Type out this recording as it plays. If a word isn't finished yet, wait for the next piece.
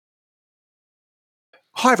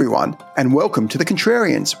Hi everyone, and welcome to The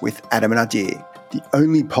Contrarians with Adam and Adir, the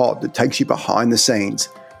only pod that takes you behind the scenes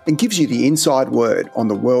and gives you the inside word on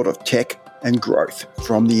the world of tech and growth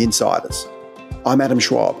from the insiders. I'm Adam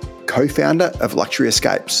Schwab, co-founder of Luxury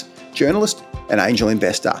Escapes, journalist and angel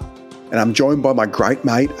investor, and I'm joined by my great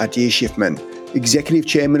mate Adir Schiffman, executive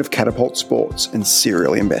chairman of Catapult Sports and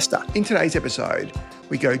serial investor. In today's episode,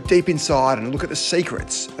 we go deep inside and look at the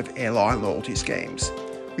secrets of airline loyalty schemes.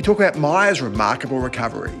 We talk about Myer's remarkable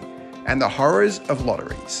recovery and the horrors of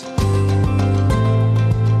lotteries.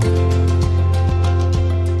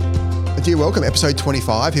 Dear, welcome. Episode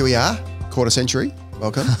 25. Here we are. Quarter century.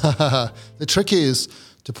 Welcome. The trick is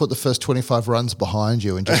to put the first 25 runs behind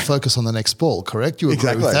you and just focus on the next ball, correct? You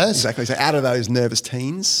agree with that? Exactly. So out of those nervous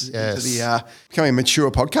teens into the becoming a mature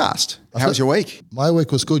podcast. How was your week? My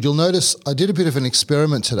week was good. You'll notice I did a bit of an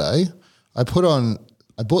experiment today. I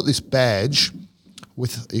bought this badge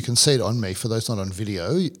with, you can see it on me for those not on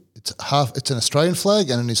video. It's an Australian flag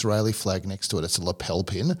and an Israeli flag next to it. It's a lapel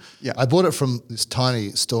pin. Yeah. I bought it from this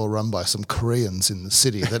tiny store run by some Koreans in the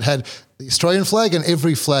city that had the Australian flag and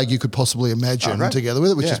every flag you could possibly imagine together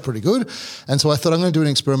with it, which is pretty good. And so I thought I'm going to do an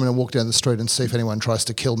experiment and walk down the street and see if anyone tries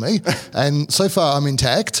to kill me. And so far I'm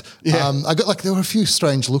intact. Yeah. There were a few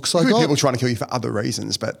strange looks I got. People trying to kill you for other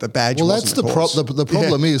reasons, but the badge wasn't that's the cause. The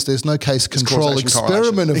problem is there's no case control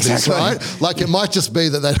experiment of this, right? Like it might just be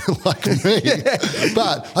that they don't like me.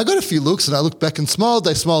 But I got a few looks and I looked back and smiled.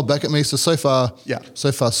 They smiled back at me. So far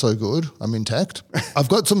so good. I'm intact. I've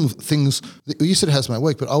got some things. You said it has my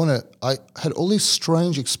week, but I had all these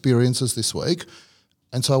strange experiences this week,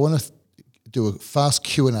 and so I want to do a fast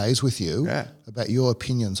Q&As with you about your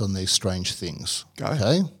opinions on these strange things. Go.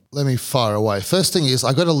 Okay? Let me fire away. First thing is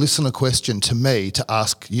I got a listener question to me to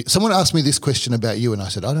ask you. Someone asked me this question about you, and I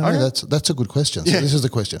said, I don't know, that's a good question. So this is the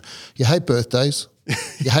question. You hate birthdays.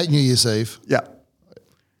 You hate New Year's Eve. Yeah.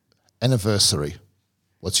 Anniversary.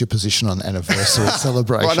 What's your position on anniversary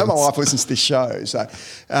celebrations? Well, I know my wife listens to this show, so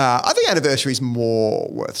I think anniversary is more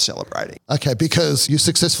worth celebrating. Okay, because you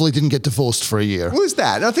successfully didn't get divorced for a year. Well, there's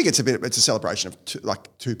that. And I think it's a celebration of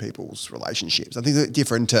two people's relationships. I think it's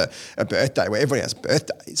different to a birthday where everybody has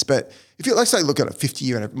birthdays. But if you, let's say, look at a 50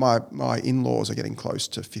 year, and my in-laws are getting close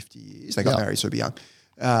to 50 years. They got married super young.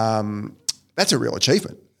 That's a real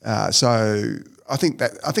achievement. So I think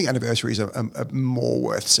anniversaries are more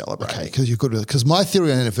worth celebrating. Okay, because you're good with it. Because my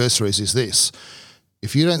theory on anniversaries is this: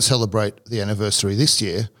 if you don't celebrate the anniversary this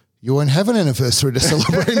year, you won't have an anniversary to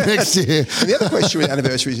celebrate next year. And the other question with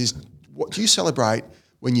anniversaries is: what do you celebrate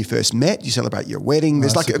when you first met? Do you celebrate your wedding?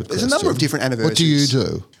 There's a number of different anniversaries. What do you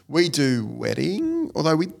do? We do wedding,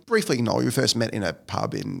 although we briefly acknowledge we first met in a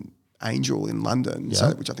pub in Angel in London,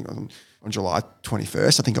 which I think was on July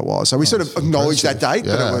 21st, I think it was. So we sort of acknowledged that date,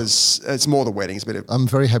 but it's more the wedding. It's a bit of. I'm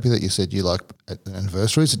very happy that you said you like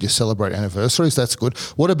anniversaries, that you celebrate anniversaries. That's good.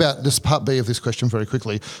 What about this part B of this question very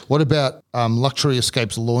quickly? What about Luxury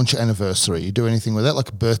Escapes launch anniversary? You do anything with that, like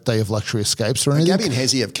a birthday of Luxury Escapes or anything? Gabby and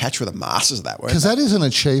Hezzy have catch with the masters of that work. Because that is an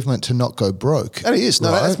achievement to not go broke. That is.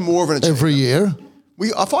 No, that's more of an achievement. Every year.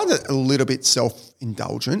 I find it a little bit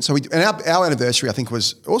self-indulgent. So our anniversary, I think,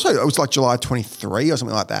 was like July 23 or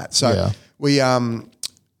something like that. So we do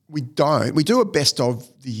a best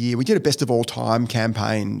of the year. We did a best of all time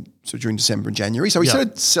campaign sort of during December and January. So we sort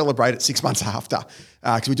of celebrate it 6 months after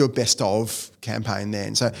because we do a best of campaign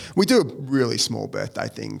then. So we do a really small birthday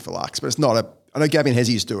thing for Lux, but it's not I know Gabby and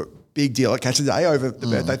Hezzy used to do a big deal at Catch a Day over the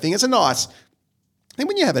birthday thing. It's a nice. I think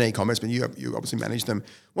when you have an e-commerce, but you obviously manage them,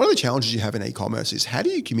 one of the challenges you have in e-commerce is how do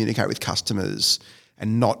you communicate with customers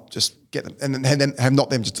and not just get them and then have not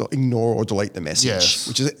them just ignore or delete the message,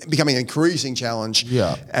 which is becoming an increasing challenge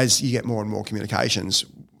as you get more and more communications.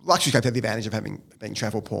 Luxury Escape have the advantage of being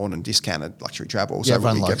travel porn and discounted luxury travel, so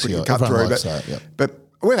we get pretty good cut through. But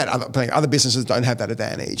we've had other businesses don't have that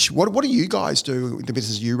advantage. What do you guys do in the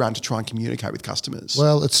businesses you run to try and communicate with customers?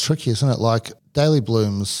 Well, it's tricky, isn't it? Like Daily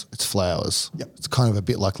Blooms, it's flowers. Yep. It's kind of a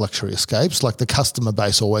bit like Luxury Escapes. Like the customer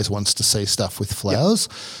base always wants to see stuff with flowers.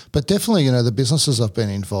 Yep. But definitely, the businesses I've been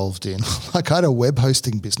involved in, like I had a web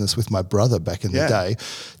hosting business with my brother back in the day.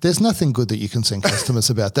 There's nothing good that you can send customers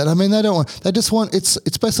about that. I mean, they just want, it's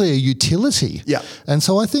basically a utility. Yeah. And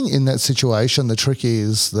so I think in that situation, the trick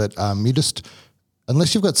is that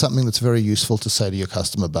unless you've got something that's very useful to say to your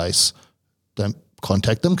customer base, don't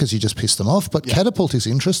contact them because you just piss them off. But Catapult is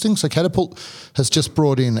interesting. So Catapult has just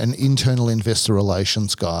brought in an internal investor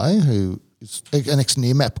relations guy who is an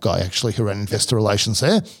ex-Nearmap guy actually who ran investor relations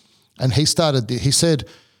there. And he said,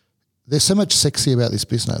 there's so much sexy about this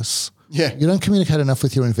business. Yeah. You don't communicate enough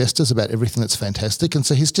with your investors about everything that's fantastic. And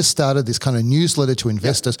so he's just started this kind of newsletter to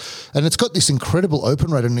investors, and it's got this incredible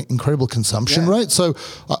open rate and incredible consumption rate. So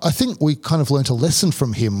I think we kind of learned a lesson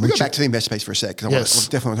from him. We'll go back to the investor piece for a sec, because I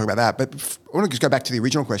definitely want to talk about that. But I want to just go back to the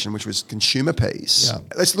original question, which was consumer piece. Yeah.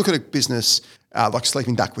 Let's look at a business like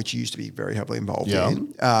Sleeping Duck, which you used to be very heavily involved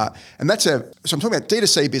in. And that's so I'm talking about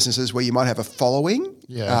D2C businesses where you might have a following.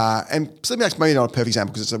 Yeah. And Sleeping Duck's maybe not a perfect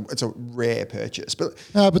example because it's a rare purchase. But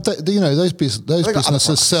those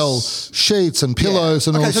businesses sell sheets and pillows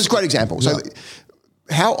and all. Okay, so it's a great example. So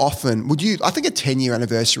how often would you, I think a 10-year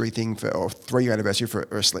anniversary thing or 3-year anniversary for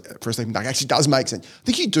a Sleeping Duck actually does make sense. I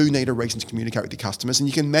think you do need a reason to communicate with your customers, and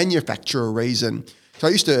you can manufacture a reason. So I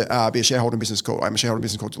used to be a shareholder in a business called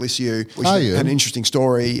Delisio, which had an interesting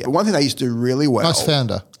story. One thing they used to do really well. Nice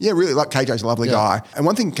founder. Yeah, really. Like KJ's a lovely guy. And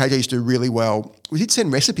one thing KJ used to do really well was he'd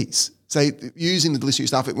send recipes. So using the Delisio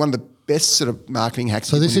stuff, one of the best sort of marketing hacks.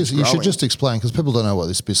 So this is, you should just explain, because people don't know what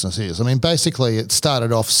this business is. I mean, basically it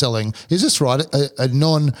started off selling, is this right,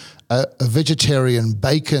 a vegetarian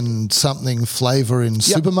bacon something flavour in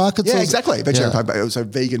supermarkets? Yeah, exactly. Vegetarian, so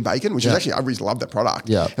vegan bacon, which is actually, I really love that product.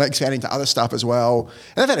 Yeah. And expanding into other stuff as well.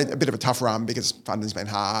 And they've had a bit of a tough run because funding's been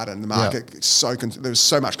hard and the market, there was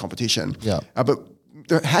so much competition. Yeah. But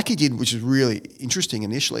the hack he did, which is really interesting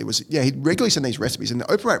initially, was he'd regularly send these recipes, and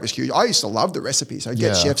the open rate was huge. I used to love the recipes. So I'd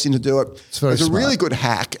get chefs in to do it. It's a really good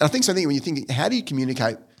hack. And I think something when you think, how do you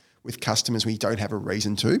communicate with customers when you don't have a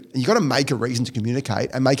reason to? And you've got to make a reason to communicate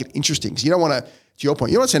and make it interesting, because you don't want to your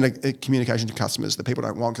point, you don't want to send a communication to customers that people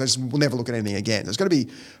don't want, because they will never look at anything again. There's got to be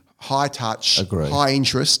high touch, high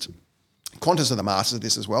interest. Qantas are the masters of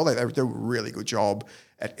this as well. They do a really good job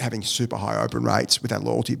at having super high open rates with that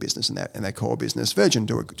loyalty business and their core business. Virgin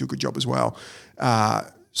do a good job as well.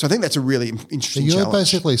 So I think that's a really interesting challenge. You're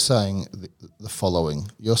basically saying the following.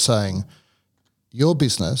 You're saying your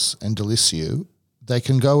business and Delisio, they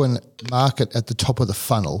can go and market at the top of the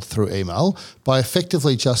funnel through email by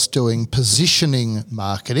effectively just doing positioning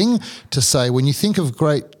marketing to say, when you think of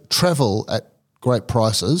great travel at great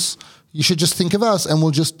prices, you should just think of us, and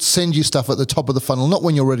we'll just send you stuff at the top of the funnel, not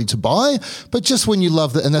when you're ready to buy, but just when you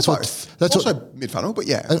love it. And that's that's also mid-funnel, but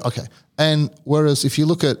yeah. Okay. And whereas if you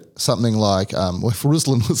look at something like, if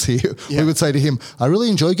Ruslan was here, we would say to him, I really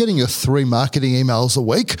enjoy getting your 3 marketing emails a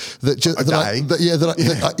week which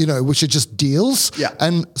are just deals. Yeah.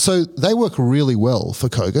 And so they work really well for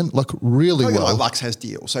Kogan, really well. Like Lux has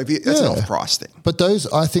deals. So that's an off-price thing. But those,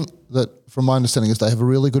 I think that from my understanding, is they have a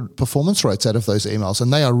really good performance rates out of those emails,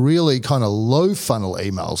 and they are really kind of low funnel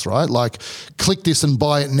emails, right? Like, click this and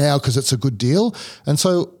buy it now because it's a good deal. And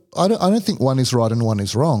so I don't think one is right and one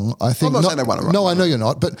is wrong. I think I'm not saying they're one are right. No, I know you're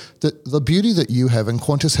not. But the beauty that you have, and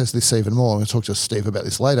Qantas has this even more, I'm going to talk to Steve about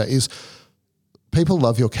this later, is people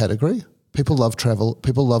love your category. People love travel.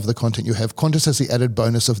 People love the content you have. Qantas has the added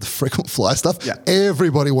bonus of the frequent flyer stuff. Yeah.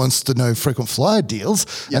 Everybody wants to know frequent flyer deals.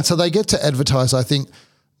 Yeah. And so they get to advertise, I think,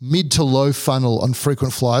 mid to low funnel on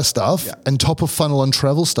frequent flyer stuff and top of funnel on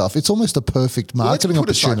travel stuff. It's almost a perfect marketing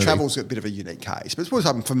opportunity. Travel's a bit of a unique case, but it's what's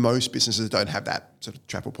happened for most businesses that don't have that sort of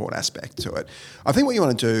travel port aspect to it. I think what you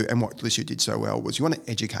want to do, and what Delisio did so well, was you want to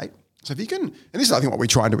educate. So if you can, and this is I think what we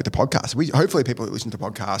try and do with the podcast. Hopefully people who listen to the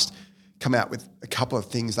podcast come out with a couple of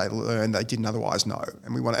things they learned they didn't otherwise know,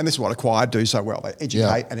 and this is what Acquired do so well. They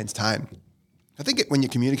educate and entertain. I think when you're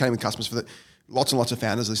communicating with customers lots and lots of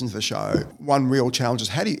founders listen to the show. One real challenge is,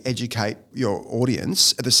 how do you educate your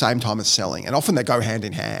audience at the same time as selling? And often they go hand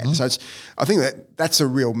in hand. So I think that's a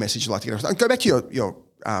real message you'd like to get across. Go back to your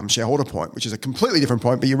shareholder point, which is a completely different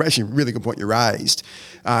point, but you're actually a really good point you raised.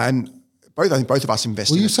 And I think both of us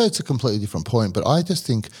invest in it. Well, you say it's a completely different point, but I just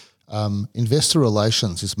think investor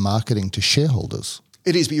relations is marketing to shareholders.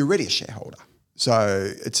 It is, but you're already a shareholder.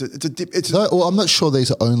 So I'm not sure these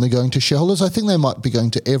are only going to shareholders. I think they might be going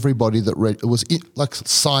to everybody that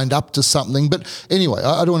signed up to something. But anyway,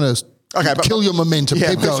 I don't want to kill your momentum.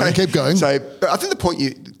 Keep going. So, but I think the point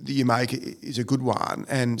that you make is a good one.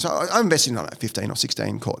 And so I'm investing in 15 or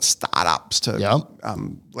 16, call it startups to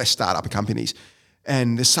less startup companies.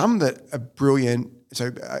 And there's some that are brilliant. So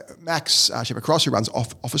Max Shepherd-Cross, who runs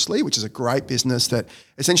Officely, which is a great business that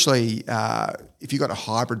essentially, if you've got a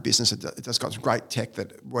hybrid business, it's got some great tech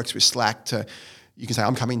that works with Slack you can say,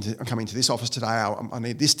 I'm coming to this office today, I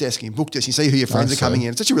need this desk, and you book this, you see who your friends are coming in.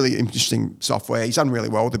 It's actually really interesting software. He's done really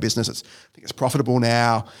well with the business. I think it's profitable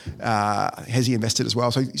now. Has he invested as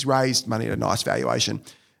well? So he's raised money at a nice valuation.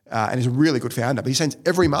 And he's a really good founder. But he sends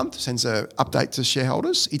an update to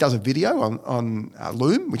shareholders. He does a video on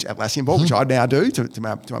Loom, which Atlassian bought, which I now do to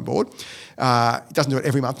my board. He doesn't do it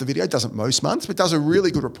every month, the video. He doesn't most months, but does a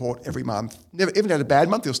really good report every month. Never even had a bad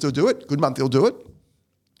month, he'll still do it. Good month, he'll do it.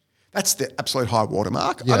 That's the absolute high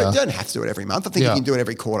watermark. Yeah. You don't have to do it every month. I think if you can do it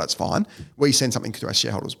every quarter, it's fine. We send something to our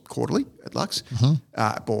shareholders quarterly at Lux,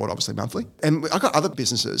 board obviously monthly. And I've got other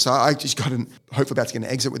businesses. So I just got hopefully about to get an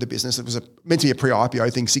exit with the business. It was meant to be a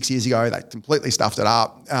pre-IPO thing 6 years ago. They completely stuffed it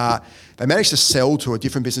up. They managed to sell to a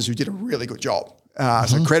different business who did a really good job.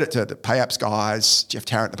 So credit to the PayApps guys, Jeff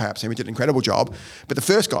Tarrant, the PayApps team, who did an incredible job. But the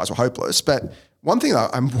first guys were hopeless. But one thing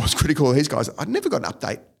I was critical of these guys, I'd never got an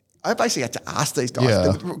update. I basically had to ask these guys.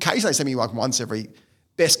 Yeah. Occasionally they send me like once a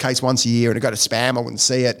year, and it go to spam, I wouldn't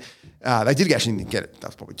see it. They did actually get it. That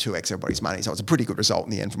was probably 2x everybody's money. So it was a pretty good result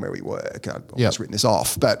in the end from where we were. I'd almost written this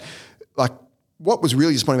off. But like what was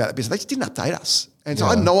really disappointing about the business, they just didn't update us. And so I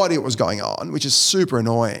had no idea what was going on, which is super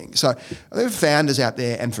annoying. So I think for founders out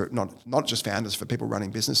there, and for not just founders, for people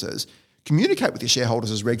running businesses, communicate with your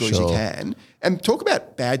shareholders as regularly as you can, and talk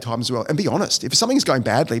about bad times as well, and be honest. If something's going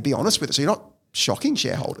badly, be honest with it so you're not shocking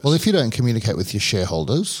shareholders. Well, if you don't communicate with your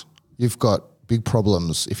shareholders, you've got big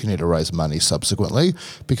problems if you need to raise money subsequently,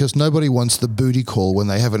 because nobody wants the booty call when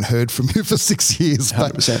they haven't heard from you for 6 years.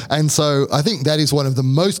 100%. And so I think that is one of the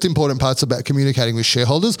most important parts about communicating with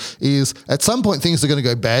shareholders is at some point things are going to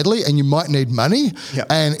go badly and you might need money,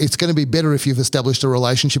 and it's going to be better if you've established a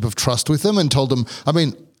relationship of trust with them and told them, I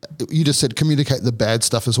mean, you just said communicate the bad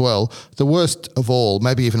stuff as well. The worst of all,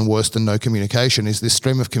 maybe even worse than no communication, is this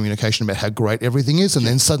stream of communication about how great everything is, and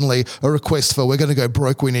then suddenly a request for we're going to go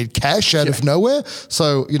broke, we need cash out of nowhere.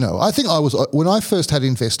 So, I think when I first had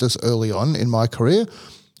investors early on in my career,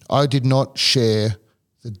 I did not share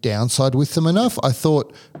the downside with them enough. I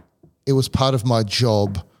thought it was part of my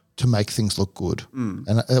job to make things look good.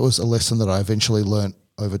 And it was a lesson that I eventually learnt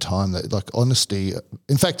over time, that like honesty,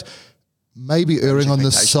 in fact, maybe erring on the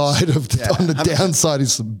side of on the downside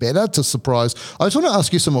is better to surprise. I just want to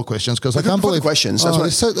ask you some more questions because I can't believe questions.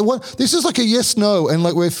 This is like a yes no, and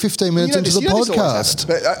like we're 15 minutes into the podcast.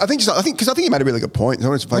 But I think you made a really good point.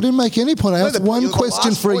 I didn't make any point. I asked one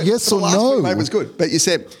question for a yes or no. The last was good, but you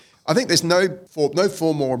said I think there's no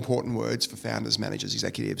four more important words for founders, managers,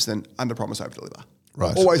 executives than under promise, over deliver.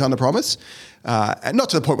 Right. Always under promise, and not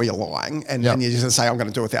to the point where you're lying and you're just going to say I'm going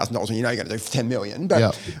to do $1,000 when you're going to do 10 million.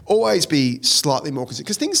 But always be slightly more consistent,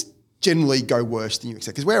 because things generally go worse than you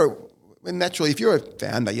expect. Because we're naturally, if you're a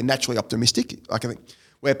founder, you're naturally optimistic. Like I think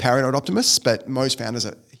we're paranoid optimists, but most founders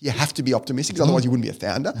you have to be optimistic, because otherwise you wouldn't be a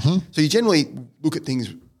founder. So you generally look at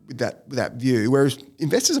things with that view, whereas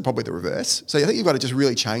investors are probably the reverse. So I think you've got to just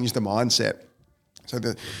really change the mindset. So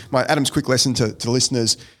my Adam's quick lesson to the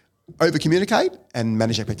listeners: over-communicate and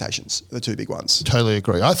manage expectations are the two big ones. Totally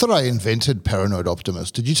agree. I thought I invented paranoid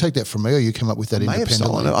optimist. Did you take that from me, or you came up with that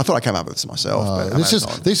independently? I thought I came up with this myself.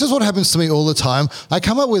 This is what happens to me all the time. I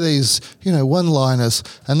come up with these, one-liners,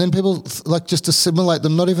 and then people like just assimilate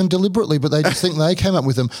them, not even deliberately, but they just think they came up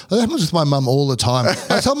with them. That happens with my mum all the time.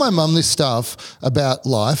 I tell my mum this stuff about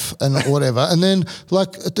life and whatever, and then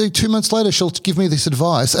like 2 months later, she'll give me this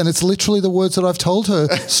advice, and it's literally the words that I've told her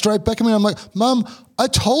straight back at me. I'm like, Mum, I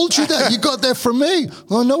told you that. You got that from me.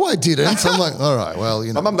 Well, no, I didn't. So I'm like, all right, well,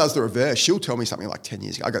 My mum does the reverse. She'll tell me something like 10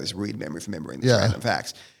 years ago. I got this weird memory for remembering these random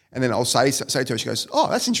facts. And then I'll say to her, she goes, oh,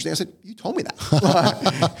 that's interesting. I said, you told me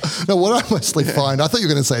that. No, what I mostly find, I thought you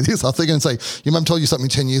were going to say this. I thought you were going to say, your mum told you something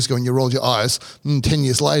 10 years ago and you rolled your eyes. 10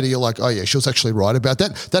 years later, you're like, oh, yeah, she was actually right about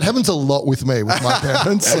that. That happens a lot with me, with my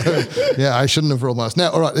parents. So, yeah, I shouldn't have rolled my eyes. Now,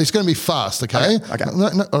 all right, it's going to be fast, okay? Okay.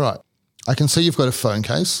 No, all right. I can see you've got a phone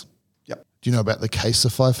case. Do you know about the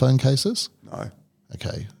Caseify phone cases? No.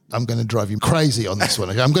 Okay. I'm going to drive you crazy on this one.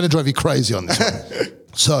 Okay? I'm going to drive you crazy on this one.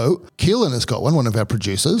 So Keelan has got one of our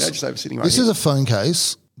producers. Yeah, just over sitting right This here. is a phone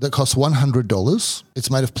case that costs $100. It's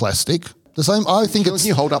made of plastic. The same, I think Can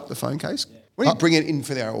you hold up the phone case? Why don't you bring it in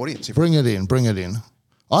for our audience? Bring it in.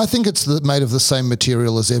 I think it's made of the same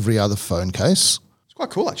material as every other phone case. It's quite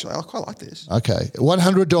cool, actually. I quite like this. Okay.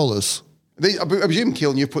 $100. I presume,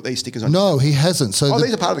 Keelan, you've put these stickers on. No, he hasn't. So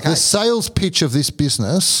these are part of the case. The sales pitch of this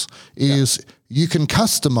business is you can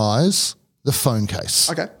customize the phone case.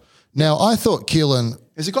 Okay. Now, I thought, Keelan,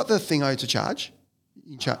 has it got the thingo to charge?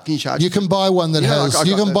 Can you charge? You can buy one that has.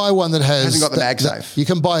 Hasn't got the MagSafe. You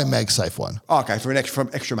can buy a MagSafe one. Oh, okay, for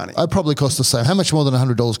extra money. It probably costs the same. How much more than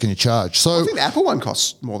 $100 can you charge? So I think the Apple one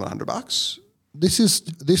costs more than $100.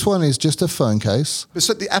 This one is just a phone case. But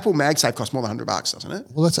so the Apple MagSafe costs more than $100, doesn't it?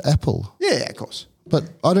 Well, that's Apple. Yeah, of course. But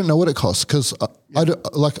I don't know what it costs because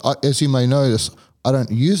as you may notice, I don't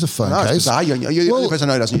use a phone case. No, you're the only person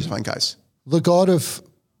I know who doesn't use a phone case. The god of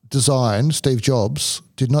design, Steve Jobs,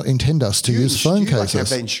 did not intend us to use phone cases. Do you have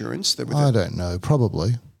the insurance? I don't know,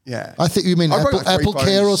 probably. Yeah. I think you mean Apple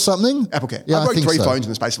Care or something? Apple Care. Yeah, I broke 3 so. phones in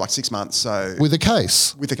the space of like 6 months. So with a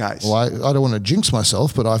case? With a case. Well, I don't want to jinx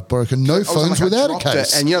myself, but I've broken no phones without a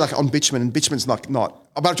case. And like on bitumen, and bitumen's not,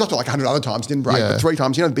 but I dropped it like 100 other times, didn't break, but 3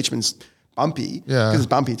 times, the bitumen's bumpy. Because it's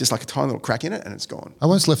bumpy, just like a tiny little crack in it and it's gone. I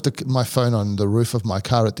once left my phone on the roof of my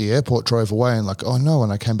car at the airport, drove away and like, oh no,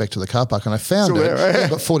 and I came back to the car park and I found it. Right?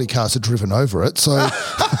 But 40 cars had driven over it. So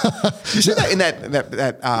you see that in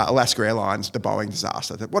that Alaska Airlines, the Boeing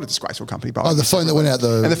disaster. What a disgraceful company. Boeing. Oh, the phone that went out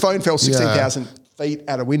and the phone fell 16,000 feet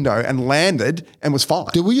out a window and landed and was fine.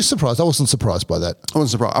 Were you surprised? I wasn't surprised by that. I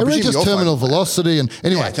wasn't surprised. It was just terminal velocity. And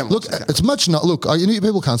anyway, look, it's much not. Look,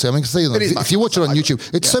 people can't see. I mean, see, if you watch it on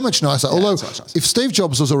YouTube, it's so much nicer. Although, if Steve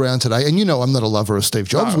Jobs was around today, and I'm not a lover of Steve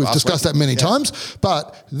Jobs, we've discussed that many times,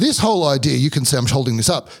 but this whole idea, you can see I'm holding this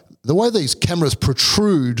up. The way these cameras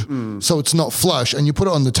protrude so it's not flush and you put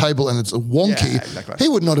it on the table and it's wonky, he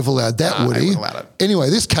would not have allowed that, would he? Anyway,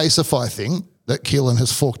 this Caseify thing that Keelan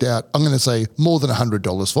has forked out, I'm going to say more than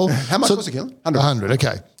 $100 for. How much was it, Keelan? 100,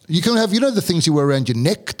 okay. You can have, the things you wear around your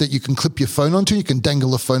neck that you can clip your phone onto. You can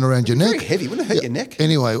dangle a phone around your neck. Very heavy. Wouldn't it hurt your neck?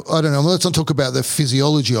 Anyway, I don't know. Let's not talk about the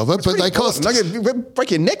physiology of it, but they cost.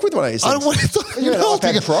 Break your neck with one of these things. I don't want to.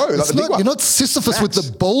 You're not Sisyphus with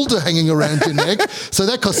the boulder hanging around your neck. So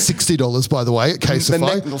that costs $60, by the way, at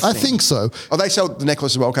Caseify. I think so. Oh, they sell the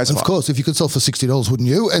necklace as well, Caseify? Of course. If you could sell for $60, wouldn't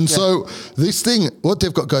you? And so this thing, what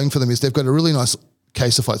they've got going for them is they've got a really nice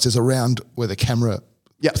Caseify. It says around where the camera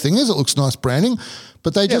thing is. It looks nice branding,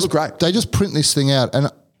 but they just print this thing out.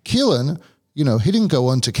 And Keelan, he didn't go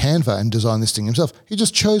on to Canva and design this thing himself. He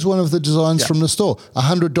just chose one of the designs from the store,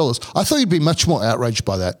 $100. I thought you'd be much more outraged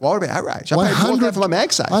by that. Why would I be outraged? I paid more than that for my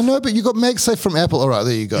MagSafe. I know, but you got MagSafe from Apple. All right,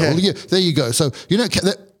 there you go. Yeah. Well, there you go. So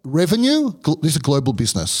that revenue. This is a global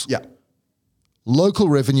business. Yeah. Local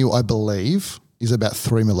revenue, I believe, is about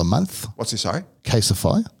 $3 million a month. What's this? Sorry,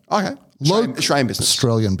 Caseify. Okay. Australian business.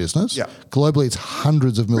 Australian business. Yeah. Globally, it's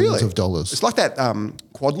hundreds of millions of dollars. It's like that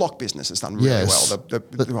quad lock business that's done really well.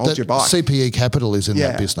 The holds your bike. CPE Capital is in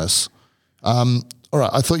that business. All right,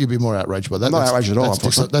 I thought you'd be more outraged by that. I'm not outraged at all.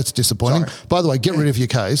 That's disappointing. Sorry. By the way, get rid of your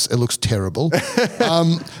case. It looks terrible.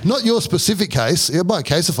 Not your specific case. Yeah, buy a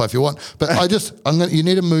Caseify if you want. But you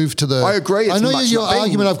need to move to the. I agree. I know your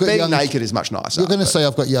argument. I've got being naked is much nicer. You're going to say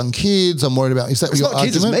I've got young kids. I'm worried about. Is that your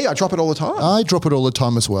argument? It's not kids. It's me. I drop it all the time. I drop it all the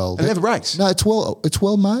time as well. It never breaks. No, it's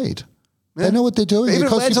well made. Yeah. They know what they're doing. It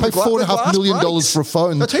costs you pay $4.5 million for a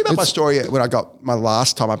phone. I'll tell you about my story when I got my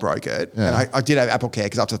last time I broke it. Yeah. And I did have Apple Care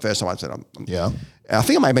because after the first time I said, I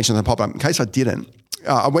think I may have mentioned the pop-up. In case I didn't,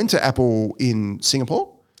 I went to Apple in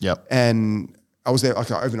Singapore. Yep. And I was there like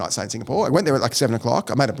an overnight stay in Singapore. I went there at like 7 o'clock.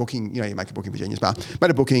 I made a booking. You make a booking for Genius Bar.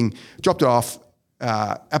 Made a booking, dropped it off.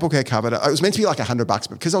 Apple Care covered it. It was meant to be like $100, but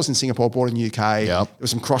because I was in Singapore, bought in the UK, there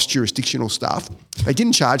was some cross-jurisdictional stuff. They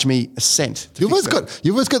didn't charge me a cent. You've always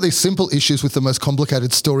got these simple issues with the most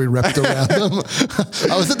complicated story wrapped around them.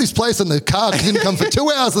 I was at this place and the car didn't come for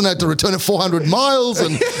 2 hours and I had to return it 400 miles.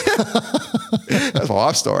 And that's my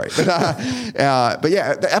life story. But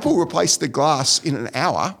yeah, Apple replaced the glass in an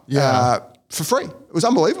hour for free. It was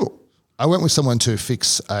unbelievable. I went with someone to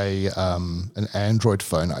fix an Android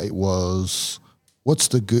phone. It was... What's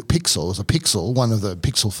the Pixel? It was a Pixel, one of the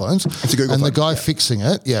Pixel phones. It's a Google phone. And the guy fixing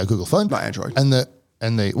it, Google phone. Not Android.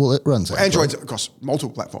 It runs Android. Android's across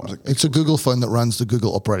multiple platforms. It's a Google phone that runs the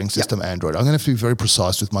Google operating system Android. I'm going to have to be very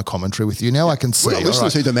precise with my commentary with you. Now I can see. Well,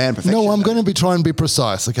 listeners who demand perfection. No, I'm going to try and be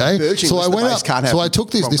precise, okay? So I went up. So I took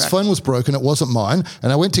this. This phone was broken. It wasn't mine.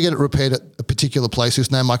 And I went to get it repaired at a particular place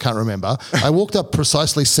whose name I can't remember. I walked up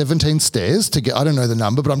precisely 17 stairs to get, I don't know the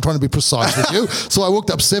number, but I'm trying to be precise with you. So I walked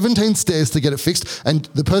up 17 stairs to get it fixed. And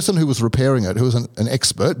the person who was repairing it, who was an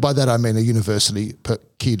expert, by that I mean a university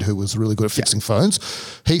kid who was really good at fixing phones,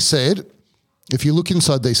 he said, if you look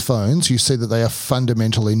inside these phones, you see that they are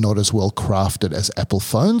fundamentally not as well crafted as Apple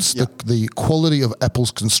phones. Yep. The quality of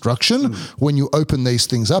Apple's construction, when you open these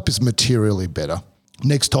things up, is materially better.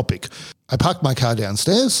 Next topic. I parked my car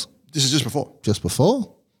downstairs. This is just before? Just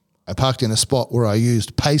before. I parked in a spot where I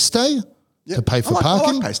used PayStay to pay for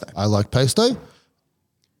parking. I like PayStay.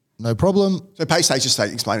 No problem. So PayStay, just to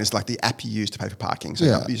explain, it's like the app you use to pay for parking. So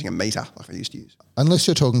you're not using a meter like I used to use. Unless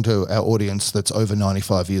you're talking to our audience that's over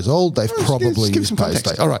 95 years old, they've probably used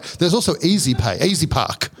PayStay. All right. There's also Easy Park.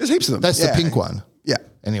 There's heaps of them. That's the pink one. Yeah.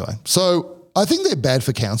 Anyway, so I think they're bad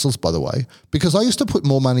for councils, by the way, because I used to put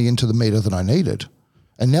more money into the meter than I needed.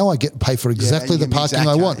 And now I pay for exactly the parking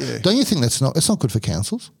I want. Yeah. Don't you think it's not good for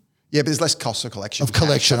councils? Yeah, but there's less cost of collection.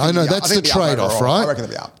 I know, that's the trade-off, right? I reckon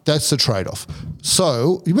they'll be up. That's the trade-off.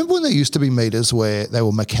 So, you remember when there used to be meters where they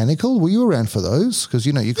were mechanical? Were you around for those? Because,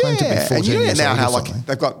 you claim to be 14 years old. And now how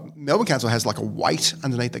they've got Melbourne Council has like a weight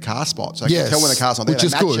underneath the car spot. So you can tell when the car's on there, they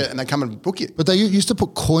match it and they come and book you. But they used to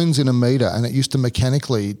put coins in a meter and it used to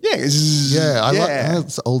mechanically...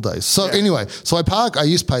 It's old days. So anyway, so I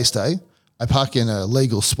use Paystay. I park in a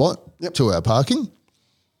legal spot, 2 hour parking.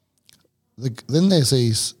 Then there's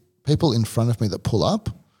these people in front of me that pull up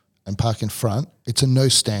and park in front. It's a no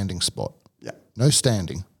standing spot. Yeah. No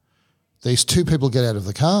standing. These 2 people get out of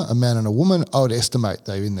the car, a man and a woman. I would estimate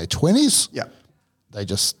they're in their 20s. Yeah. They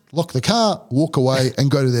just lock the car, walk away and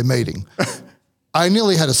go to their meeting. I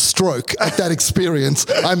nearly had a stroke at that experience.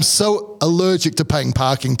 I'm so allergic to paying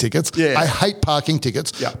parking tickets. Yeah. I hate parking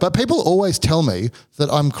tickets. Yeah. But people always tell me that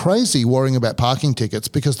I'm crazy worrying about parking tickets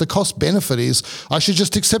because the cost benefit is I should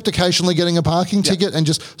just accept occasionally getting a parking ticket and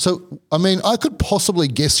just I could possibly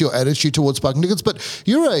guess your attitude towards parking tickets, but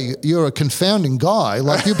you're a confounding guy.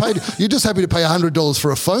 Like you're just happy to pay $100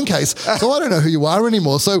 for a phone case. So I don't know who you are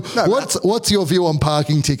anymore. So what's your view on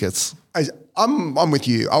parking tickets? I'm with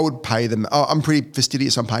you. I would pay them. I'm pretty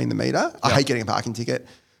fastidious on paying the meter. I hate getting a parking ticket.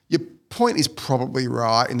 Your point is probably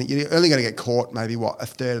right in that you're only going to get caught maybe, a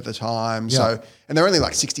third of the time. Yeah. So, and they're only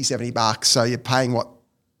like $60, $70. So you're paying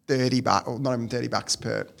 $30 or not even $30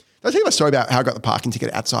 per. Did I tell you a story about how I got the parking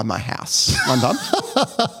ticket outside my house one time?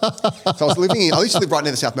 So I used to live right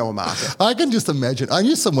near the South Melbourne Market. I can just imagine. I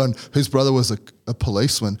knew someone whose brother was a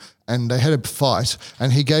policeman and they had a fight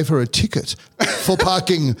and he gave her a ticket for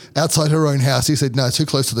parking outside her own house. He said, no, too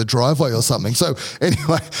close to the driveway or something. So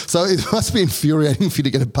anyway, it must be infuriating for you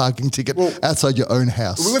to get a parking ticket outside your own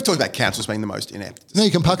house. We've talked about councils being the most inept. No,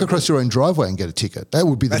 you can park across your own driveway and get a ticket. That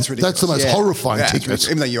would be that's the most horrifying ticket.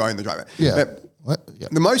 Even though you own the driveway. Yeah. But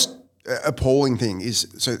the most appalling thing is,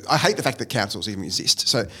 so I hate the fact that councils even exist.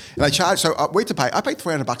 So, and I charge, so we had to pay, I paid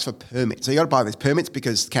 $300 for permits. So you got to buy these permits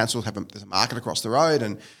because councils there's a market across the road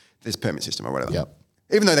and there's a permit system or whatever. Yep.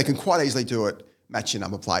 Even though they can quite easily do it, match your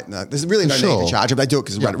number plate. And there's really no need to charge them. They do it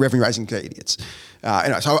because it's revenue raising to idiots.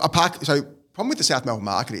 Anyway, so problem with the South Melbourne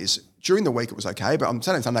Market is during the week it was okay, but on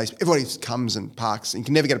Saturday and Sundays, everybody comes and parks and you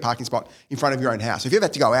can never get a parking spot in front of your own house. If you ever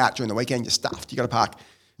had to go out during the weekend, you're stuffed. You got to park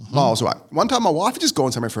miles away. One time my wife had just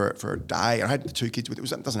gone somewhere for a day and I had the 2 kids with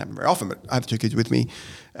it. It doesn't happen very often, but I had the 2 kids with me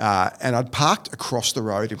and I'd parked across the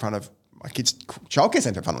road in front of my kids' childcare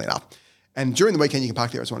centre, funnily enough. And during the weekend, you can park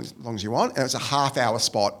there as long as you want. And it's a half-hour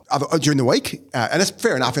spot during the week. And that's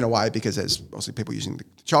fair enough in a way because there's obviously people using the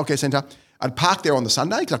childcare centre. I'd park there on the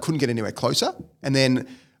Sunday because I couldn't get anywhere closer. And then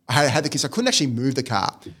I had the kids. I couldn't actually move the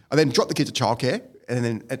car. I then dropped the kids at childcare. And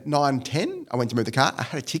then at 9:10, I went to move the car. I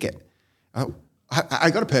had a ticket.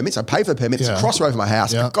 I got a permit. So I paid for the permit. It's across the road from my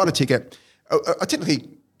house. I got a ticket.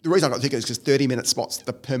 Technically, the reason I got the ticket is because 30-minute spots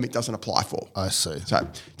the permit doesn't apply for. I see. So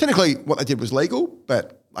technically what they did was legal,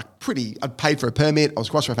 but I'd paid for a permit. I was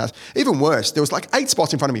across from my house. Even worse, there was 8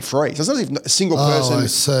 spots in front of me free. So it's not even a single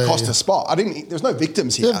person cost a spot. There's no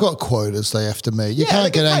victims here. They've got quotas they have to meet. You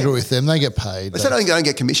can't get angry with them. They get paid. They say they don't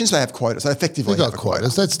get commissions. They have quotas. They effectively have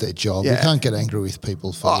quotas. That's their job. You can't get angry with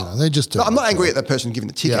people for, they just do. I'm not angry at the person giving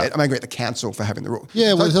the ticket. I'm angry at the council for having the rule.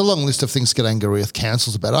 Yeah, there's a long list of things to get angry with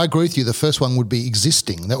councils about. I agree with you. The first one would be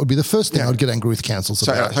existing. That would be the first thing I'd get angry with councils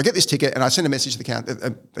about. So I get this ticket and I send a message to the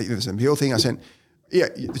council. There's an appeal thing. I sent,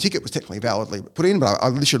 the ticket was technically validly put in, but I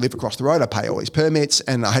literally live across the road. I pay all these permits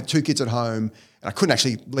and I had 2 kids at home and I couldn't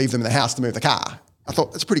actually leave them in the house to move the car. I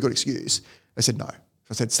thought, that's a pretty good excuse. They said no. So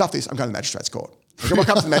I said, stuff this, I'm going to the magistrate's court. So everyone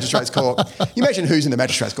comes to the magistrate's court. You imagine who's in the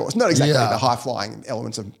magistrate's court. It's not exactly the high-flying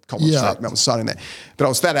elements of College Street, Melbourne Society in there. But I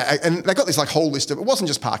was that, and they got this whole list of, it wasn't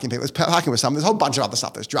just parking people, it was parking with some, there's a whole bunch of other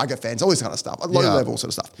stuff. There's drug offence, all this kind of stuff, low-level sort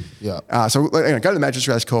of stuff. Yeah. So go to the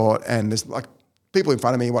magistrate's court and there's people in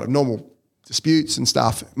front of me, normal disputes and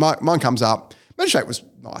stuff. Mine comes up. Magistrate was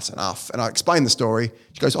nice enough, and I explained the story.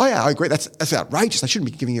 She goes, "Oh yeah, I agree. That's outrageous. I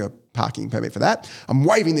shouldn't be giving you a parking permit for that. I'm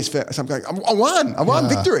waiving this for." So I'm going, "I won,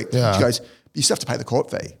 victory." Yeah. She goes, "You still have to pay the court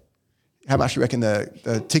fee." How much do you reckon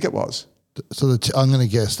the ticket was? So I'm going to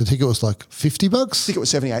guess the ticket was like $50. The ticket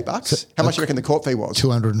was $78. How much do you reckon the court fee was?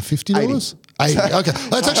 $250. $80. Okay,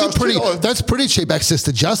 that's actually That's pretty cheap access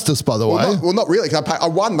to justice, by the way. Not really. Because I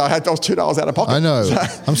won. I was $2 out of pocket. I know. So.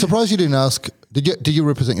 I'm surprised you didn't ask. Did you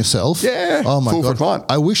represent yourself? Yeah. Oh my God. For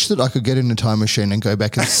I wish that I could get in a time machine and go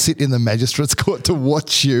back and sit in the magistrate's court to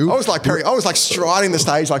watch you. I was like striding the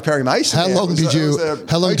stage like Perry Mason. How long did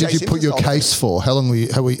you put your case for? How long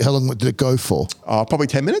did it go for? Probably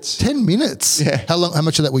 10 minutes. 10 minutes. Yeah. How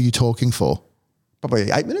much of that were you talking for? Probably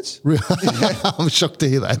 8 minutes. I'm shocked to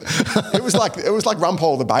hear that. It was like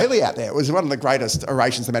Rumpole the Bailey out there. It was one of the greatest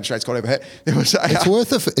orations the magistrate's court ever had. It's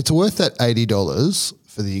worth that $80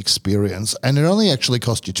 for the experience, and it only actually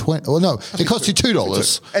cost you $20. Well, no, it cost you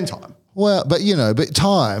 $2 and time. Well, but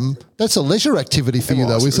time, that's a leisure activity for you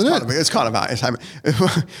though, isn't it? It's kind of entertainment.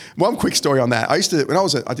 One quick story on that.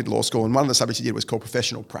 I did law school, and one of the subjects you did was called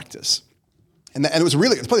professional practice. And it was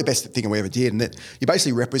probably the best thing we ever did. And that you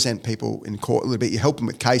basically represent people in court a little bit. You help them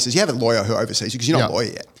with cases. You have a lawyer who oversees you because you're not a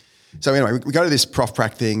lawyer yet. So anyway, we go to this prof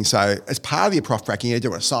prac thing. So as part of your prof prac, you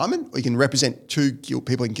do an assignment, or you can represent two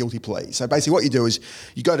people in guilty pleas. So basically what you do is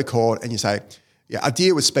you go to court and you say, yeah,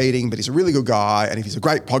 Adir was speeding, but he's a really good guy, and if he's a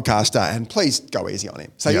great podcaster, and please go easy on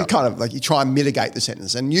him. So you kind of you try and mitigate the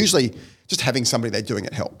sentence, and usually just having somebody there doing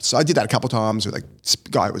it helps. So I did that a couple of times with a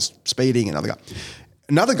guy who was speeding,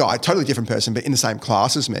 another guy, totally different person, but in the same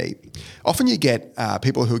class as me. Often you get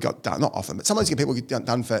people who got done, not often, but sometimes you get people who get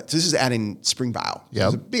done for. So this is out in Springvale. Yeah,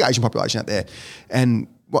 there's a big Asian population out there, and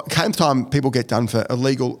what came time people get done for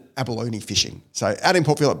illegal abalone fishing. So out in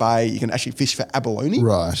Port Phillip Bay, you can actually fish for abalone,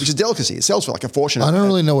 right? Which is a delicacy. It sells for like a fortune. I don't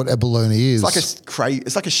really know what abalone is.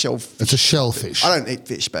 It's like a shellfish. It's a shellfish. I don't eat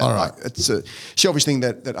fish, but it's a shellfish thing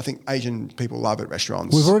that I think Asian people love at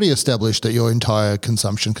restaurants. We've already established that your entire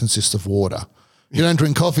consumption consists of water. You don't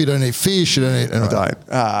drink coffee, you don't eat fish, you don't eat... Anyway. I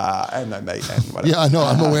don't. And no meat and whatever. Yeah, I know.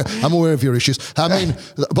 I'm aware of your issues. I mean,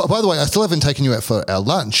 by the way, I still haven't taken you out for our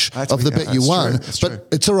lunch of the bet you won. But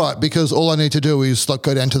it's all right because all I need to do is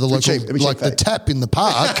go down to the local, the tap in the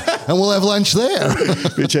park and we'll have lunch there.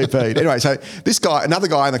 Be cheap feed. Anyway, so another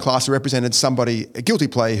guy in the class who represented somebody, a guilty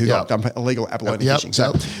plea who got done for illegal abalone fishing.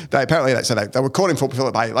 So they were caught in Port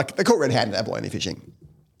Phillip Bay, they caught red-handed abalone fishing.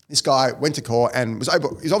 This guy went to court and he's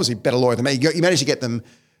obviously a better lawyer than me. He managed to get them,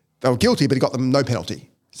 they were guilty, but he got them no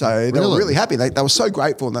penalty. So they were really happy. They were so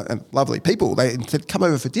grateful and lovely people. They said, come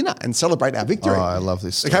over for dinner and celebrate our victory. Oh, I love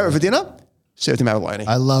this story. They came over for dinner, served him abalone.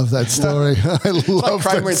 I love that story. I love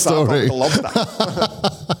that story.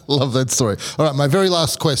 Love that story. All right, my very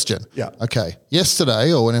last question. Yeah. Okay.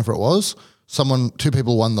 Yesterday or whenever it was, two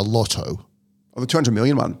people won the lotto. Oh, the 200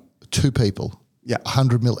 million one? 2 people. Yeah.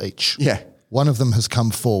 100 mil each. Yeah. One of them has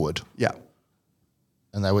come forward. Yeah.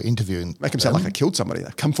 And they were interviewing. Make them sound like I killed somebody.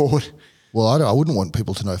 They come forward. Well, I wouldn't want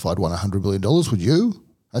people to know if I'd won $100 million, would you?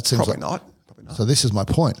 That seems Probably not. So this is my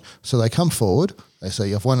point. So they come forward, they say,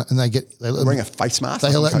 you've won, and they're wearing a face mask?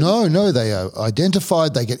 They are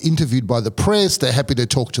identified, they get interviewed by the press, they're happy to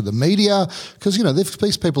talk to the media, because,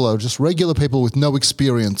 these people are just regular people with no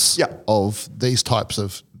experience of these types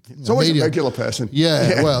of It's always a regular person.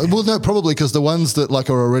 Yeah. Well, no, probably because the ones that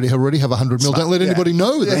already have 100 mil don't let anybody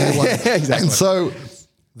know that they won. Exactly. And so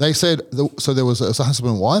they said, so there was a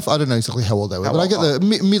husband and wife. I don't know exactly how old they were, but I get the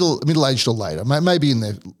middle-aged or later, maybe in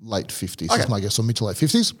their late 50s, is my guess, or mid to late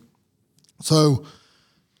 50s. So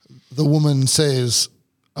the woman says,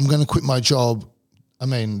 I'm going to quit my job. I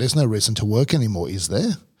mean, there's no reason to work anymore, is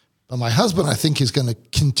there? But my husband, I think, is going to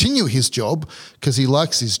continue his job because he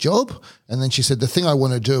likes his job. And then she said, the thing I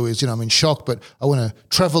want to do is, I'm in shock, but I want to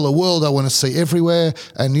travel the world. I want to see everywhere.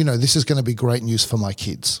 And, this is going to be great news for my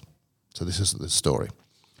kids. So this is the story.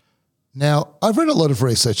 Now, I've read a lot of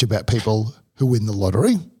research about people who win the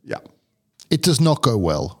lottery. Yeah. It does not go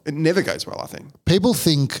well. It never goes well, I think. People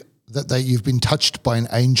think that you've been touched by an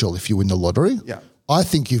angel if you win the lottery. Yeah. I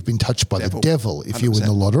think you've been touched by the devil if 100%. You win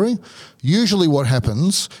the lottery. Usually what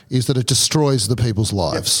happens is that it destroys the people's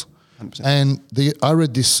lives. Yep. 100%. And I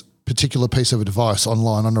read this particular piece of advice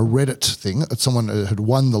online on a Reddit thing that someone had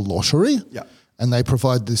won the lottery. Yeah. And they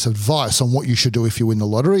provide this advice on what you should do if you win the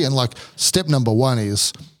lottery. And step number 1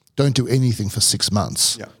 is don't do anything for 6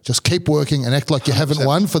 months. Yeah. Just keep working and act like you 100%. Haven't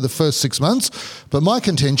won for the first 6 months. But my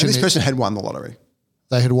contention is... this person had won the lottery.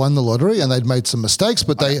 They had won the lottery and they'd made some mistakes,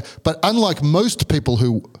 but unlike most people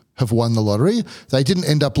who have won the lottery, they didn't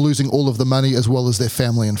end up losing all of the money as well as their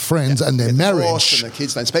family and friends and their marriage. And their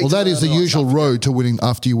kids don't speak well, that is the usual road to winning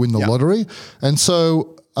after you win the lottery. And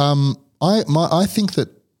so I think that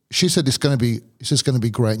she said it's going to be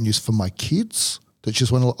great news for my kids. That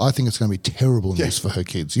she's won. I think it's going to be terrible news for her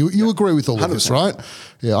kids. You agree with all 100%. Of this, right?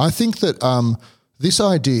 Yeah, I think that this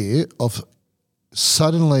idea of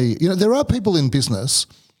suddenly, there are people in business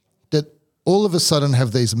that all of a sudden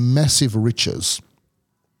have these massive riches,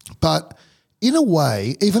 but in a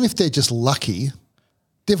way, even if they're just lucky,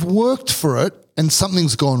 they've worked for it and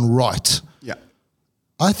something's gone right. Yeah.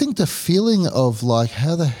 I think the feeling of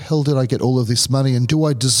how the hell did I get all of this money and do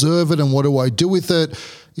I deserve it and what do I do with it?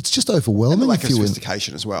 It's just overwhelming. And the lack of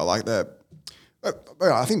sophistication as well.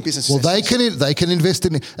 I think businesses... Well, they can invest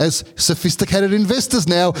in as sophisticated investors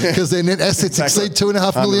now because their net assets exceed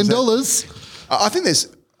 $2.5 million. I think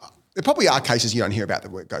there probably are cases you don't hear about that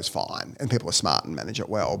where it goes fine and people are smart and manage it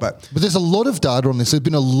well. But there's a lot of data on this. There's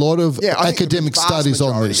been a lot of academic studies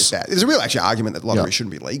on this. There's a real argument that lottery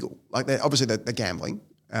shouldn't be legal. Obviously they're gambling.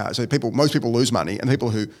 So most people lose money, and people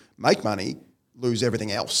who make money lose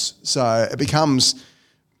everything else. So it becomes,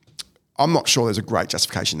 I'm not sure there's a great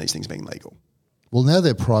justification these things being legal. Well, now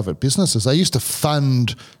they're private businesses. They used to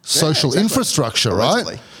fund social infrastructure,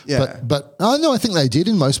 right? Yeah. But I think they did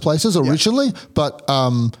in most places originally.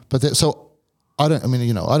 Yeah. So I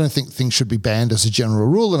don't think things should be banned as a general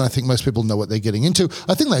rule, and I think most people know what they're getting into.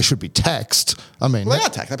 I think they should be taxed. I mean, they are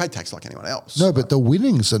taxed. They pay tax like anyone else. No, but the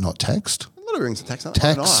winnings are not taxed. A lot of winnings are taxed.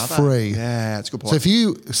 Tax-free. Yeah, that's a good point. So if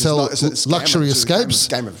you sell luxury escapes, it's a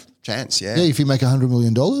game of chance. Yeah. Yeah, if you make $100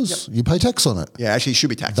 million, you pay tax on it. Yeah, actually, you should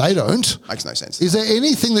be taxed. They don't. Makes no sense. Is there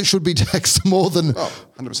anything that should be taxed more than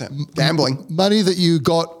 100%. Gambling. Money that you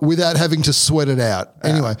got without having to sweat it out?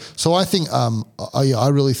 Anyway, so I think, I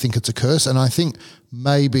really think it's a curse, and I think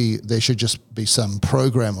maybe there should just be some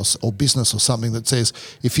program or business or something that says,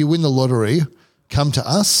 if you win the lottery, come to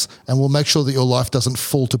us and we'll make sure that your life doesn't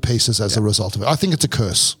fall to pieces as a result of it. I think it's a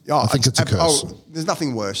curse. I think it's a curse. There's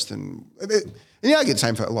nothing worse than... And I get the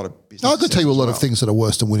same for a lot of businesses. I could tell you a lot of things that are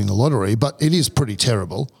worse than winning the lottery, but it is pretty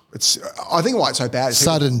terrible. I think why it's so bad is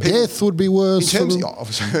sudden death would be worse. In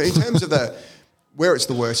terms of where it's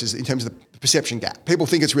the worst is in terms of the perception gap. People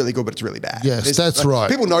think it's really good, but it's really bad. Yes, that's right.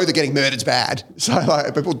 People know that getting murdered's bad,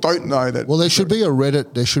 so people don't know that. Well, there should be a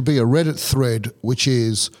Reddit thread which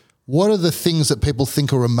is, what are the things that people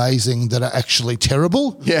think are amazing that are actually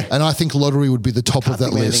terrible? Yeah. And I think lottery would be the top of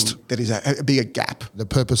that list. That is a bigger gap. The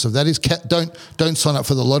purpose of that is don't sign up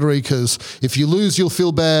for the lottery, because if you lose, you'll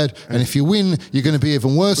feel bad. And if you win, you're going to be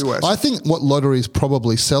even worse. I think what lottery is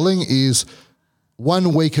probably selling is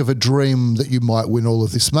 1 week of a dream that you might win all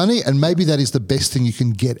of this money, and maybe that is the best thing you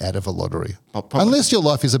can get out of a lottery. Unless your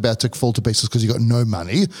life is about to fall to pieces because you've got no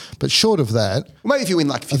money. But short of that... Well, maybe if you win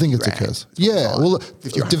like 50 I think it's grand, a curse. Yeah, well,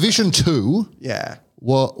 Division 2... Yeah.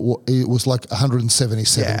 Well, it was like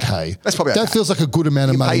 177K. Yeah. That's probably that feels like a good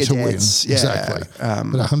amount of money to win. Yeah. Exactly.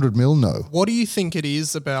 But 100 mil, no. What do you think it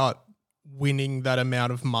is about winning that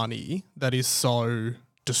amount of money that is so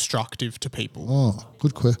destructive to people? Oh,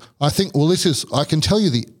 good question. I think, I can tell you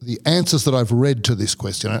the answers that I've read to this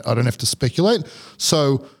question. I don't have to speculate.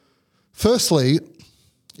 So, firstly,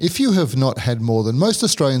 if you have not had more than, most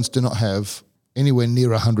Australians do not have anywhere near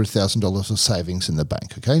 $100,000 of savings in the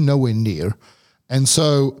bank, okay? Nowhere near. And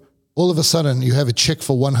so all of a sudden you have a check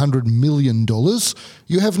for $100 million.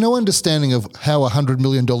 You have no understanding of how $100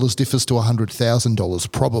 million differs to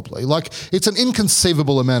 $100,000 probably. Like, it's an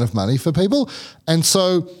inconceivable amount of money for people. And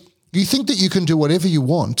so you think that you can do whatever you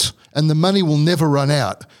want and the money will never run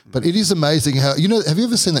out. But it is amazing how, have you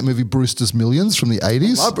ever seen that movie Brewster's Millions from the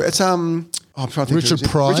 80s? It's Richard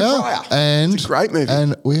Pryor. And it's a great movie.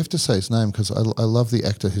 And we have to say his name because I love the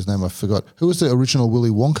actor whose name I forgot. Who was the original Willy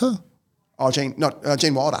Wonka? Oh, Gene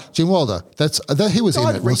Wilder. Gene Wilder. He was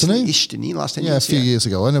in it, wasn't he? Didn't he? Last 10 years. Yeah, a few years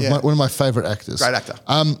ago. One of my favourite actors. Great actor.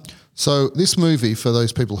 So this movie, for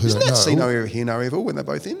those people who don't know... Isn't that See No Evil, Hear No Evil when they're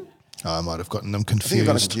both in? I might have gotten them confused. I think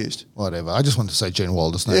I got them confused. Whatever. I just wanted to say Gene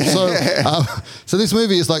Wilder's name. So this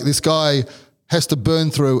movie is like this guy has to burn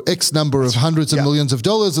through X number of hundreds of millions of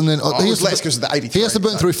dollars, and then he has less because of the 83. He has to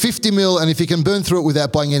burn through 50 mil, and if he can burn through it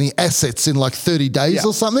without buying any assets in like 30 days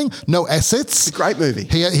or something, no assets. It's a great movie.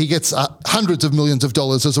 He gets hundreds of millions of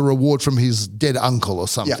dollars as a reward from his dead uncle or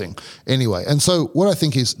something. Yeah. Anyway, and so what I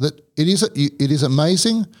think is that it is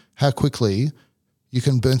amazing how quickly you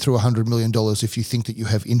can burn through $100 million if you think that you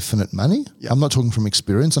have infinite money. Yep. I'm not talking from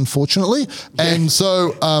experience, unfortunately. Yeah. And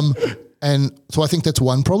so I think that's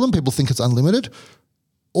one problem. People think it's unlimited.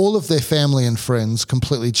 All of their family and friends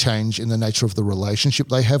completely change in the nature of the relationship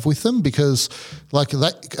they have with them, because like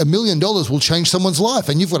 $1 million will change someone's life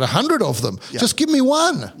and you've got 100 of them. Yep. Just give me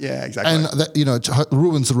one. Yeah, exactly. And that, it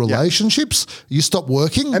ruins the relationships. Yep. You stop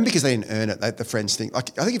working. And because they didn't earn it, the friends think,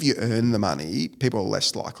 like, I think if you earn the money, people are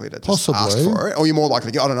less likely to just ask for it, or you're more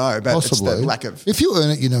likely to, I don't know, but it's the lack of... If you earn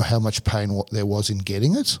it, you know how much pain there was in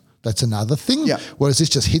getting it. That's another thing. Yeah. Whereas this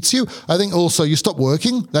just hits you. I think also you stop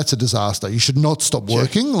working, that's a disaster. You should not stop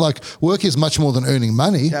working. Like, work is much more than earning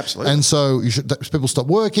money. Yeah, absolutely. And so people stop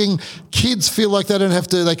working. Kids feel like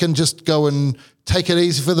they can just go and take it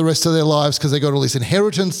easy for the rest of their lives because they got all this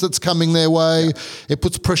inheritance that's coming their way. Yeah. It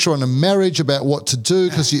puts pressure on a marriage about what to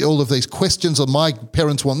do because all of these questions of my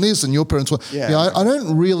parents want this and your parents want... Yeah. I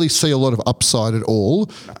don't really see a lot of upside at all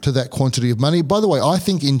to that quantity of money. By the way, I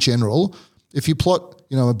think in general, if you plot...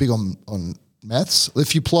 I'm big on maths.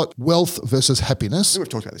 If you plot wealth versus happiness, I think we've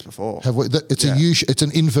talked about this before. It's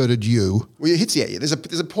an inverted U. Well, it hits There's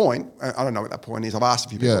a point. I don't know what that point is. I've asked a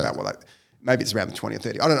few people about what that. maybe it's around the 20 or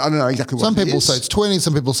 30. I don't know exactly what Some it people is. say it's 20,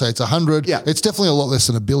 some people say it's 100. Yeah. It's definitely a lot less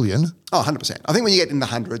than $1 billion. Oh, 100%. I think when you get in the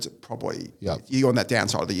hundreds, it probably you're on that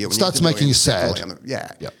downside of the year. When Starts you making you sad.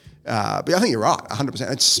 But I think you're right,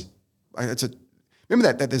 100%.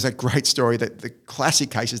 Remember that there's a great story that the classic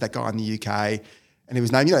case is that guy in the UK, and he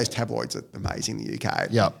was named, those tabloids are amazing in the UK.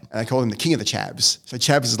 Yep. And they call him the king of the chavs. So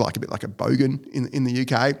chavs is like a bit like a bogan in the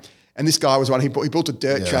UK. And this guy was one, he built a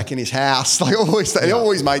dirt track in his house. Like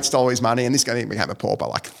all his mates stole his money, and this guy became a pauper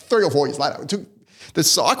like 3 or 4 years later. The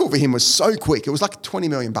cycle for him was so quick. It was like $20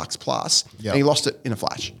 million plus, and he lost it in a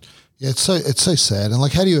flash. Yeah, it's so sad. And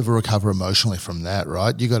like, how do you ever recover emotionally from that,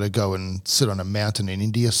 right? You got to go and sit on a mountain in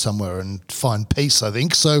India somewhere and find peace, I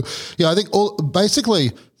think. So, I think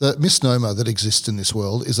basically the misnomer that exists in this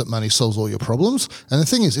world is that money solves all your problems. And the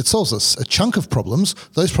thing is, it solves us a chunk of problems.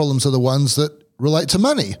 Those problems are the ones that relate to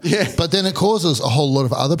money. Yeah. But then it causes a whole lot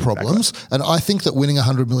of other problems. Exactly. And I think that winning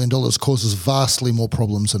 $100 million causes vastly more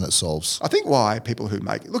problems than it solves. I think why people who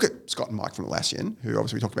look at Scott and Mike from Atlassian, who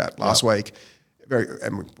obviously we talked about last week. I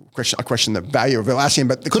question the value of Atlassian,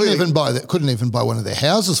 but couldn't even buy one of their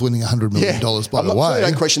houses winning $100 million. By the way, I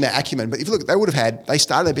don't question their acumen, but if you look, they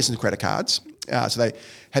started their business credit cards, so they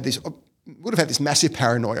would have had this massive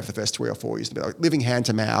paranoia for the first 3 or 4 years, like living hand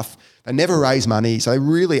to mouth. They never raised money, so they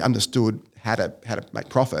really understood how to make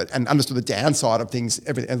profit and understood the downside of things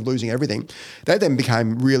and losing everything. They then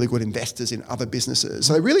became really good investors in other businesses,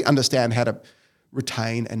 so they really understand how to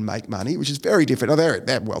retain and make money, which is very different.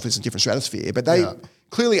 Their wealth is a different stratosphere, but they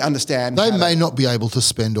clearly understand. They may not be able to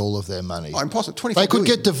spend all of their money. Impossible. They could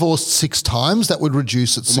get divorced 6 times. That would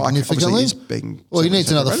reduce it significantly. He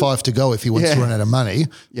needs another 5 to go if he wants to run out of money.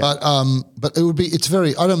 Yeah. But it would be. It's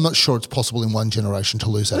very. I'm not sure it's possible in one generation to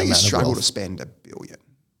lose that amount of wealth. I think you struggle to spend $1 billion.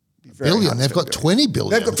 Billion. They've got $20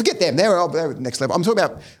 billion. Forget them. They're the next level. I'm talking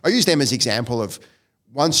about. I use them as the example of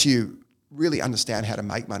once you really understand how to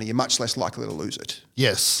make money, you're much less likely to lose it.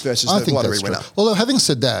 Yes. Versus the lottery winner. Although having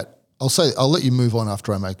said that, I'll let you move on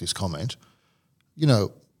after I make this comment.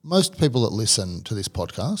 Most people that listen to this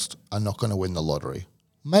podcast are not going to win the lottery.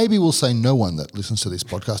 Maybe we'll say no one that listens to this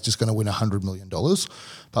podcast is going to win $100 million,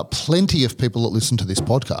 but plenty of people that listen to this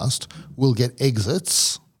podcast will get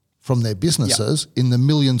exits from their businesses in the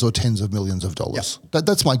millions or tens of millions of dollars.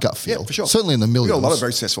 That's my gut feel. Yeah, for sure. Certainly in the millions. We've got a lot of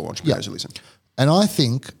very successful entrepreneurs who listen. And I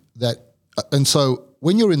think that, and so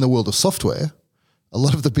when you're in the world of software, a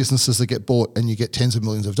lot of the businesses that get bought and you get tens of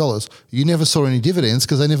millions of dollars, you never saw any dividends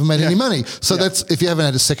because they never made any money. So that's, if you haven't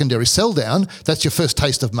had a secondary sell down, that's your first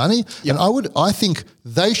taste of money. And I think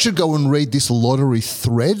they should go and read this lottery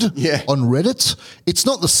thread on Reddit. It's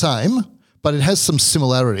not the same, but it has some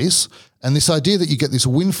similarities. And this idea that you get this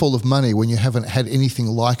windfall of money when you haven't had anything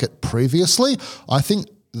like it previously, I think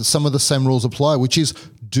some of the same rules apply, which is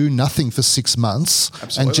do nothing for 6 months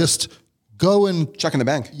and just go and chuck in the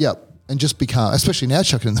bank. And just be calm, especially now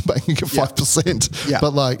chuck it in the bank and get 5%.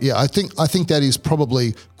 But I think that is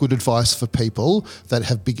probably good advice for people that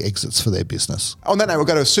have big exits for their business. On that note, we'll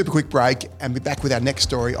go to a super quick break and be back with our next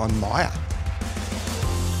story on Myer.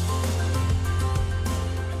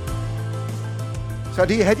 So,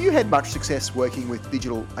 have you had much success working with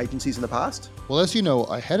digital agencies in the past? Well, as you know,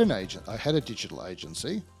 I had an agent. I had a digital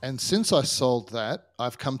agency. And since I sold that,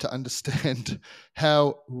 I've come to understand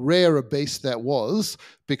how rare a beast that was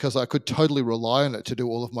because I could totally rely on it to do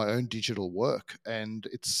all of my own digital work. And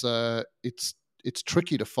it's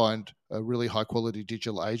tricky to find really high quality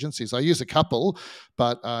digital agencies. I use a couple,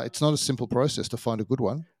 but it's not a simple process to find a good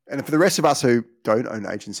one. And for the rest of us who don't own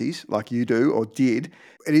agencies like you do or did,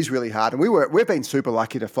 it is really hard. And we've been super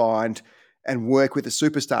lucky to find and work with the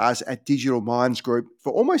superstars at Digital Minds Group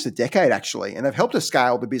for almost a decade, actually. And they've helped us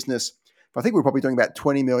scale the business. I think we're probably doing about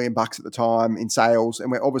 $20 million at the time in sales,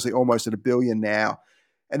 and we're obviously almost at $1 billion now.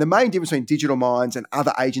 And the main difference between Digital Minds and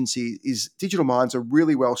other agencies is Digital Minds are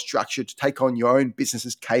really well structured to take on your own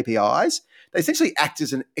business's KPIs. They essentially act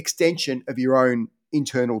as an extension of your own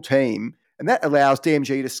internal team. And that allows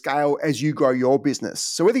DMG to scale as you grow your business.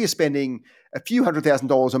 So whether you're spending a few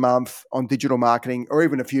 $100,000 a month on digital marketing or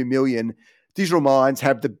even a few million, Digital Minds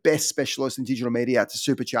have the best specialists in digital media to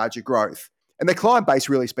supercharge your growth. And their client base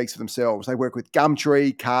really speaks for themselves. They work with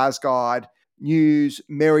Gumtree, Cars Guide, News,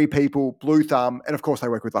 Merry People, Blue Thumb, and of course they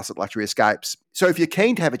work with us at Luxury Escapes. So if you're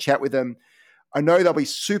keen to have a chat with them, I know they'll be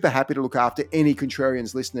super happy to look after any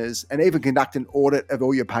Contrarians listeners and even conduct an audit of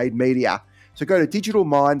all your paid media. So go to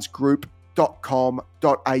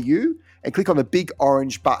digitalmindsgroup.com.au and click on the big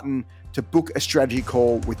orange button to book a strategy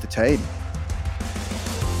call with the team.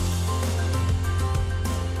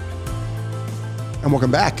 And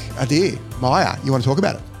welcome back. Adir, Myer, you want to talk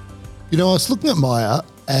about it? You know, I was looking at Myer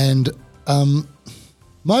and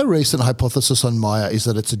My recent hypothesis on Myer is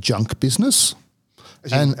that it's a junk business.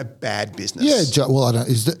 And a bad business. Yeah, well, I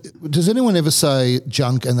don't. Does anyone ever say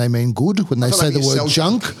junk and they mean good when they say the word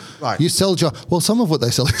junk? Right. You sell junk. Well, some of what they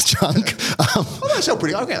sell is junk. Well, they sell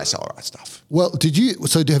pretty. Okay, they sell all right stuff. Well, did you?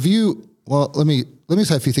 So have you? Well, let me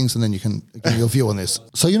say a few things and then you can give your view on this.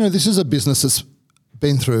 So this is a business that's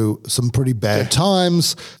been through some pretty bad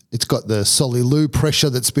times. It's got the Solly Lou pressure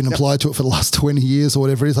that's been applied to it for the last 20 years or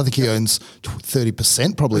whatever it is. I think he owns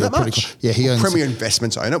 30% probably. That much? Yeah, he owns. Premier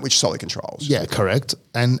Investments own it, which Solly controls. Yeah, correct.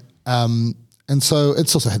 And so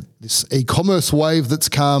it's also had this e-commerce wave that's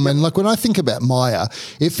come. And like when I think about Myer,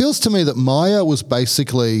 it feels to me that Myer was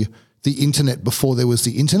basically the internet before there was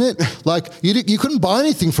the internet. Like you couldn't buy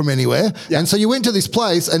anything from anywhere. Yeah. And so you went to this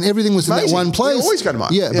place and everything was in that one place. You always go to Myer.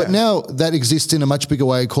 Yeah, but now that exists in a much bigger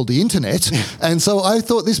way called the internet. And so I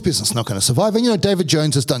thought this business is not going to survive. And David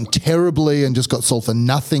Jones has done terribly and just got sold for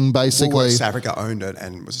nothing basically. South Africa owned it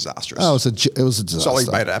and was disastrous. Oh, it was a disaster. Solly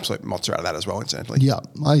made an absolute monster out of that as well, incidentally. Yeah,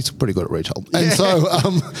 he's pretty good at retail.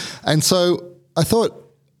 And so I thought,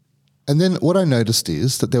 and then what I noticed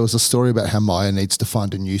is that there was a story about how Myer needs to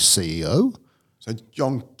find a new CEO. So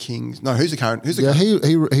John King's who's the current?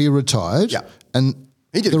 He retired. Yeah, and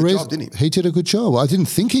he did a good job, didn't he? He did a good job. I didn't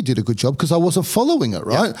think he did a good job because I wasn't following it,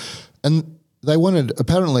 right? Yeah. And they wanted,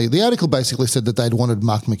 apparently, the article basically said that they'd wanted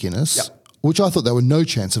Mark McInnes, which I thought there were no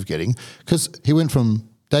chance of getting because he went from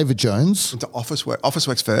David Jones. Into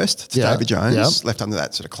Officeworks first to David Jones, left under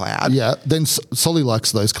that sort of cloud. Yeah, then Solly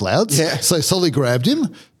likes those clouds. Yeah. So Solly grabbed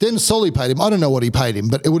him. Then Solly paid him. I don't know what he paid him,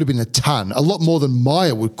 but it would have been a ton, a lot more than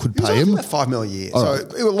Myer could pay him. About $5 million a year, so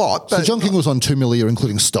it was a lot. So John King was on $2 million a year,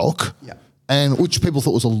 including stock. Yeah. And which people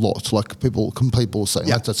thought was a lot. Like people were saying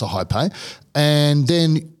that's a high pay. And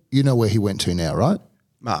then you know where he went to now, right?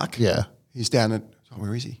 Mark. Yeah. He's down at,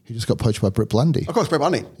 where is he? He just got poached by Brett Blundy. Of course, Brett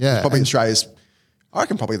Blundy. Yeah. He's probably Australia's, I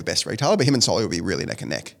reckon, probably the best retailer, but him and Solly will be really neck and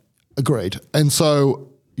neck. Agreed. And so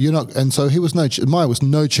Myer was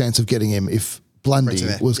no chance of getting him if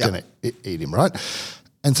Blundy was going to eat him, right?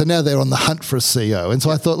 And so now they're on the hunt for a CEO. And so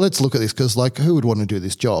I thought, let's look at this because who would want to do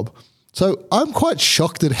this job? So I'm quite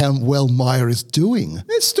shocked at how well Myer is doing.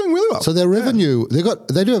 It's doing really well. So their revenue,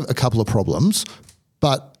 they do have a couple of problems,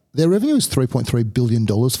 but their revenue is $3.3 billion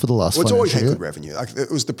for the last financial year. It's always had good revenue.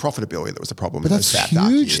 It was the profitability that was the problem. But that's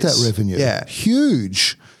huge, that revenue. Yeah.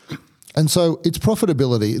 Huge. And so it's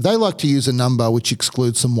profitability. They like to use a number which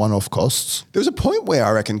excludes some one-off costs. There was a point where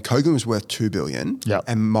I reckon Kogan was worth $2 billion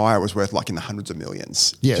and Myer was worth in the hundreds of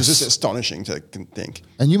millions. Yes. It's just astonishing to think.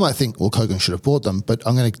 And you might think, well, Kogan should have bought them, but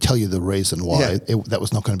I'm going to tell you the reason why that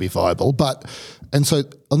was not going to be viable. And so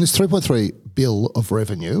on this 3.3 bill of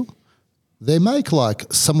revenue, they make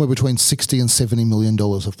somewhere between $60 and $70 million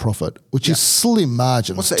of profit, which is slim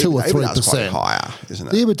margins, 2 or 3%. It's quite higher, isn't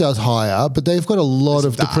it? The EBITDA's higher, but they've got a lot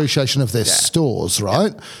of depreciation of their stores,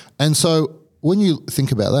 right? Yeah. And so when you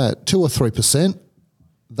think about that, 2 or 3%,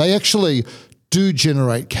 they actually do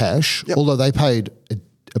generate cash, although they paid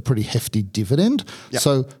a pretty hefty dividend. Yep.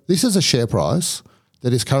 So this is a share price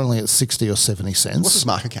that is currently at 60 or 70 cents. What's its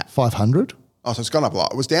market cap? 500. Oh, so it's gone up a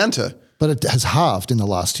lot. It was down to... But it has halved in the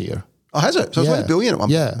last year. Oh, has it? So it was worth $1 billion at one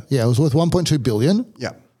point. Yeah, it was worth $1.2 billion.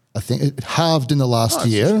 Yeah. I think it halved in the last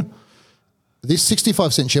year. This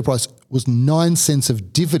 65-cent share price was 9 cents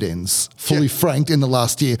of dividends fully franked in the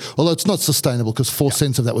last year, although it's not sustainable because 4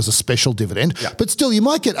 cents of that was a special dividend. Yeah. But still, you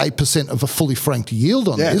might get 8% of a fully franked yield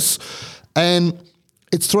on this. And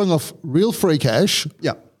it's throwing off real free cash.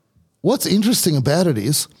 Yeah. What's interesting about it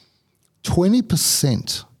is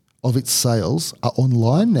 20% of its sales are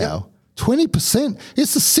online now. Yeah. 20%.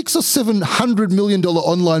 It's a $600 or $700 million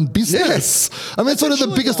online business. Yes. I mean, it's one of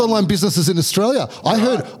the biggest online businesses in Australia. I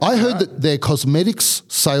heard that their cosmetics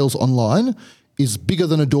sales online is bigger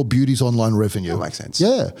than Adore Beauty's online revenue. That makes sense.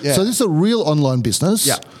 Yeah. So this is a real online business.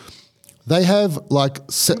 Yeah. They have I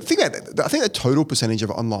think the total percentage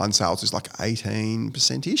of online sales is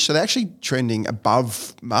 18%-ish. So they're actually trending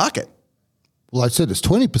above market. Well, I said it's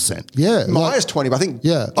 20%. Yeah. Myer's 20, but I think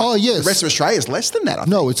the rest of Australia is less than that, I think.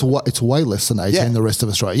 No, it's way less than 18, the rest of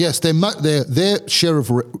Australia. Yes, their share of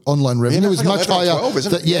online revenue is much higher. 12,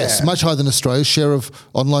 isn't it? Yes, much higher than Australia's share of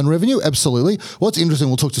online revenue, absolutely. What's interesting,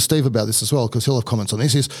 we'll talk to Steve about this as well because he'll have comments on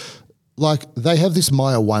this, is they have this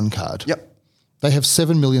Myer One card. Yep. They have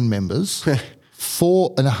 7 million members.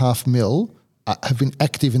 4.5 mil have been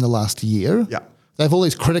active in the last year. Yeah. They have all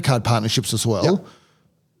these credit card partnerships as well. Yep.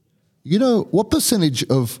 You know, what percentage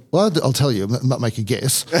of, well, I'll tell you, make a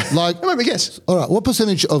guess. Like, Let me guess. All right, what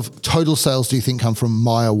percentage of total sales do you think come from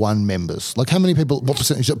Myer One members? Like, how many people, what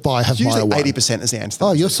percentage that buy have Myer One? Usually 80% is the answer.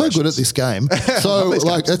 Oh, you're so good at this game. So,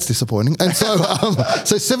 like, that's disappointing. And so,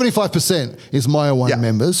 so 75% is Myer One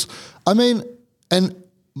members. I mean, and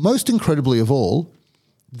most incredibly of all,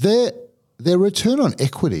 their return on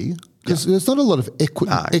equity, because there's not a lot of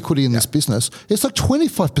equity in this business. It's like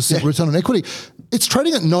 25% return on equity. It's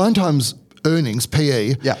trading at 9 times earnings,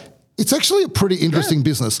 PE. Yeah. It's actually a pretty interesting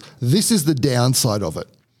business. This is the downside of it.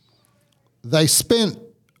 They spent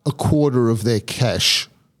a quarter of their cash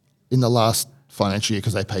in the last financial year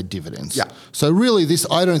because they paid dividends. Yeah. So really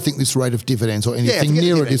I don't think this rate of dividends or anything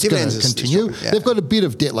near it is going to continue. They've got a bit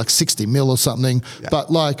of debt, like 60 mil or something,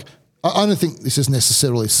 but like, I don't think this is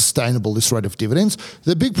necessarily sustainable, this rate of dividends.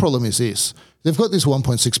 The big problem is this. They've got this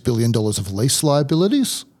 $1.6 billion of lease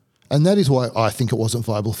liabilities, and that is why I think it wasn't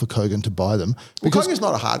viable for Kogan to buy them. Because Kogan's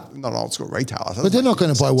not an old school retailer. But they're not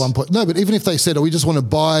going to buy No, but even if they said, we just want to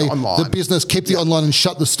buy the business, keep the online and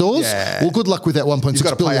shut the stores, well, good luck with that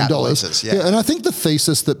 $1.6 billion. Leases, and I think the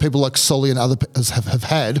thesis that people like Solly and others have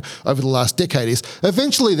had over the last decade is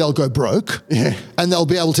eventually they'll go broke and they'll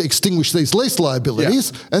be able to extinguish these lease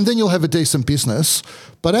liabilities and then you'll have a decent business.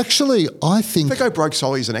 But actually, I think... If they go broke,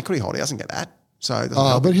 Solly's an equity holder. He doesn't get that.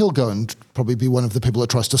 So but he'll go and probably be one of the people that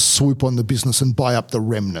tries to swoop on the business and buy up the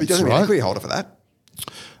remnants. He doesn't need an equity holder for that.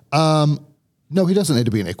 No, he doesn't need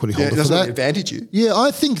to be an equity holder for that. It doesn't advantage you. Yeah, I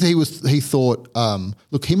think he thought,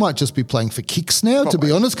 look, he might just be playing for kicks now, to be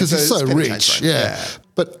honest, because he's so rich. Yeah.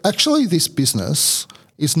 But actually this business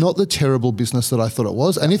is not the terrible business that I thought it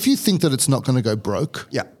was. And if you think that it's not going to go broke,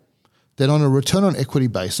 then on a return on equity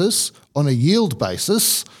basis, on a yield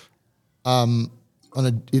basis, on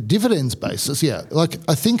a dividends basis, like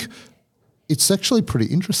I think it's actually pretty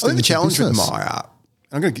interesting. I think the challenge with Myer,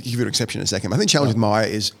 I'm going to give you an exception in a second. I think the challenge with Myer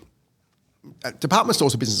is department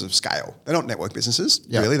stores are businesses of scale. They're not network businesses,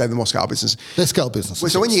 really. They're the more scale business. They're scale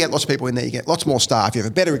businesses. So when you get lots of people in there, you get lots more staff, you have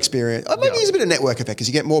a better experience. Maybe there's a bit of network effect because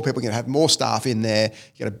you get more people, you can have more staff in there,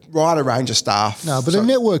 you get a wider range of staff. No, but a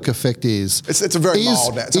network effect is... It's a very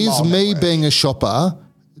mild network. Is me being a shopper...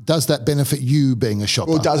 Does that benefit you being a shopper?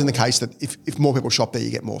 Well, it does in the case that if more people shop there, you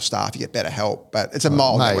get more staff, you get better help. But it's a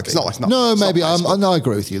mild network. It's not like... I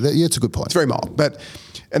agree with you. It's a good point. It's very mild.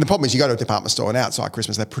 And the problem is you go to a department store and outside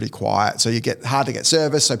Christmas, they're pretty quiet. So you get hard to get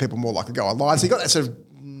service, so people are more likely to go online. So you've got that sort of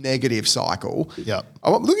negative cycle. Yeah.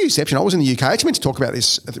 Look at the exception. I was in the UK. I actually meant to talk about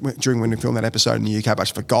this during when we filmed that episode in the UK, but I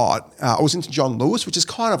just forgot. I was into John Lewis, which is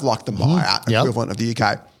kind of like the Myer equivalent of the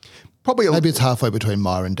UK. Maybe it's halfway between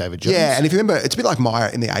Myer and David Jones. Yeah, and if you remember, it's a bit like Myer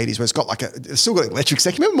in the 80s where it's got like it's still got electrics.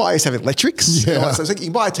 Like, remember Myer used to have electrics? Yeah. So it's like you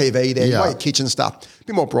can buy a TV there, you buy your kitchen stuff, a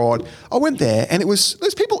bit more broad. I went there and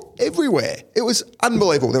there's people everywhere. It was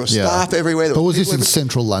unbelievable. There was staff everywhere. But was this in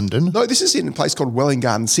central London? No, this is in a place called Welwyn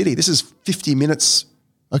Garden City. This is 50 minutes,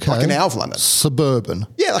 like an hour of London. Suburban.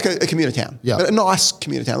 Yeah, like a commuter town. Yeah. But a nice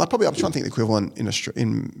commuter town. Like probably, I'm trying to think of the equivalent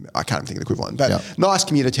I can't think of the equivalent, but nice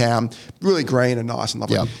commuter town, really green and nice and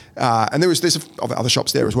lovely. And there's other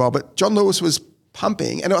shops there as well. But John Lewis was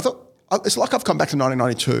pumping, and I thought, it's like I've come back to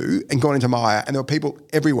 1992 and gone into Myer, and there were people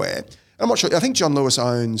everywhere. And I'm not sure, I think John Lewis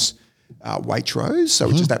owns Waitrose,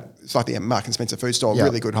 which is it's like the Mark and Spencer food store,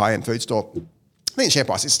 really good high-end food store. I think the share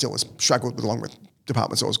price is still has struggled along with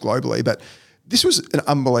department stores globally, but this was an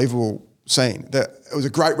unbelievable scene. It was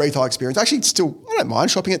a great retail experience. Actually, I don't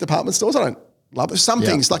mind shopping at department stores. I don't love it. Some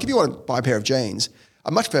things, like if you want to buy a pair of jeans,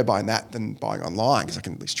 I much prefer buying that than buying online because I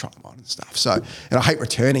can at least try them on and stuff. So, and I hate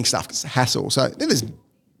returning stuff because it's a hassle. So then there's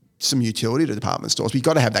some utility to department stores, but you've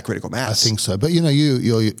got to have that critical mass. I think so. But, you're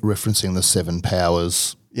referencing the 7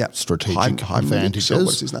 powers strategic advantages.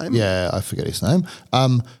 What's his name? Yeah, I forget his name.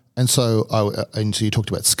 And so you talked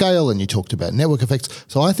about scale and you talked about network effects.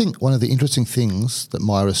 So I think one of the interesting things that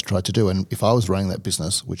Myer has tried to do, and if I was running that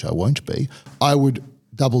business, which I won't be, I would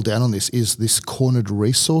double down on this, is this cornered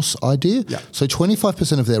resource idea. Yeah. So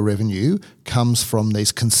 25% of their revenue comes from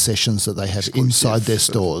these concessions that they have inside their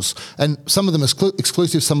stores. And some of them are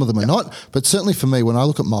exclusive, some of them are not. But certainly for me, when I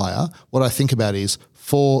look at Myer, what I think about is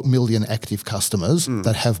 4 million active customers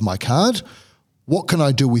that have my card. What can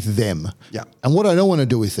I do with them? Yeah. And what I don't want to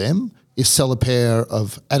do with them is sell a pair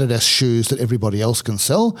of Adidas shoes that everybody else can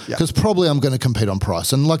sell, because probably I'm going to compete on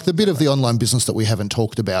price. And like the bit of the online business that we haven't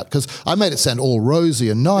talked about, because I made it sound all rosy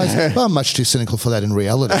and nice, but I'm much too cynical for that in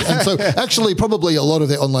reality. And so actually probably a lot of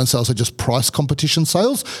their online sales are just price competition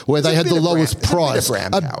sales where they had the lowest price,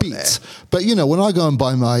 a bit. But when I go and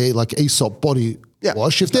buy my like Aesop body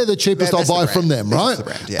wash, if they're the cheapest, I'll buy from them, right? The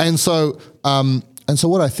brand, And so... And so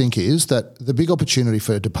what I think is that the big opportunity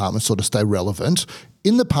for a department store to stay relevant,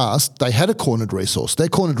 in the past, they had a cornered resource. Their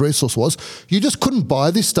cornered resource was you just couldn't buy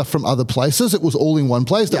this stuff from other places. It was all in one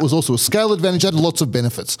place. That was also a scale advantage, had lots of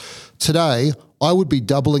benefits. Today, I would be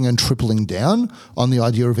doubling and tripling down on the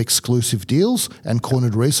idea of exclusive deals and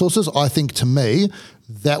cornered resources. I think, to me,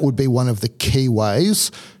 that would be one of the key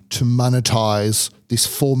ways to monetize this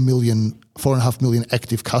 4.5 million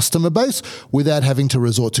active customer base without having to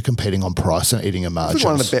resort to competing on price and eating a margin.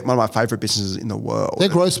 One of my favourite businesses in the world. Their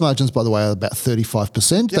gross margins, by the way, are about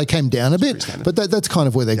 35%. Yep. They came down a bit, but that's kind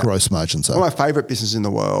of where their gross margins are. One of my favourite businesses in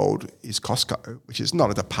the world is Costco, which is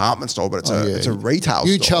not a department store, but it's a retail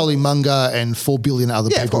store. Charlie Munger, and 4 billion other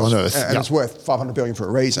people on earth. And it's worth $500 billion for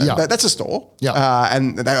a reason. But that's a store.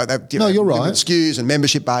 And they you're right. SKUs and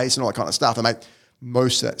membership base and all that kind of stuff. They make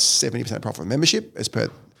most of that 70% of profit from membership as per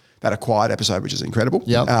that acquired episode, which is incredible.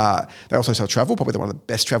 They also sell travel. Probably one of the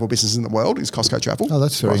best travel businesses in the world is Costco Travel. Oh,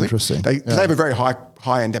 that's very interesting. They have a very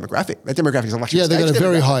high-end demographic. Their demographic is a luxury. Yeah, they've got a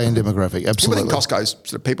very high-end demographic, absolutely. People think Costco's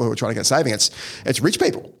sort of people who are trying to get saving. It's rich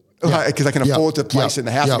people because they can afford to place in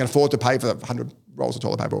the house. They can afford to pay for the 100 rolls of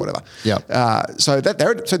toilet paper or whatever. So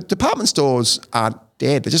department stores aren't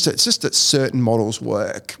dead. It's just that certain models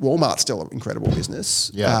work. Walmart's still an incredible business.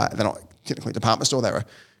 They're not technically a department store. They're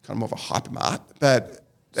kind of more of a hypermart, but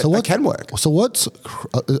it can work. So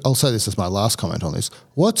I'll say this as my last comment on this.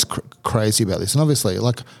 What's crazy about this? And obviously,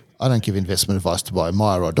 I don't give investment advice to buy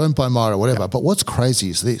Myer or don't buy Myer or whatever, but what's crazy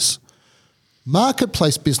is this.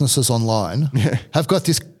 Marketplace businesses online have got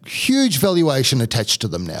this huge valuation attached to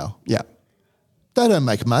them now. They don't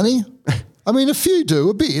make money. I mean, a few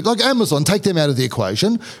do, a bit. Like Amazon, take them out of the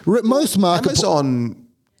equation. Most Amazon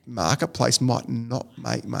marketplace might not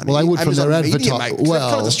make money. Well, they would from their advertising. They've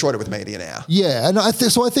kind of destroyed it with media now. Yeah, and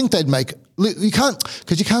so I think they'd make. You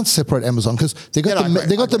can't separate Amazon because they've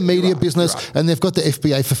got the media business and they've got the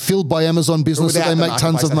FBA fulfilled by Amazon business, so they make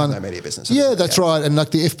tons of money. No media business, that's right, and the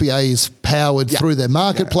FBA is powered through their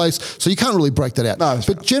marketplace, so you can't really break that out. No,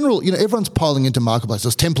 but everyone's piling into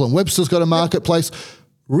marketplaces. Temple and Webster's got a marketplace.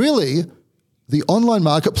 Really, the online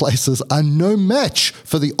marketplaces are no match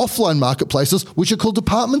for the offline marketplaces, which are called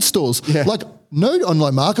department stores. No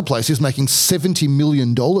online marketplace is making $70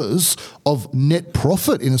 million of net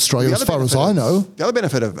profit in Australia, as far as I know. The other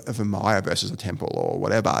benefit of a Myer versus a Temple or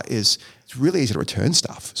whatever is it's really easy to return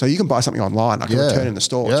stuff. So you can buy something online, return in the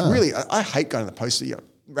store. It's really, I hate going to the post to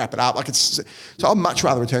wrap it up. So I'd much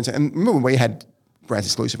rather return to. And remember when we had brands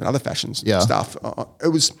exclusive and other fashions stuff,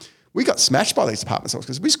 we got smashed by these department stores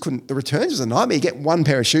because we just couldn't. The returns was a nightmare. You get one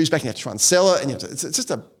pair of shoes back and you have to try and sell it, and it's just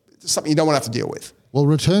something you don't want to have to deal with. Well,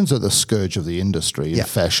 returns are the scourge of the industry in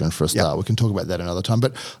fashion for a start. We can talk about that another time.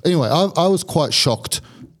 But anyway, I was quite shocked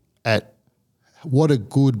at what a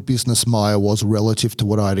good business Myer was relative to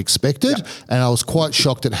what I had expected. And I was quite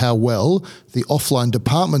shocked at how well the offline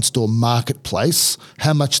department store marketplace,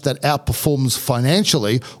 how much that outperforms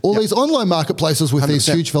financially all these online marketplaces with 100%. These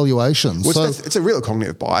huge valuations. Well, it's a real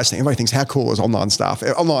cognitive bias thing. Everybody thinks, how cool is online stuff?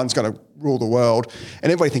 Online's going to rule the world.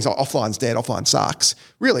 And everybody thinks, offline's dead, offline sucks.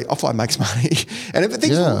 Really, offline makes money. And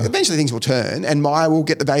eventually things will turn and Myer will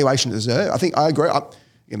get the valuation it deserves. I think I agree.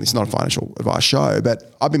 Again, this is not a financial advice show,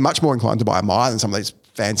 but I've been much more inclined to buy a Myer than some of these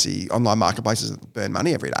fancy online marketplaces that burn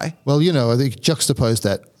money every day. Well, I think juxtapose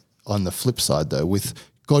that on the flip side, though, with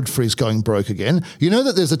Godfrey's going broke again. You know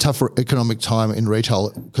that there's a tougher economic time in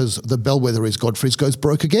retail because the bellwether is Godfrey's goes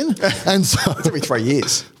broke again. And so it's every 3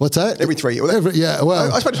 years. What's that? Every 3 years.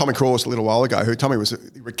 I spoke to Tommy Cross a little while ago, who Tommy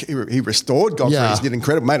he restored Godfrey's, did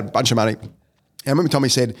incredible, made a bunch of money. And I remember Tommy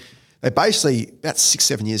said, they basically, about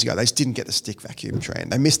 6-7 years ago, they just didn't get the stick vacuum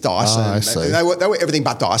trend. They missed Dyson. They were everything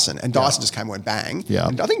but Dyson. And Dyson just came and went bang.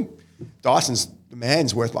 And I think Dyson's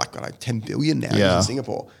demand's worth $10 billion now in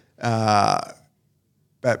Singapore.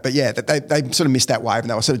 But they sort of missed that wave and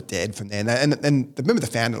they were sort of dead from there. And remember the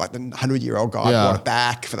founder, the 100-year-old guy, brought it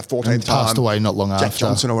back for the 14th time. Passed away not long after. Jack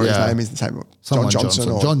Johnson or whatever his name is. The same. John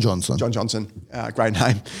Johnson. John Johnson. Great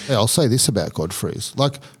name. Yeah, I'll say this about Godfrey's.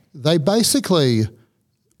 They basically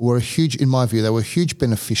were in my view, they were a huge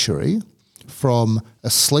beneficiary from a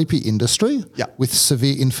sleepy industry with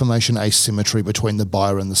severe information asymmetry between the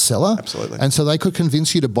buyer and the seller. Absolutely. And so they could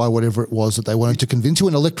convince you to buy whatever it was that they wanted to convince you,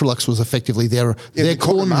 and Electrolux was effectively their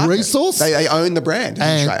cornered resource. They own the brand in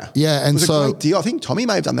Australia. Yeah, and it was a great deal. I think Tommy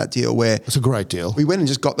may have done that deal where... It's a great deal. We went and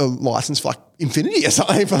just got the license for Infinity or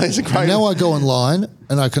something. It's a great... Now I go online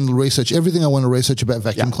and I can research everything I want to research about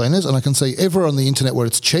vacuum cleaners, and I can see everywhere on the internet where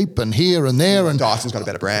it's cheap and here and there. And Dyson's got a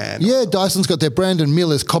better brand. Yeah, Dyson's got their brand and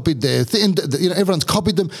Miller's copied their thing. Everyone's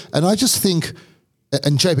copied them. And I just think...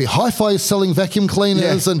 And JB Hi-Fi is selling vacuum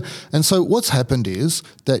cleaners. And so what's happened is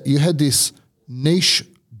that you had this niche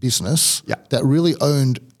business that really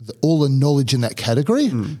owned all the knowledge in that category,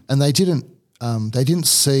 and they didn't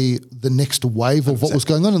see the next wave of what was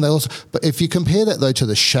going on. And but if you compare that though to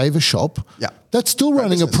the shaver shop, that's still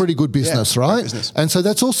running a pretty good business, right? Business. And so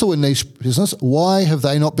that's also a niche business. Why have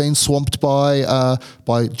they not been swamped by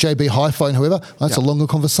JB Hi-Fi and whoever? That's a longer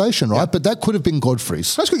conversation, right? But that could have been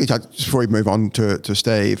Godfrey's. Let's quickly touch, before we move on to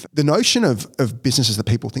Steve, the notion of businesses that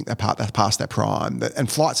people think they're past their prime, and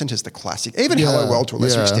Flight Centre's the classic. Even Hello World to a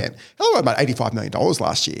lesser extent. Hello World made $85 million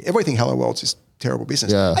last year. Everything Hello World's is terrible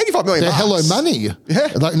business. Yeah. $85 million. They're Hello Money. Yeah.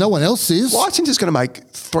 Like no one else is. Flight Centre's going to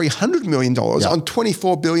make $300 million on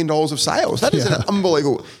 $24 billion of sales. That is an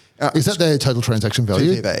unbelievable. Is that their total transaction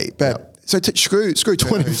value? TTV. But so screw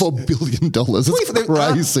 $24 billion. That's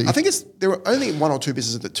crazy. I think there are only one or two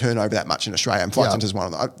businesses that turn over that much in Australia, and Flight Centre's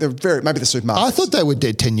one of them. They're maybe the supermarkets. I thought they were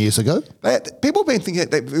dead 10 years ago. People have been thinking,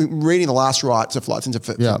 they've been reading the last rights of Flight Centre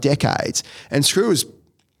for decades, and Screw is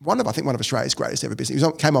one of Australia's greatest ever business.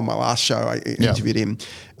 He came on my last show. I interviewed him.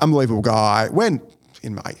 Unbelievable guy. Went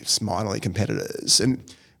in my minor league competitors. And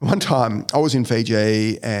one time I was in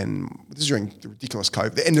Fiji, and this is during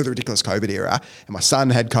the end of the ridiculous COVID era. And my son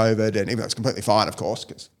had COVID, and even though it's completely fine, of course,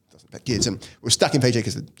 because it doesn't affect kids. And we were stuck in Fiji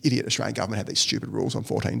because the idiot Australian government had these stupid rules on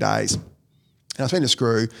 14 days. And I was speaking to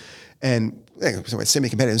Screw, and so we're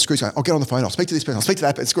semi-competitive, and Screw's going, I'll get on the phone, I'll speak to this person, I'll speak to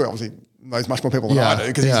that. But Screw obviously knows much more people than I do,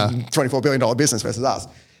 because he's a $24 billion business versus us.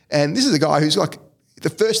 And this is a guy who's like, the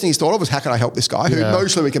first thing he's thought of was, how can I help this guy who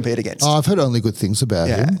mostly we compete against? Oh, I've heard only good things about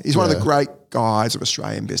him. He's one of the great guys of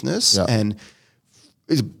Australian business, and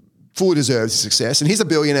he fully deserves his success. And he's a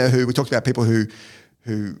billionaire who, we talked about people who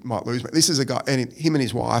might lose. This is a guy, and him and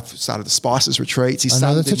his wife started the Spices Retreats. His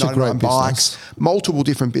son did 99 bikes, multiple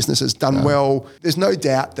different businesses, done well. There's no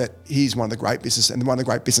doubt that he's one of the great business and one of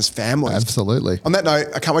the great business families. Absolutely. On that note,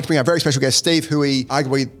 I can't wait to bring our very special guest, Steve Huey,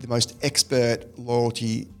 arguably the most expert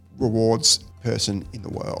loyalty rewards person in the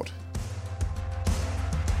world.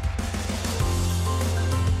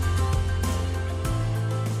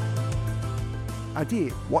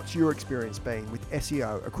 Adir, what's your experience been with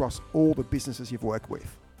SEO across all the businesses you've worked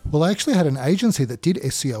with? Well, I actually had an agency that did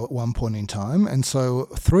SEO at one point in time. And so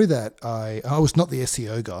through that, I was not the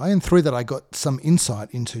SEO guy. And through that, I got some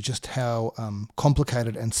insight into just how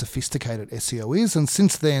complicated and sophisticated SEO is. And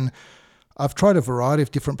since then, I've tried a variety of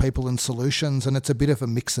different people and solutions, and it's a bit of a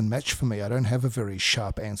mix and match for me. I don't have a very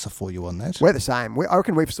sharp answer for you on that. We're the same. I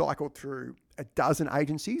reckon we've cycled through a dozen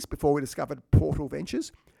agencies before we discovered Portal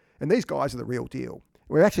Ventures. And these guys are the real deal.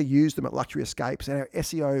 We've actually used them at Luxury Escapes, and our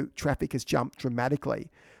SEO traffic has jumped dramatically.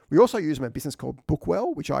 We also use them at a business called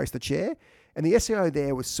Bookwell, which I used to chair. And the SEO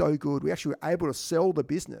there was so good, we actually were able to sell the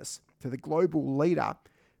business to the global leader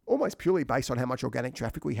almost purely based on how much organic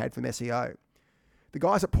traffic we had from SEO. The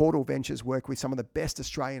guys at Portal Ventures work with some of the best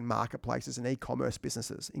Australian marketplaces and e-commerce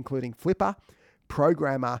businesses, including Flipper,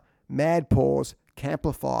 Programmer, Mad Paws,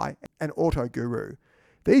 Camplify, and Auto Guru.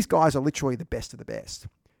 These guys are literally the best of the best.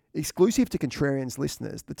 Exclusive to Contrarians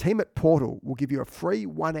listeners, the team at Portal will give you a free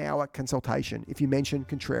 1-hour consultation if you mention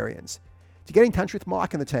Contrarians. To get in touch with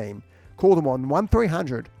Mike and the team, call them on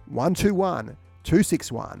 1300 121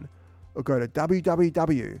 261 or go to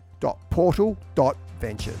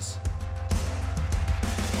www.portal.ventures.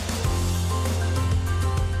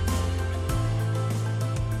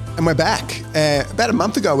 And we're back. About a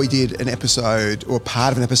month ago, we did an episode, or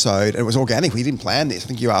part of an episode, and it was organic. We didn't plan this. I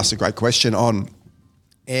think you asked a great question on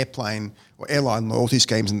airline or airline loyalty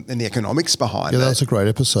schemes and the economics behind it. Yeah, that's a great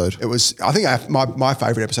episode. It was, I think, my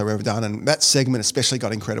favourite episode we've ever done, and that segment especially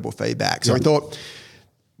got incredible feedback. So we thought,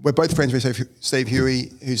 we're both friends with Steve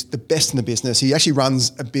Huey, who's the best in the business. He actually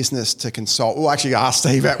runs a business to consult. We'll actually ask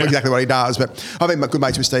Steve exactly what he does, but I've been good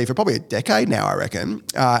mates with Steve for probably a decade now, I reckon.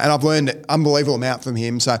 And I've learned an unbelievable amount from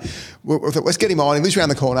him. So let's get him on. He lives around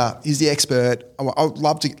the corner. He's the expert. I would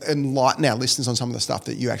love to enlighten our listeners on some of the stuff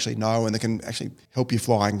that you actually know and that can actually help you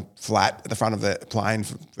flying flat at the front of the plane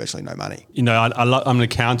for virtually no money. You know, I'm an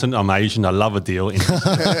accountant. I'm Asian. I love a deal.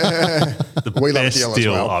 The best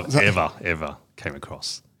deal I've ever came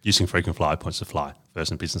across. Using frequent flyer points to fly versus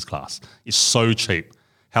in business class. It's so cheap.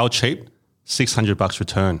 How cheap? $600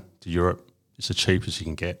 return to Europe. It's the cheapest you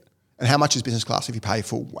can get. And how much is business class if you pay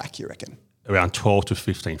full whack, you reckon? Around $12,000 to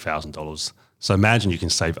 $15,000. So imagine you can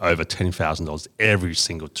save over $10,000 every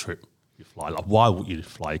single trip you fly. Like, why would you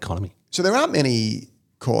fly economy? So there aren't many,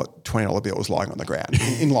 call it $20 bills lying on the ground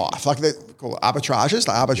in life. Like they call it arbitrages.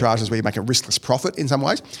 Like arbitrages where you make a riskless profit in some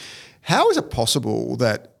ways. How is it possible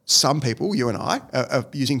that some people, you and I, are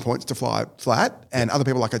using points to fly flat, and other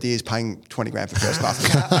people like Adir is paying $20,000 for first class?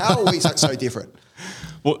 How are we so different?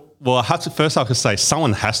 Well, I could say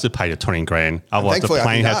someone has to pay the 20 grand, otherwise the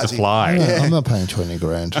plane has to fly. Yeah, I'm not paying 20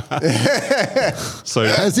 grand. So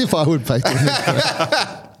as if I would pay 20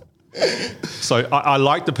 grand. So I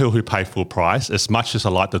like the people who pay full price as much as I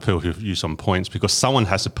like the people who use on points, because someone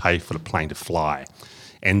has to pay for the plane to fly.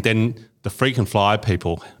 And then the frequent flyer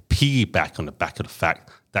people piggyback on the back of the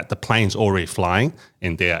fact that the plane's already flying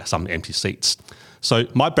and there are some empty seats. So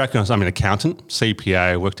my background is I'm an accountant,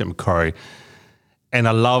 CPA, worked at Macquarie, and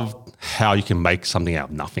I love how you can make something out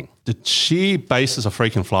of nothing. The sheer basis of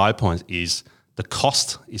frequent flyer points is the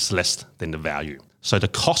cost is less than the value. So the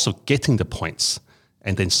cost of getting the points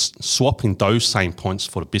and then swapping those same points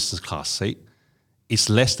for the business class seat is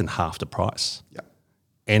less than half the price.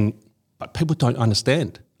 Yeah. But people don't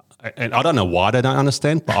understand. And I don't know why they don't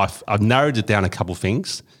understand, but I've narrowed it down a couple of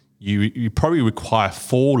things. You probably require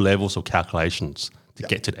 4 levels of calculations to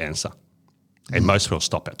get to the answer. And most people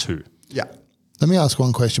stop at 2. Yeah. Let me ask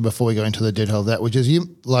one question before we go into the detail of that, which is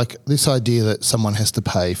this idea that someone has to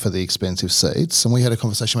pay for the expensive seats. And we had a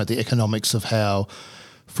conversation about the economics of how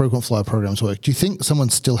frequent flyer programs work. Do you think someone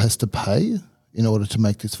still has to pay in order to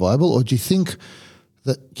make this viable? Or do you think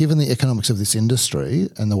that given the economics of this industry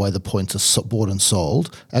and the way the points are bought and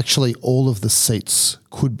sold, actually all of the seats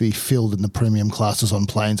could be filled in the premium classes on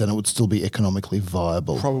planes and it would still be economically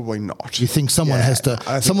viable? Probably not. Do you think someone has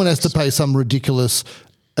to pay some ridiculous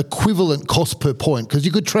equivalent cost per point? Because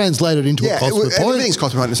you could translate it into a cost per point. Everything's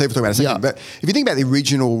cost per point, and we'll talk about it in a second. But if you think about the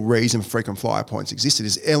original reason frequent flyer points existed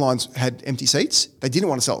is airlines had empty seats. They didn't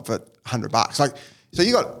want to sell it for $100. So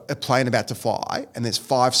you got a plane about to fly and there's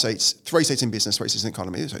 5 seats, 3 seats in business, 3 seats in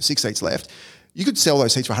economy, so 6 seats left. You could sell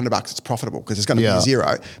those seats for $100. It's profitable because it's going to be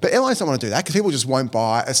zero. But airlines don't want to do that because people just won't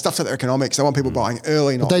buy. Stuff's at their economics. They want people buying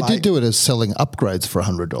early, not late. They did do it as selling upgrades for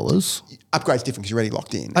 $100. Upgrades different because you're already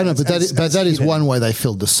locked in. I know, but that is one way they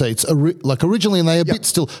filled the seats. Originally, and they a bit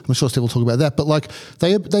still. I'm sure Steve will talk about that. But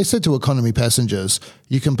they said to economy passengers,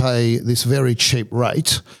 you can pay this very cheap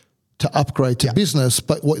rate to upgrade to business,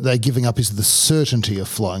 but what they're giving up is the certainty of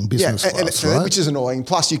flying business class, right? Which is annoying.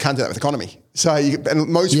 Plus, you can't do that with economy. So,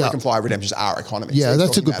 most frequent flyer redemptions are economy. Yeah, so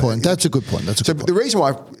that's a good point. That's a good point. The reason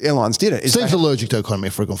why airlines did it is Steve's allergic to economy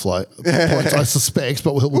frequent flyer points, I suspect,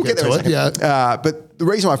 but we'll get to it. Yeah. But the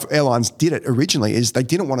reason why airlines did it originally is they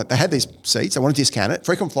didn't want it. They had these seats. They want to discount it.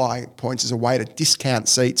 Frequent flyer points is a way to discount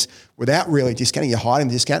seats without really discounting. You're hiding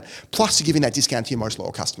the discount. Plus, you're giving that discount to your most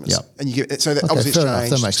loyal customers. Yeah. And you give so that obviously it's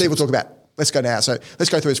changed. Steve will talk about. Let's go now. So let's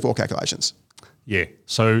go through these 4 calculations. Yeah.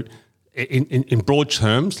 So in broad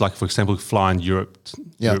terms, like for example, flying Europe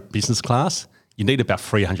business class, you need about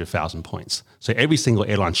 300,000 points. So every single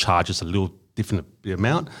airline charges a little different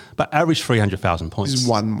amount, but average 300,000 points. This is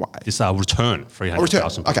one way. This is a return,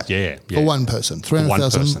 300,000 points. Okay. Yeah. For one person,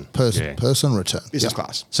 300,000 person return. Business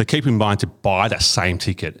class. So keep in mind to buy that same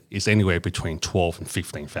ticket is anywhere between $12,000 and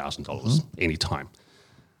 $15,000 anytime.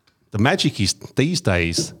 The magic is these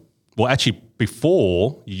days, well, actually,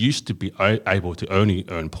 before you used to be able to only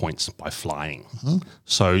earn points by flying.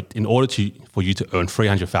 So, in order for you to earn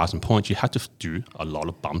 300,000 points, you had to do a lot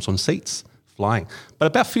of bumps on seats flying. But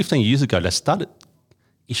about 15 years ago, they started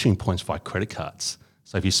issuing points via credit cards.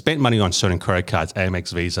 So, if you spent money on certain credit cards,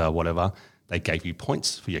 Amex, Visa, whatever, they gave you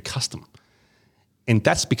points for your custom. And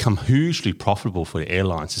that's become hugely profitable for the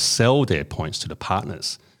airlines to sell their points to the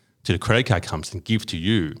partners, to the credit card companies, and give to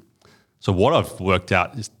you. So what I've worked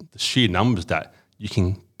out is the sheer numbers that you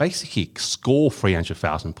can basically score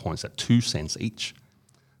 300,000 points at 2 cents each,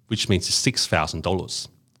 which means it's $6,000.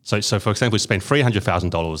 So for example, you spend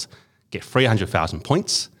 $300,000, get 300,000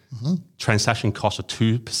 points, transaction cost of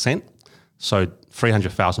 2%, so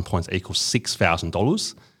 300,000 points equals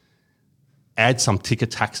 $6,000. Add some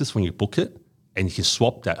ticket taxes when you book it, and you can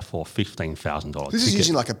swap that for $15,000. This is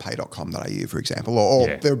using like a pay.com.au, for example,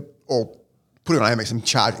 or put it on Amex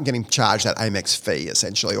and getting charged that Amex fee,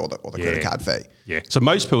 essentially, or the credit card fee. Yeah. So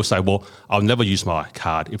most people say, well, I'll never use my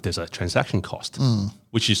card if there's a transaction cost,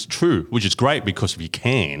 which is true, which is great because if you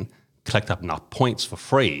can collect up enough points for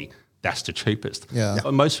free, that's the cheapest. Yeah.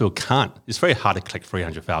 But most people can't. It's very hard to collect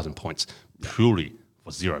 300,000 points purely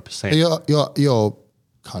for 0%. Your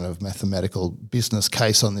kind of mathematical business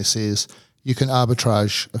case on this is you can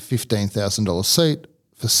arbitrage a $15,000 seat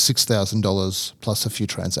for $6,000 plus a few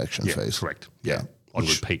transaction fees. Correct. Yeah. On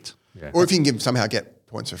repeat. Yeah. Or if you can somehow get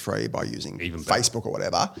points for free by using Facebook or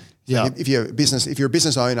whatever. So Yeah. if you're a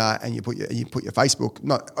business owner and you put your Facebook,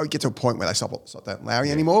 get to a point where they stop don't allow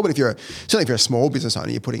you anymore. But certainly if you're a small business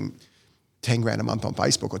owner, you're putting 10 grand a month on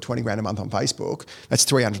Facebook or 20 grand a month on Facebook, that's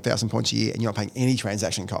 300,000 points a year and you're not paying any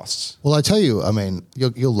transaction costs. Well, I tell you, I mean,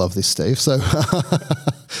 you'll love this, Steve. So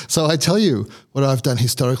I tell you what I've done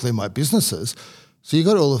historically in my businesses. So you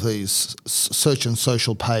got all of these search and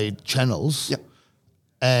social paid channels. Yep.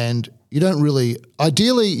 And you don't really,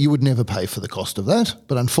 ideally you would never pay for the cost of that,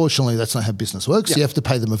 but unfortunately that's not how business works. Yep. You have to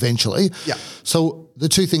pay them eventually. Yep. So the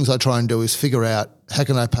two things I try and do is figure out how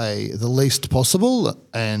can I pay the least possible,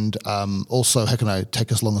 and also how can I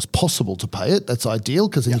take as long as possible to pay it. That's ideal,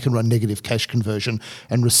 because then you can run negative cash conversion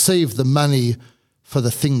and receive the money for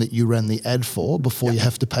the thing that you ran the ad for before you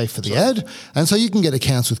have to pay for the ad. And so you can get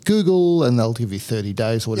accounts with Google and they'll give you 30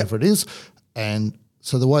 days or whatever it is. And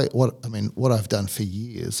so what I've done for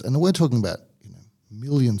years, and we're talking about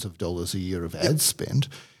millions of dollars a year of ad spend,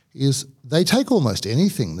 is they take almost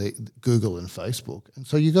anything, Google and Facebook. And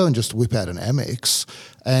so you go and just whip out an Amex,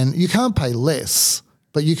 and you can't pay less,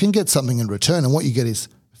 but you can get something in return. And what you get is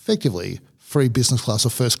effectively free business class or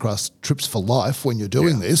first class trips for life when you're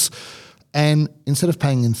doing this. And instead of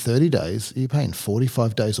paying in 30 days, you're paying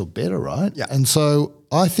 45 days or better, right? Yeah. And so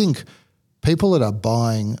I think people that are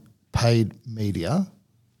buying paid media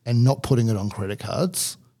and not putting it on credit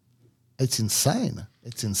cards, it's insane.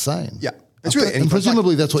 It's insane. Yeah. It's really, and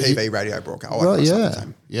presumably that's what TV, radio, broadcast. Right,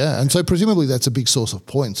 yeah. And so presumably that's a big source of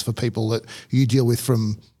points for people that you deal with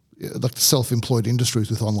from like the self-employed industries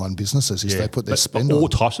with online businesses, is they put their spend on. All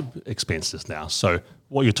types of expenses now. So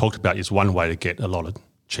what you talked about is one way to get a lot of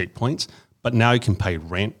cheap points, but now you can pay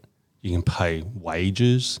rent, you can pay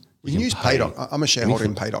wages. You can use Pay.com. I'm a shareholder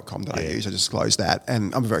in Pay.com.au, so I disclosed that,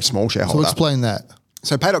 and I'm a very small shareholder. So explain that.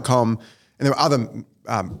 So Pay.com, and there are other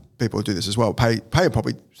people who do this as well. Pay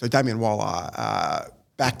probably, so Damien Waller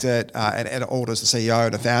backed it, and Ed Alders, the CEO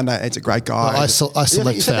and the founder. Ed's a great guy. I select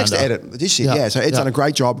founder. Next to Ed this year, so Ed's done a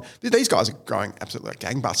great job. These guys are growing absolutely like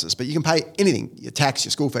gangbusters, but you can pay anything, your tax,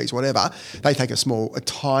 your school fees, whatever. They take a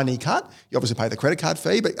tiny cut. You obviously pay the credit card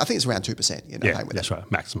fee, but I think it's around 2%. That's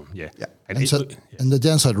right, maximum, yeah. And the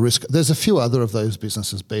downside risk, there's a few other of those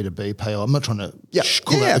businesses, B2B, Pay. I'm not trying to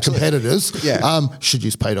call out the competitors. Should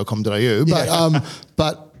use pay.com.au,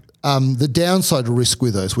 but the downside risk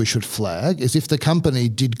with those we should flag is if the company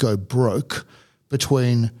did go broke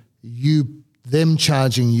between them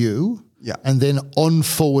charging you and then on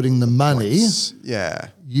forwarding the money.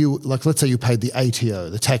 Let's say you paid the ATO,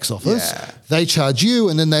 the tax office. They charge you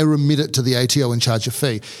and then they remit it to the ATO and charge a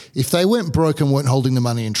fee. If they went broke and weren't holding the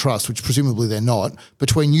money in trust, which presumably they're not,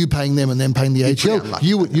 between you paying them and them paying the ATO,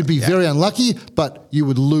 you'd be very unlucky, but you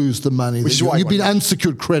would lose the money. You'd be an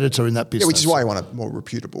unsecured creditor in that business. Which is why I want a more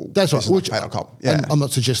reputable. That's right. Which Pay.com. And I'm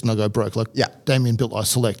not suggesting I go broke. Damien built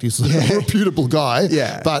iSelect. He's a reputable guy.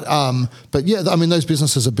 But those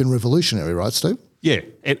businesses have been revolutionary, right, Steve? Yeah.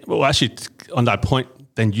 Actually, on that point,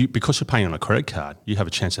 then because you're paying on a credit card, you have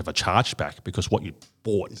a chance of a chargeback because what you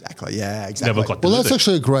bought. Exactly. Never got delivered. That's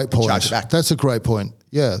actually a great point. That's a great point.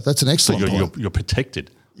 Yeah, that's an excellent point. You're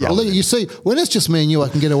protected. Well, you see, when it's just me and you, I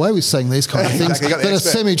can get away with saying these kind of things that are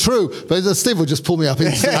semi-true. But Steve will just pull me up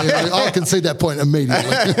instantly. I can see that point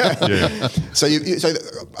immediately. So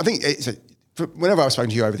I think whenever I've spoken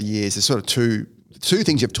to you over the years, there's sort of two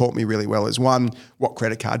things you've taught me really well is one, what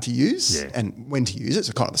credit card to use and when to use it.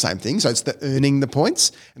 So kind of the same thing. So it's the earning the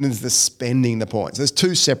points and then there's the spending the points. There's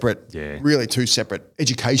two separate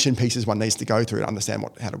education pieces one needs to go through to understand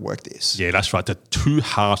how to work this. Yeah, that's right. The two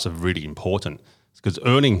halves are really important because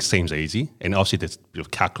earning seems easy and obviously there's a bit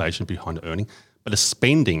of calculation behind the earning, but the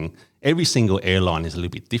spending, every single airline is a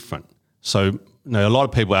little bit different. So a lot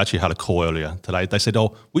of people actually had a call earlier today. They said,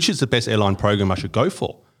 which is the best airline program I should go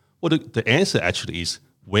for? Well, the answer actually is,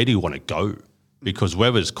 where do you want to go? Because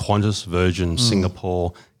whether it's Qantas, Virgin,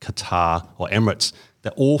 Singapore, Qatar, or Emirates,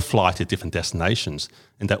 they all fly to different destinations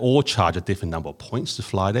and they all charge a different number of points to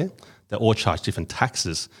fly there. They all charge different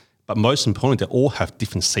taxes. But most importantly, they all have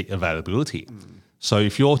different seat availability. So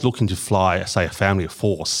if you're looking to fly, say, a family of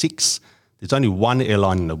 4 or 6, there's only one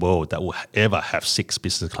airline in the world that will ever have 6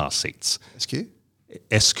 business class seats.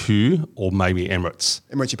 SQ or maybe Emirates.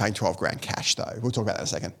 Emirates, you're paying $12,000 cash though. We'll talk about that in a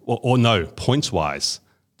second. Or no, points-wise,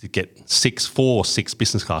 to get 4 or 6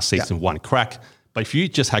 business class seats in one crack. But if you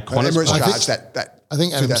just had Qantas... Emirates charge that I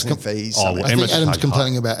think Adam's fees. Adam's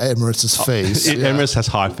complaining about Emirates' fees. Emirates has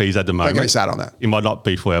high fees at the moment. Don't get sad on that. It might not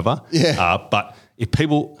be forever. But if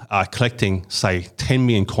people are collecting, say, 10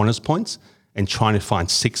 million Qantas points and trying to find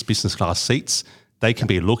 6 business class seats... They can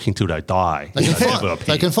be looking till they die.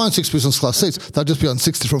 They can find 6 business class seats. They'll just be on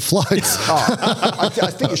 6 different flights. I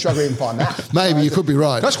think you're struggling to find that. Maybe you could be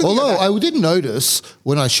right. Although I did notice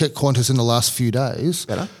when I checked Qantas in the last few days.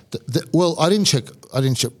 Better? I didn't check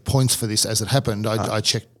points for this as it happened. I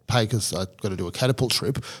checked pay because I've got to do a catapult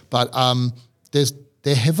trip. But there's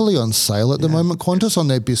they're heavily on sale at the moment, Qantas, on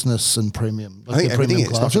their business and premium. I think everything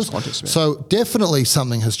premium classes. It's not just Qantas. So definitely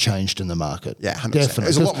something has changed in the market. Yeah, 100%. Definitely.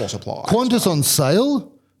 There's a lot more supply. Qantas on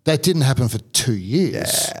sale, that didn't happen for 2 years.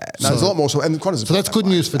 Yeah, no, there's a lot more. And Qantas so that's good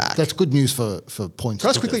news for points. Can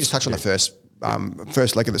I just quickly just touch on the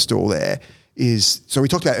first leg of the stool there is, so we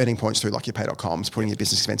talked about earning points through like your pay.coms, putting your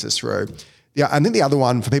business expenses through. Yeah, and then the other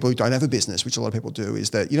one for people who don't have a business, which a lot of people do, is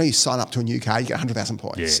that, you sign up to a new car, you get 100,000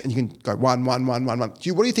 points and you can go one. What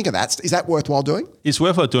do you think of that? Is that worthwhile doing? It's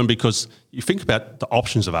worthwhile doing because you think about the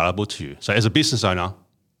options available to you. So as a business owner,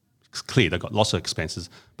 it's clear they've got lots of expenses,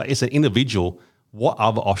 but as an individual, what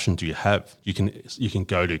other option do you have? You can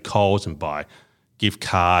go to Coles and buy gift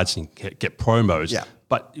cards and get promos,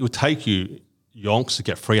 but it would take you yonks to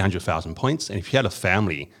get 300,000 points, and if you had a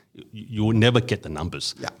family, you will never get the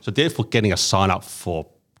numbers. Yeah. So therefore, getting a sign up for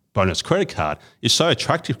bonus credit card is so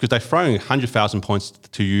attractive because they're throwing 100,000 points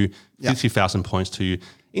to you, 50,000 points to you.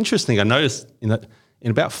 Interesting, I noticed in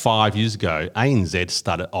about 5 years ago, ANZ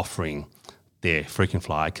started offering their frequent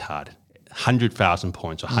flyer card, 100,000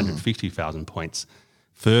 points or 150,000 points,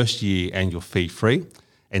 first year annual fee free,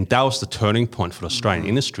 and that was the turning point for the Australian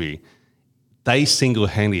industry. They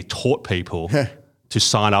single-handedly taught people to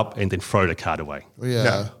sign up and then throw the card away.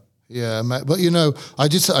 Yeah, mate. But I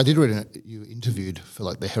did read you interviewed for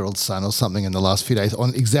like the Herald Sun or something in the last few days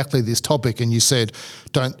on exactly this topic, and you said,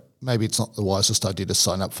 maybe it's not the wisest idea to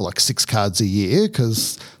sign up for like 6 cards a year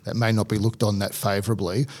because that may not be looked on that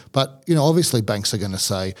favourably. But, obviously banks are going to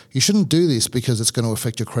say, you shouldn't do this because it's going to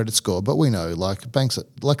affect your credit score. But we know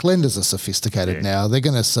lenders are sophisticated now. They're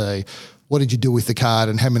going to say, what did you do with the card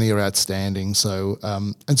and how many are outstanding? So,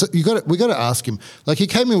 we got to ask him. Like he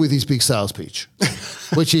came in with his big sales pitch,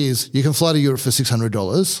 which is you can fly to Europe for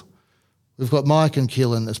 $600. We've got Mike and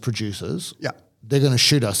Keelan as producers. Yeah. They're going to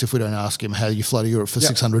shoot us if we don't ask him how you fly to Europe for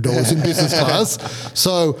 $600 in business class.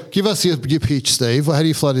 So give us your pitch, Steve. How do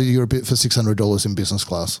you fly to Europe for $600 in business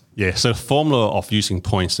class? Yeah, so the formula of using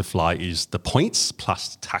points to fly is the points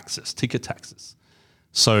plus taxes, ticket taxes.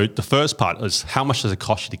 So the first part is how much does it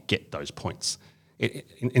cost you to get those points?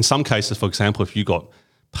 In some cases, for example, if you got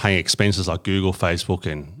paying expenses like Google,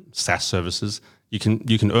 Facebook and SaaS services, you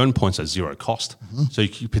can earn points at zero cost. Mm-hmm. So you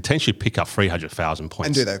could potentially pick up 300,000 points.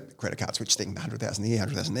 And do the credit card switch thing, 100,000 here,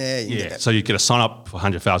 100,000 there. So you get a sign up for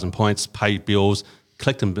 100,000 points, pay bills,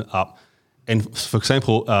 collect them up. And for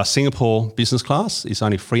example, Singapore business class is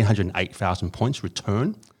only 308,000 points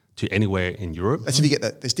return to anywhere in Europe. That's if you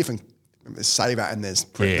get there's different, there's saver and there's,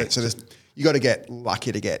 so you got to get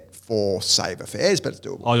lucky to get 4 saver fares, but it's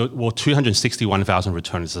doable. Oh, well, 261,000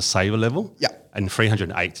 return is the saver level. Yeah. And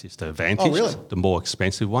 308 is the advantage. Oh, really? The more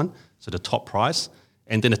expensive one. So the top price.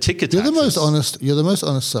 And then a ticket You're taxes. the most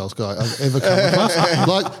honest sales guy I've ever come across.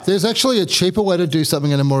 Like, there's actually a cheaper way to do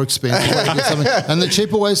something and a more expensive way to do something, and the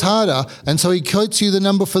cheaper way is harder. And so he quotes you the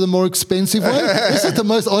number for the more expensive way. This is the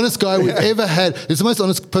most honest guy we've ever had. It's the most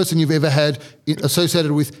honest person you've ever had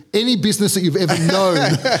associated with any business that you've ever known.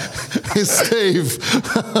 Is Steve.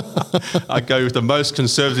 I go with the most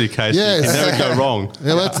conservative case. Yes. You can never go wrong.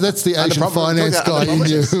 Yeah, that's the Asian finance guy in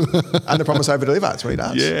you. Under promise, over deliver. That's what he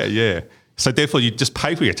does. Yeah. So therefore, you just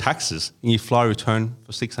pay for your taxes and you fly return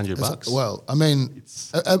for $600. Well, I mean,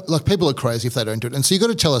 like people are crazy if they don't do it. And so you've got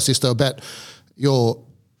to tell us this though about your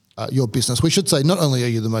business. We should say not only are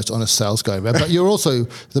you the most honest sales guy ever, but you're also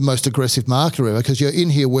the most aggressive marketer ever because you're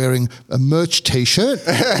in here wearing a merch T-shirt,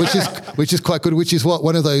 which is quite good. Which is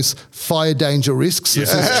one of those fire danger risks. It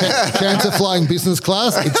says chance of flying business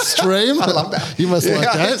class extreme. I love that. You must like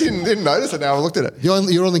that. I didn't notice it. Now I looked at it.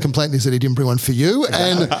 Your only complaint is that he didn't bring one for you,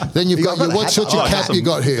 and then you've got what's your cap you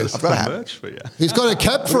got here? I've got a merch for you. He's got a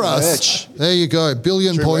cap for us. There you go,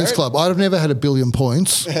 billion points club. I've never had a billion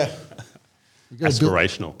points.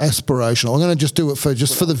 Aspirational. Aspirational. I'm going to just do it for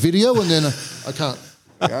the video, and then I can't.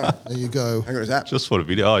 There you go. How good is that? Just for the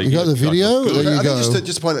video. Oh, you got the video? There you go.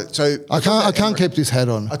 Just to point it. So I can't keep this hat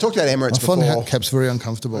on. I talked about Emirates before. I find hat cap's very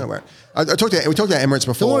uncomfortable. We talked about Emirates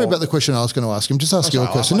before. Don't worry about the question I was going to ask him. Just ask your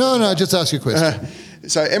question. No, just ask your question.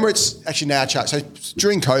 So Emirates actually now charge. So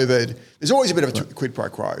during COVID, there's always a bit of a quid pro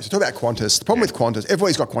quo. So talk about Qantas. The problem with Qantas,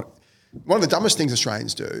 everybody's got Qantas. One of the dumbest things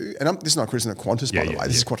Australians do, and this is not criticism of Qantas, by the way.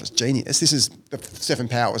 This is Qantas genius. This is the Stephen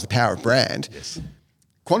Power was the power of brand. Yes.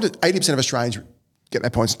 Qantas, 80% of Australians get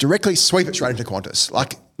their points directly, sweep it straight into Qantas.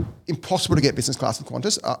 Like impossible to get business class in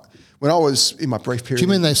Qantas. When I was in my brief period, do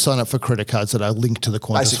you mean they sign up for credit cards that are linked to the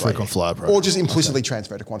Qantas frequent flyer program, or just implicitly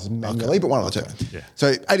transfer to Qantas manually? But one of the two. Yeah.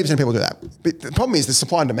 So 80% of people do that. But the problem is the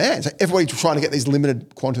supply and demand. So everybody's trying to get these limited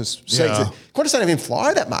Qantas seats. Yeah. Qantas don't even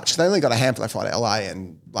fly that much. They only got a handful. They fly to LA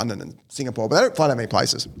and London and Singapore, but they don't fly that many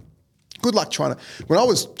places. good luck trying to. When I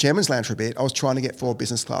was Chairman's Lounge for a bit, I was trying to get 4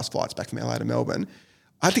 business class flights back from LA to Melbourne.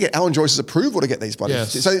 I had to get Alan Joyce's approval to get these bloody.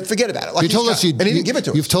 Yes. So forget about it. Like you told us and he didn't give it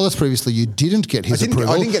to us. You've told us previously you didn't get his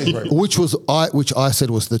approval. I didn't get his approval. Which I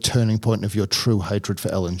said was the turning point of your true hatred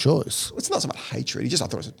for Alan Joyce. It's not so much hatred. I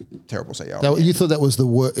thought it was a terrible CEO. You thought that was the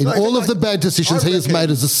worst. In all of the bad decisions he has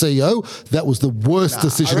made as a CEO, that was the worst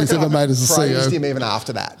decision he's ever made as a CEO. I praised him even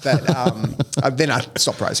after that. Then I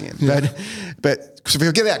stopped praising him. Yeah. But so if you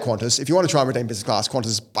forget about Qantas, if you want to try and redeem business class, Qantas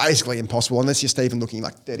is basically impossible unless you're Stephen looking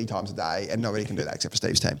like 30 times a day, and nobody can do that except for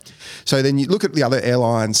Steve's team. So then you look at the other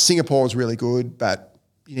airlines. Singapore is really good, but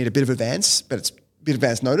you need a bit of advance, but it's a bit of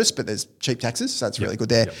advance notice, but there's cheap taxes, so that's really good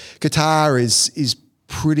there. Yep. Qatar is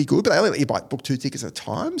pretty good, but they only let you book 2 tickets at a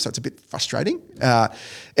time, so it's a bit frustrating.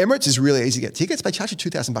 Emirates is really easy to get tickets. They charge you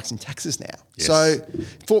 $2,000 in taxes now. Yes. So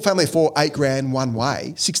for family of 4, $8,000 one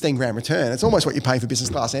way, $16,000 return. It's almost what you're paying for business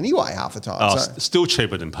class anyway half the time. So still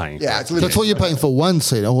cheaper than paying. Yeah, that's what you're paying for 1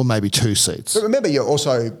 seat or maybe 2 seats. But remember, you're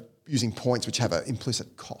also using points which have an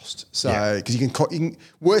implicit cost. So because you can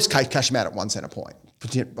worst case cash them out at 1 cent a point,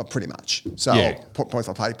 pretty much. So points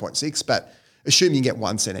I'll pay 0.6, but assume you can get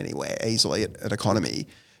 1 cent anywhere easily at economy.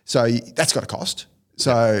 So that's got a cost.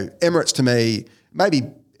 So Emirates, to me, maybe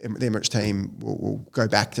the Emirates team will go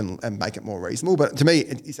back and make it more reasonable. But to me,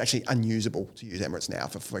 it's actually unusable to use Emirates now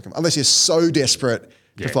for frequent, unless you're so desperate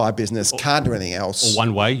to fly business, can't do anything else. Or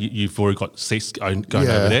one way, you've already got seats going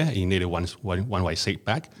over there, and you need a one-way seat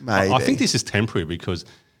back. Maybe. I think this is temporary because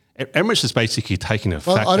Emirates is basically taking a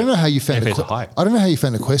fact. I don't know how you found I don't know how you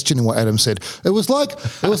found a question in what Adam said. It was like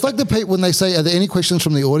the people when they say, "Are there any questions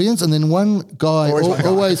from the audience?" And then one guy,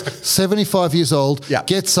 always 75 years old,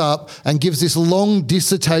 gets up and gives this long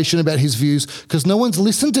dissertation about his views because no one's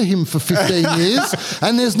listened to him for 15 years,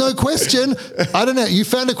 and there's no question. I don't know. You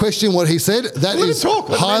found a question in what he said. That is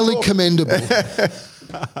highly commendable.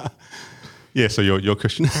 Yeah, so your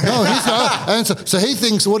question? No, he's not. And so he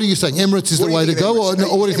thinks, what are you saying? Emirates is the way to go? Or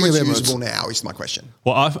what do you think of Emirates? Usable now is my question.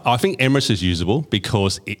 Well, I think Emirates is usable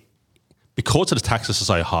because of the taxes are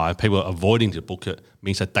so high, people are avoiding to book it,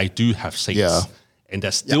 means that they do have seats. Yeah. And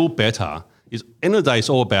that's still better. End of the day, it's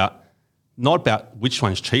all about, not about which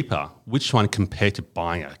one's cheaper, which one compared to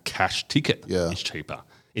buying a cash ticket is cheaper.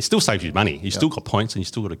 It still saves you money. You still got points and you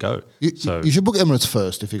still got to go. You should book Emirates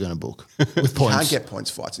first if you're going to book with points. You can't get points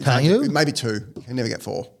flights. Can't you? Maybe 2. You can never get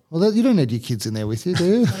 4. Well, you don't need your kids in there with you, do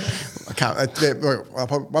you? I can't. I'll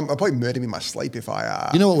probably murder me in my sleep if I...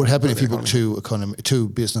 you know what would happen if you booked 2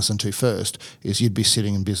 business and 2 first is you'd be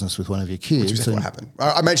sitting in business with one of your kids. Which is exactly what happened.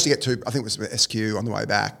 I managed to get 2, I think it was SQ on the way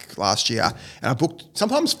back last year. And I booked,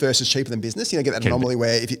 sometimes first is cheaper than business. You know, get that anomaly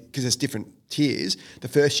where, because there's different tiers, the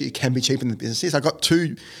first year can be cheaper than the business tiers. I got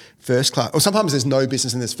 2 first class, or sometimes there's no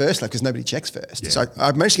business and there's first class because nobody checks first. Yeah. So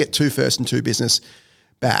I managed to get 2 first and 2 business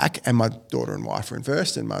back, and my daughter and wife were in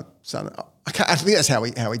first, and my son. I think that's how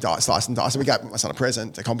he sliced and diced. So we gave my son a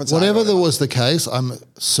present to compensate. Whatever there was the case, I'm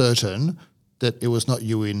certain that it was not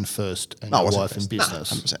you in first and your wife in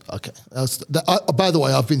business. 100%. Okay. By the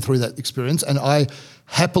way, I've been through that experience, and I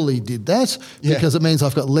happily did that because it means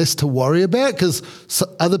I've got less to worry about because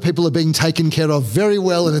other people are being taken care of very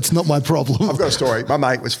well, and it's not my problem. I've got a story. My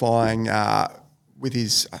mate was flying with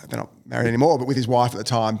his, they're not married anymore, but with his wife at the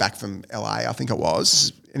time back from LA, I think it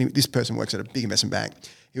was. And this person works at a big investment bank.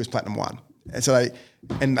 He was Platinum 1. And so I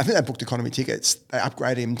think they booked economy tickets. They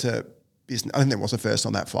upgraded him to business. I think there was a first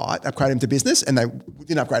on that flight. Upgraded him to business, and they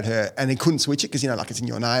didn't upgrade her, and he couldn't switch it because, like it's in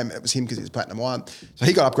your name. It was him because he was Platinum 1. So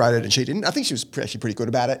he got upgraded and she didn't. I think she was actually pretty good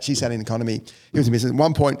about it. She sat in economy. He was in business. At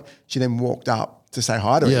one point, she then walked up to say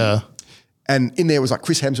hi to him. And in there was like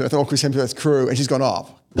Chris Hemsworth, all Chris Hemsworth's crew, and she's gone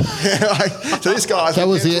off. So this guy, that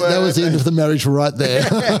was the end of the marriage right there.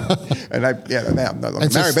 And they're now no longer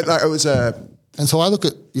married, but it was a. And so I look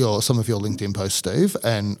at some of your LinkedIn posts, Steve,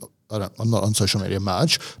 and I'm not on social media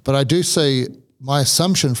much, but I do see my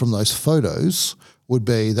assumption from those photos would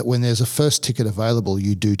be that when there's a first ticket available,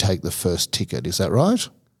 you do take the first ticket. Is that right?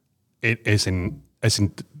 As in,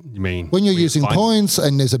 you mean when you're using points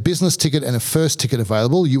and there's a business ticket and a first ticket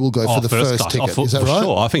available, you will go for the first ticket. Is that right?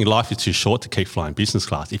 Sure. I think life is too short to keep flying business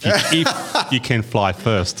class. If you can fly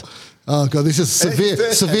first. Oh God, this is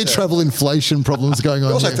severe travel inflation problems going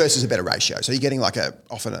on. Also, here. first is a better ratio, so you're getting like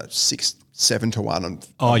often a 6-7 to 1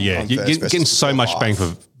 on. You're getting so much bang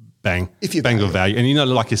for value, and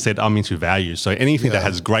like you said, I'm into value. So anything that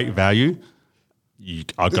has great value. The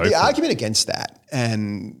argument against that,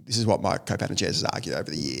 and this is what my co-partner Jez has argued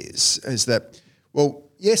over the years, is that, well,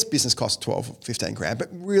 yes, business costs 12 or 15 grand, but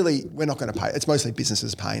really we're not going to pay. It's mostly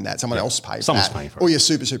businesses paying that. Someone else pays Someone's that. paying for or it. you're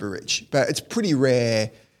super, super rich. But it's pretty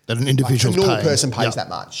rare That an individual a normal person pays that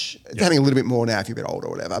much. Having a little bit more now if you're a bit older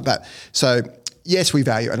or whatever. But so yes, we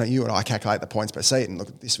value, and you and I calculate the points per seat and look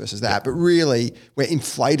at this versus that, but really we're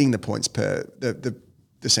inflating the points per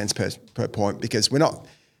the cents per point because we're not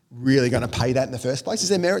really going to pay that in the first place. Is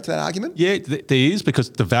there merit to that argument? Yeah, there is, because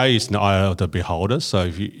the value is in the eye of the beholder.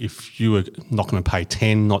 So if you were not going to pay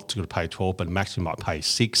 10, not going to pay 12, but maximum might pay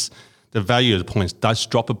 6, the value of the points does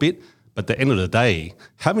drop a bit. But at the end of the day,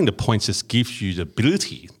 having the points just gives you the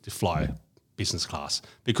ability to fly business class.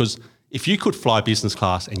 Because if you could fly business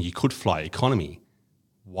class and you could fly economy,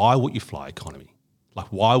 why would you fly economy? Like,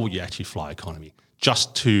 why would you actually fly economy?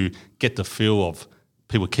 Just to get the feel of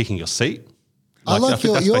people kicking your seat? I like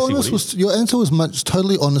your answer was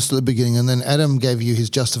totally honest at the beginning, and then Adam gave you his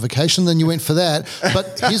justification, then you went for that.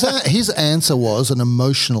 But his answer was an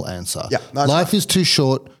emotional answer. Yeah, life is too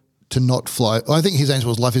short to not fly. I think his answer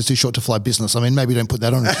was life is too short to fly business. I mean, maybe don't put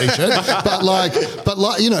that on a t-shirt,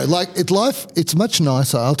 life, it's much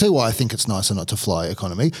nicer. I'll tell you why I think it's nicer not to fly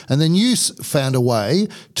economy. And then you found a way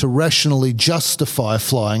to rationally justify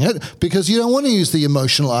flying it because you don't want to use the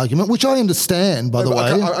emotional argument, which I understand, by the way.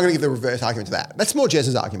 I'm going to give the reverse argument to that. That's more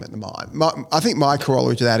Jez's argument than mine. I think my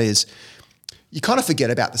corollary to that is you kind of forget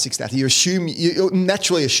about the 6,000. You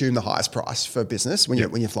naturally assume the highest price for business when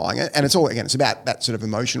you're flying it, and it's about that sort of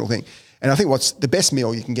emotional thing. And I think what's the best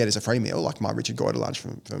meal you can get is a free meal, like my Richard Goyder lunch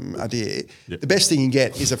from Adair. Yep. The best thing you can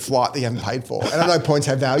get is a flight that you haven't paid for. And I know points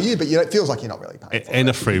have value, but it feels like you're not really paying for it.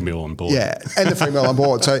 And a free meal on board. Yeah, and the free meal on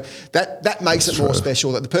board. So that makes it more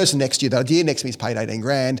special that the person next to you, the Adair next to me has paid 18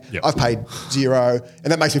 grand. Yep. I've paid 0,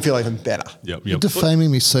 and that makes me feel even better. Yep. You're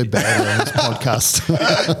defaming me so badly on this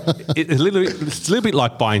podcast. It's a little bit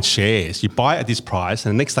like buying shares. You buy it at this price,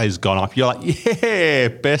 and the next day it's gone up. You're like, yeah,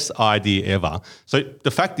 best idea ever. So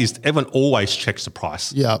the fact is, everyone always checks the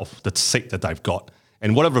price of the seat that they've got.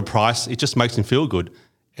 And whatever price, it just makes them feel good.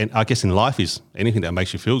 And I guess in life is anything that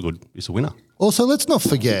makes you feel good is a winner. Also, let's not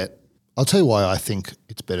forget, I'll tell you why I think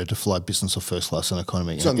it's better to fly business or first class and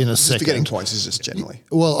economy in a second. Forgetting points is just generally.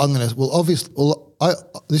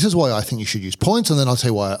 This is why I think you should use points, and then I'll tell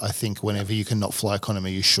you why I think whenever you cannot fly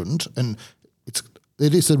economy, you shouldn't. And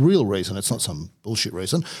it is a real reason. It's not some bullshit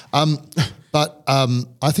reason. But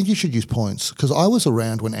I think you should use points because I was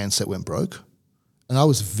around when Ansett went broke. And I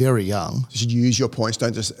was very young. You should use your points,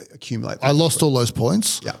 don't just accumulate them. I lost all those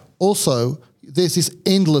points. Yeah. Also, there's this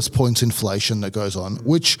endless points inflation that goes on,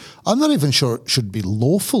 which I'm not even sure it should be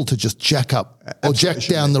lawful to just jack up or jack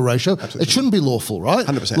down the ratio. Absolutely. It shouldn't be lawful, right?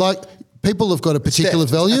 100%. Like, people have got a particular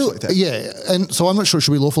value. Yeah, and so I'm not sure it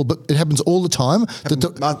should be lawful, but it happens all the time.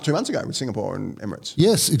 2 months ago with Singapore and Emirates.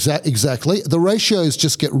 Yes, exactly. The ratios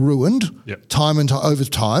just get ruined time and over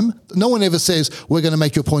time. No one ever says, we're going to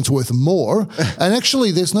make your points worth more. And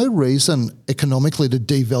actually, there's no reason economically to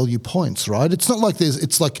devalue points, right? It's not like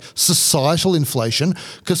it's like societal inflation,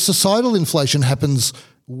 because societal inflation happens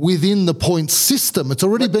within the points system. It's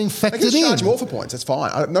already being factored in. Charge more for points. That's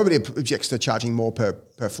fine. Nobody objects to charging more per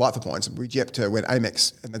flight for points. We object to when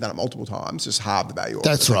Amex, and they've done it multiple times, just halve the value.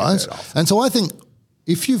 That's right. And so I think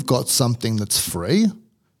if you've got something that's free,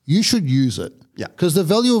 you should use it. Yeah. Because the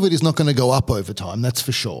value of it is not going to go up over time, that's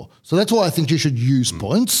for sure. So that's why I think you should use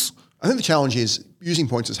points. I think the challenge is using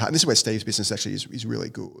points is hard. And this is where Steve's business actually is really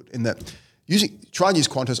good in that try and use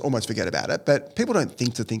Qantas, almost forget about it. But people don't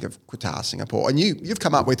think of Qatar, Singapore. And you've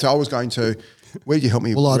come up with, so I was going to, where did you help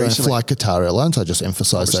me? Well, I don't fly Qatar Airlines. I just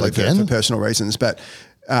emphasise that again. For personal reasons. But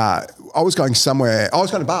I was going somewhere, I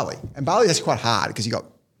was going to Bali. And Bali is quite hard because you got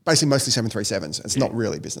basically mostly 737s. It's not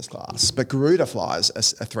really business class. But Garuda flies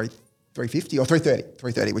a 350 or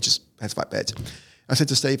 330, which has flat beds. I said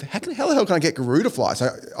to Steve, how the hell can I get Garuda flights? So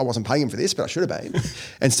I wasn't paying him for this, but I should have been.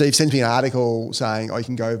 And Steve sends me an article saying, you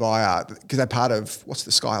can go via, because they're part of, what's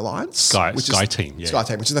the Sky Alliance? Sky Team, yeah. Sky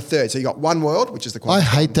Team, which is the third. So you got One World, which is the I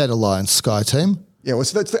hate that alliance, Sky Team. Yeah, well,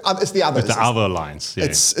 it's the other. It's the other alliance. Yeah.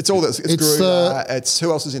 It's all this. It's Garuda. It's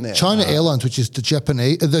who else is in there? China Airlines, which is the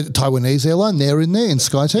Taiwanese airline. They're in there in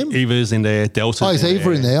Sky Team. Eva's in there. Delta. Oh, is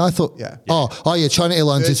Eva in there? I thought. Yeah. Oh, yeah. China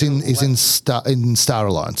Airlines is in Star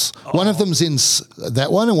Alliance. One of them's in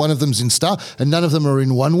that one, and one of them's in Star, and none of them are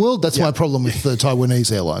in One World. That's my problem with the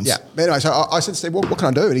Taiwanese airlines. Yeah. But anyway, so I said to Steve, what can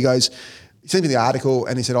I do? And he goes, he sent me the article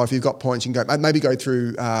and he said, if you've got points, you can go, maybe go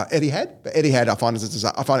through Etihad. But Etihad, I find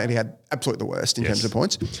Etihad absolutely the worst in terms of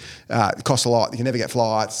points. It costs a lot. You can never get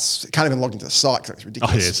flights. Can't even log into the site because it's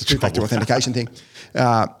ridiculous. Oh, yeah, it's a two-factor authentication thing.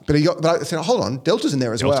 But I said, hold on, Delta's in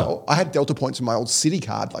there as well. I had Delta points in my old City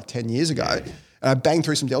card like 10 years ago. And I banged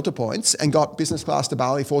through some Delta points and got business class to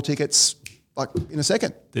Bali, 4 tickets, like in a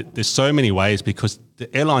second. There's so many ways because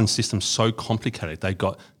the airline system's so complicated. They've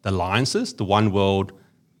got the alliances, the One World,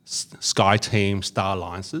 Sky Team, Star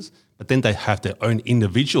Alliances, but then they have their own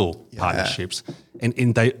individual partnerships,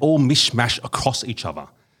 and they all mishmash across each other.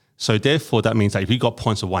 So therefore, that means that if you got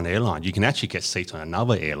points of one airline, you can actually get seats on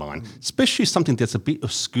another airline, especially something that's a bit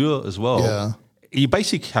obscure as well. Yeah. You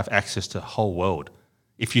basically have access to the whole world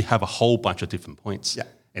if you have a whole bunch of different points. Yeah.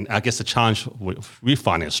 And I guess the challenge we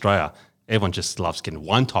find in Australia, everyone just loves getting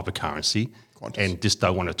one type of currency and just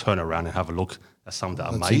don't want to turn around and have a look at some of the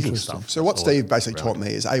amazing stuff. So what Steve basically taught me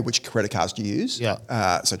is, which credit cards do you use?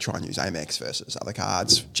 Yeah. So try and use Amex versus other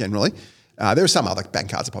cards generally. There are some other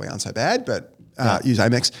bank cards that probably aren't so bad, but use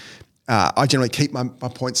Amex. I generally keep my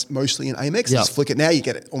points mostly in Amex. Just flick it. Now you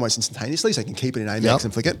get it almost instantaneously, so you can keep it in Amex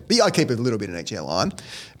and flick it. But I keep it a little bit in each airline.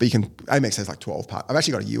 But you can, Amex has like 12 parts. I've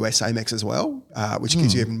actually got a US Amex as well, which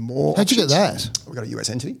gives you even more How'd you get that? We've got a US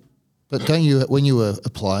entity. But don't you, when you were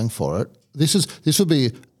applying for it, this would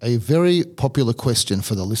be a very popular question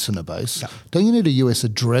for the listener base. Yeah. Don't you need a US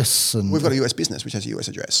address? And we've got a US business which has a US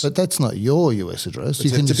address. But that's not your US address.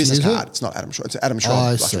 It's a business card. It's not Adam Shaw. It's Adam Shaw.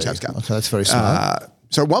 I see. Card. Okay, that's very smart.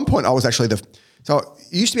 So at one point I was actually you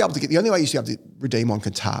used to be able to get, the only way you used to be able to redeem on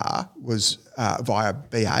Qatar was via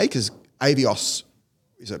BA, because Avios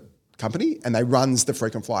is a company and they runs the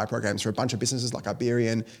frequent flyer programs for a bunch of businesses like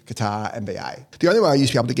Iberian, Qatar and BA. The only way I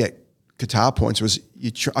used to be able to get Qatar points was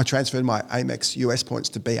I transferred my Amex US points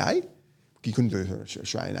to BA. You couldn't do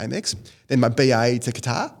Australian Amex. Then my BA to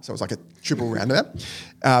Qatar, so it was like a triple roundabout.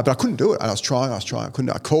 But I couldn't do it. I was trying. I couldn't.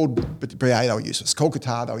 I called BA, they were useless. Called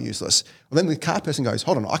Qatar, they were useless. Well, then the card person goes,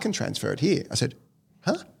 hold on, I can transfer it here. I said,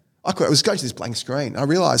 huh? I was going to this blank screen. I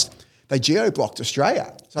realised they geo-blocked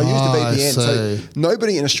Australia. So I used the VPN. So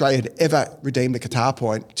nobody in Australia had ever redeemed the Qatar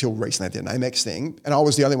point till recently at the Amex thing. And I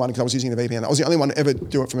was the only one, because I was using the VPN. I was the only one to ever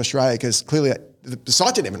do it from Australia, because clearly the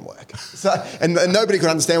site didn't even work. So, and nobody could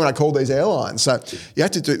understand when I called these airlines. So you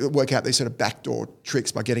have to work out these sort of backdoor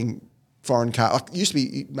tricks by getting foreign card. Like it used to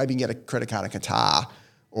be, maybe you can get a credit card in Qatar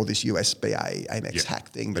or this US BA Amex hack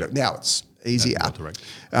thing, but now it's easier.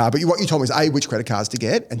 But what you told me is which credit cards to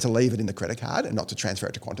get and to leave it in the credit card and not to transfer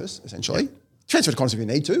it to Qantas, essentially. Transfer to Qantas if you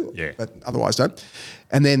need to, but otherwise don't.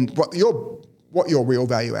 And then what your real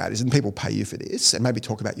value add is, and people pay you for this, and maybe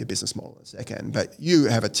talk about your business model in a second, but you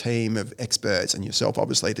have a team of experts and yourself,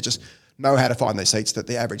 obviously, that just know how to find those seats that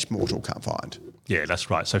the average mortal can't find. Yeah, that's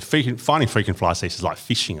right. So finding frequent flyer seats is like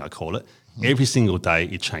fishing, I call it. Every single day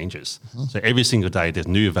it changes. So every single day there's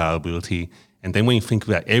new availability. And then when you think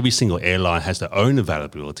about every single airline has their own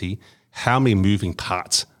availability, how many moving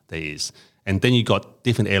parts there is. And then you've got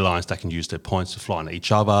different airlines that can use their points to fly on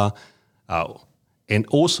each other. And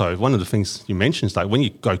also, one of the things you mentioned is like when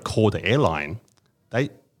you go call the airline, they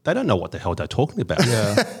don't know what the hell they're talking about.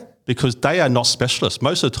 Yeah. Because they are not specialists.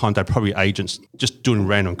 Most of the time, they're probably agents just doing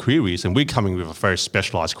random queries, and we're coming with a very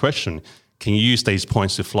specialised question. Can you use these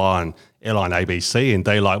points to fly on airline ABC? And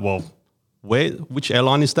they're like, well, which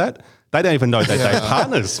airline is that? They don't even know that they're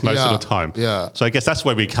partners most of the time. Yeah. So I guess that's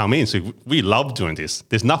where we come in. So we love doing this.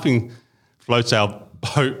 There's nothing floats our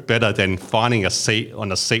boat better than finding a seat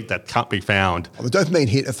on a seat that can't be found. Well, the dopamine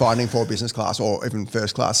hit of finding for business class or even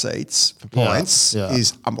first class seats for points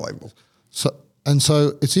is unbelievable. So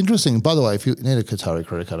it's interesting. By the way, if you need a Qatari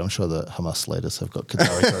credit card, I'm sure the Hamas leaders have got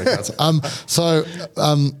Qatari credit cards. So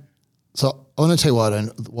I want to tell you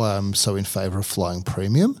why I'm so in favour of flying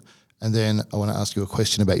premium, and then I want to ask you a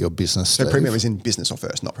question about your business. So Steve. premium is in business or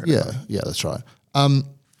first, not premium. Yeah, that's right.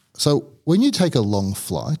 So when you take a long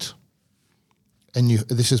flight, and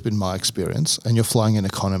this has been my experience, and you're flying in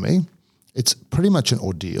economy, it's pretty much an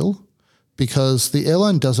ordeal, because the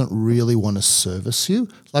airline doesn't really want to service you.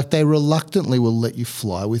 Like, they reluctantly will let you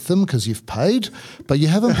fly with them because you've paid, but you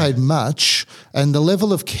haven't paid much, and the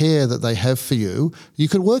level of care that they have for you, you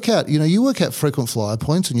could work out, you work out frequent flyer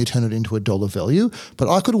points and you turn it into a dollar value, but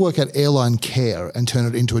I could work out airline care and turn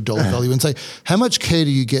it into a dollar value and say, how much care do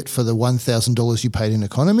you get for the $1,000 you paid in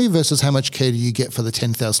economy versus how much care do you get for the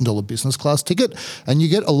 $10,000 business class ticket? And you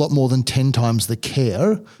get a lot more than 10 times the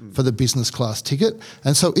care for the business class ticket.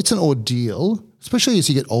 And so it's an ordeal, especially as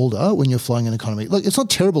you get older when you're flying in economy. Look, it's not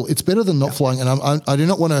terrible. It's better than not flying. And I do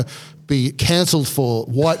not want to be cancelled for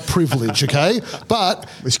white privilege, okay? But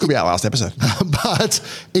this could be our last episode. But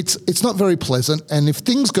it's not very pleasant. And if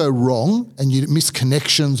things go wrong and you miss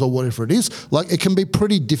connections or whatever it is, like, it can be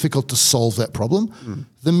pretty difficult to solve that problem.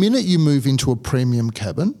 The minute you move into a premium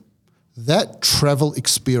cabin, that travel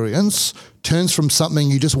experience turns from something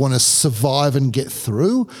you just want to survive and get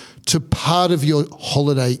through to part of your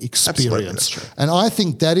holiday experience. And I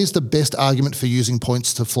think that is the best argument for using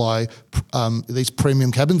points to fly these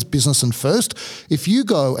premium cabins, business and first. If you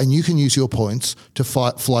go and you can use your points to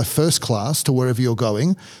fly first class to wherever you're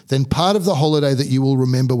going, then part of the holiday that you will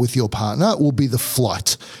remember with your partner will be the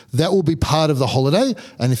flight. That will be part of the holiday.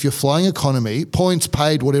 And if you're flying economy, points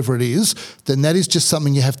paid, whatever it is, then that is just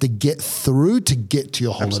something you have to get through to get to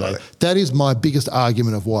your holiday. Absolutely. That is my biggest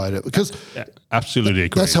argument of why I do it. Because absolutely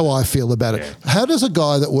agree. That's how I feel about it. How does a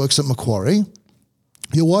guy that works at Macquarie,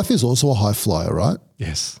 your wife is also a high flyer, right?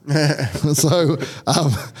 Yes. So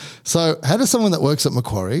how does someone that works at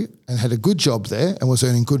Macquarie and had a good job there and was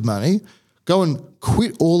earning good money go and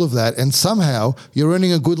quit all of that and somehow you're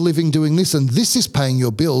earning a good living doing this and this is paying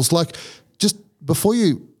your bills? Like, just before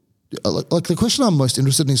you, like the question I'm most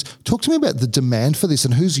interested in is, talk to me about the demand for this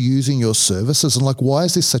and who's using your services and like, why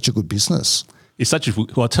is this such a good business? Well,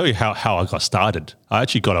 I'll tell you how I got started. I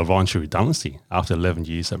actually got a voluntary redundancy after 11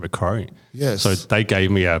 years at Macquarie. Yes. So they gave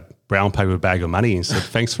me a brown paper bag of money and said,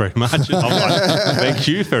 thanks very much. And I'm like, thank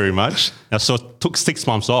you very much. Now, so it took 6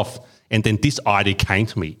 months off. And then this idea came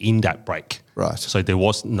to me in that break. Right. So there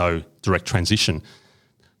was no direct transition.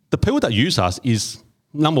 The people that use us is,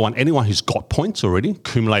 number one, anyone who's got points already,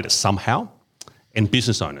 accumulated somehow, and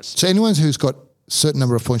business owners. So anyone who's got a certain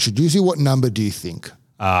number of points should use you. What number do you think?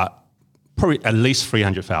 Probably at least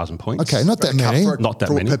 300,000 points. Okay, not that many. Not that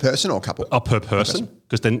many. Per person or couple? Per person,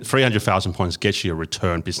 because then 300,000 points gets you a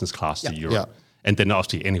return business class to Europe. Yeah. And then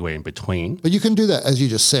obviously anywhere in between. But you can do that, as you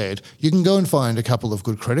just said. You can go and find a couple of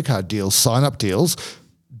good credit card deals, sign-up deals,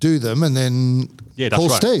 do them, and then call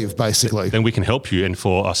Steve, basically. Then we can help you, and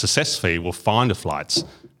for a success fee, we'll find the flights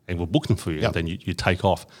and we'll book them for you, and then you take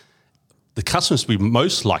off. The customers we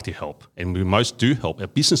most like to help, and we most do help, are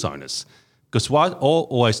business owners. Because I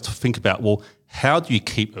always think about, well, how do you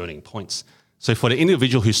keep earning points? So for the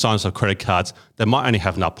individual who signs up credit cards, they might only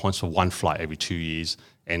have enough points for one flight every 2 years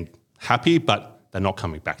and happy, but they're not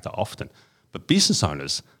coming back that often. But business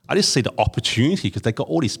owners, I just see the opportunity because they've got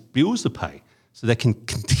all these bills to pay. So they can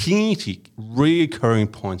continue to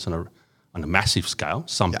reoccurring points on a massive scale,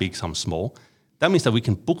 some big, some small. That means that we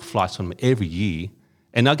can book flights from them every year.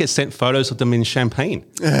 And I'll get sent photos of them in champagne,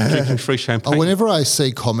 drinking free champagne. Whenever I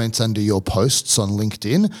see comments under your posts on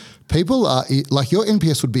LinkedIn, people are like, your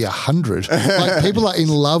NPS would be 100. Like, people are in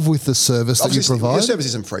love with the service that you provide. Your service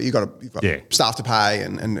isn't free. You've got staff to pay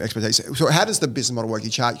and expertise. So how does the business model work? You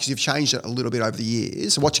charge, because you've changed it a little bit over the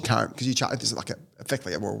years. So what's your current, because you charge, this is like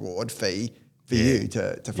effectively a reward fee for you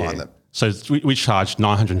to find them. So we charge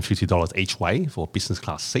 $950 each way for business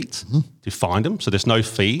class seats to find them. So there's no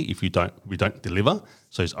fee if we don't deliver.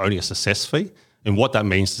 So it's only a success fee. And what that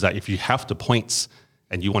means is that if you have the points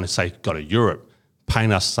and you want to say go to Europe,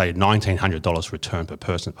 paying us say $1,900 return per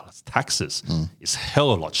person plus taxes is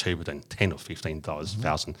hell of a lot cheaper than $10,000 or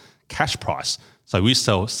 $15,000 cash price. So we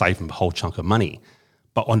save them a whole chunk of money.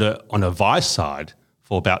 But on the Vice side,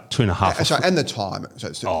 for about 2.5. And the time.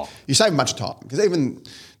 You save much time because even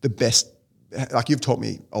the best, like you've taught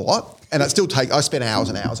me a lot, and I spend hours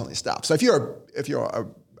and hours on this stuff. So if you're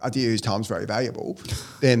a dealer whose time's very valuable,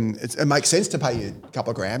 then it makes sense to pay you a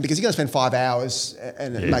couple of grand because you're going to spend 5 hours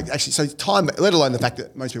and so time, let alone the fact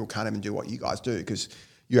that most people can't even do what you guys do because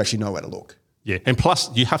you actually know where to look. Yeah, and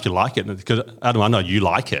plus you have to like it because Adam, I know you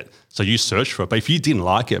like it, so you search for it. But if you didn't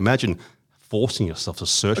like it, imagine forcing yourself to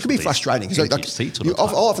search. It can be frustrating because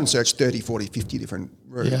I'll often search 30, 40, 50 different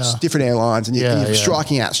routes, different airlines, and you're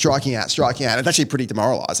striking out. It's actually pretty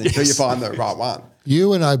demoralising until you find the right one.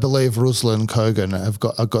 You and I believe Ruslan Kogan have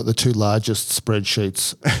got the two largest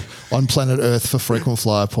spreadsheets on planet Earth for frequent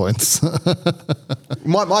flyer points.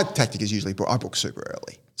 My tactic is usually I book super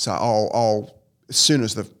early. So I'll as soon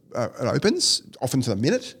as it opens, often to the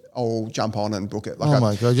minute, I'll jump on and book it. Like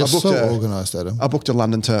my God, you're so organised, Adam. I booked a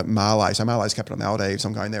London to Malé. So Malay's capital Maldives.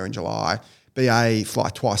 I'm going there in July. BA fly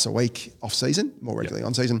twice a week off season, more regularly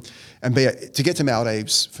on season. And BA, to get to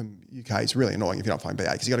Maldives from UK is really annoying if you're not flying BA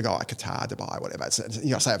because you've got to go like Qatar, Dubai, whatever. You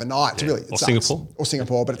got to stay overnight. Yeah. It's really, or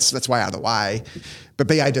Singapore, but that's way out of the way. But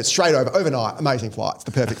BA did it straight overnight, amazing flight. It's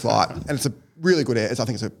the perfect flight. And it's a really good air. I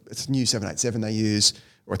think it's a new 787 they use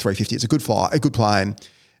or a 350. It's a good flight, a good plane.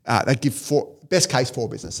 They give best case 4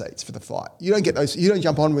 business seats for the flight. You don't get those. You don't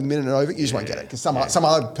jump on with a minute and over. You just won't get it because some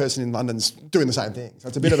other person in London's doing the same thing. So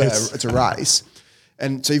it's a bit of it's a race,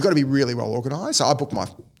 and so you've got to be really well organised. So I book my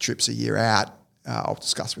trips a year out. I'll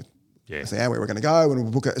discuss with where we're going to go, and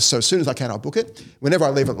we'll book it. So as soon as I can, I'll book it. Whenever I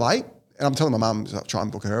leave it late, And I'm telling my mum to try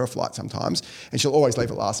and book her a flight sometimes, and she'll always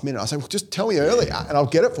leave it last minute. I say, well, just tell me earlier and I'll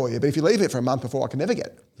get it for you. But if you leave it for a month before, I can never get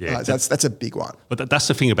it. Yeah, that's a big one. But that's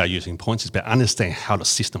the thing about using points, is about understanding how the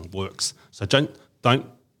system works. So don't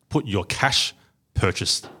put your cash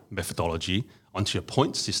purchase methodology onto your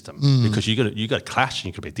point system because you got to clash and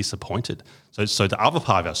you could be disappointed. So the other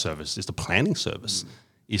part of our service is the planning service,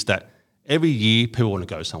 is that every year people want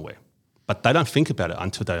to go somewhere, but they don't think about it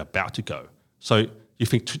until they're about to go. So you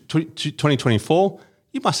think 2024,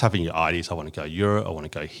 you must have in your ideas, I want to go Europe, I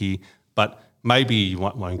want to go here, but maybe you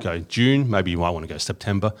might want to go June, maybe you might want to go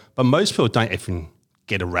September, but most people don't even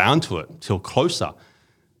get around to it till closer.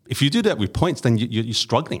 If you do that with points, then you're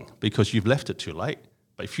struggling because you've left it too late.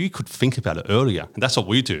 But if you could think about it earlier, and that's what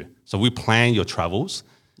we do. So we plan your travels,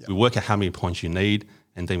 we work out how many points you need,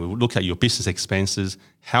 and then we look at your business expenses,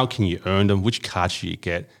 how can you earn them, which cards should you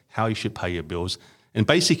get, how you should pay your bills. And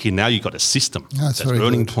basically now you've got a system that's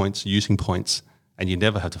earning points, using points, and you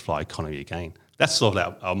never have to fly economy again. That's sort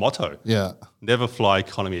of our motto. Yeah. Never fly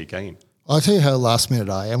economy again. I'll tell you how last minute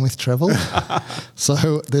I am with travel.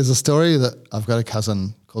 So there's a story that I've got a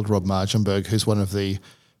cousin called Rob Margenberg, who's one of the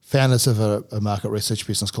founders of a market research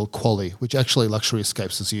business called Quali, which actually Luxury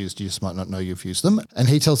Escapes has used. You just might not know you've used them. And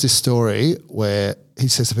he tells this story where he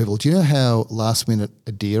says to people, do you know how last minute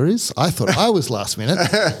a deer is? I thought I was last minute.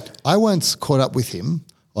 I once caught up with him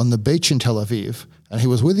on the beach in Tel Aviv, and he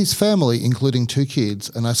was with his family, including 2 kids.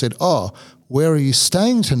 And I said, oh, where are you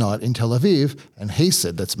staying tonight in Tel Aviv? And he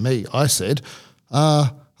said, that's me. I said,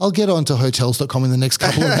 I'll get onto hotels.com in the next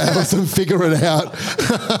couple of hours and figure it out.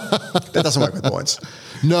 That doesn't work with points.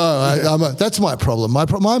 No, that's my problem.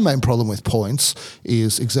 My main problem with points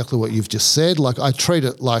is exactly what you've just said. Like, I treat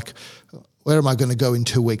it like, where am I going to go in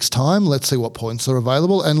 2 weeks' time? Let's see what points are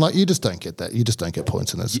available. And like, you just don't get that. You just don't get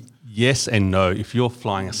points in this. Yes and no. If you're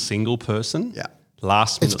flying a single person,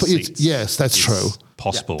 last minute seats. Yes, that's true.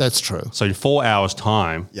 Possible. That's true. So in 4 hours'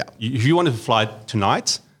 time, if you wanted to fly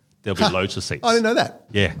tonight, there'll be loads of seats. I didn't know that.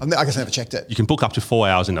 Yeah. I guess I never checked it. You can book up to 4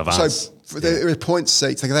 hours in advance. So there are point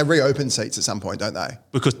seats. They reopen seats at some point, don't they?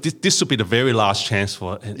 Because this will be the very last chance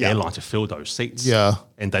for an airline to fill those seats. Yeah.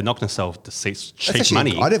 And they're not going to sell the seats cheap actually,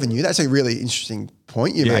 money. I never knew. That's a really interesting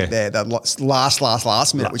point you make there. That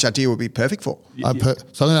last minute, which idea would be perfect for. So I'm going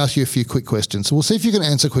to ask you a few quick questions. So we'll see if you can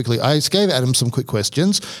answer quickly. I gave Adam some quick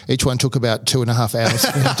questions. Each one took about 2.5 hours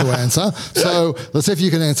for him to answer. So let's see if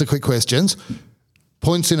you can answer quick questions.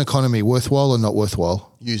 Points in economy, worthwhile or not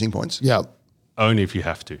worthwhile? Using points? Yeah. Only if you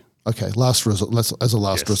have to. Okay, last resort. As a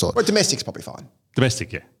last resort. But domestic's probably fine.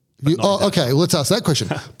 Domestic, yeah. Okay, well, let's ask that question.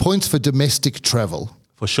 Points for domestic travel.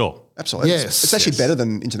 For sure. Absolutely. Yes. It's actually better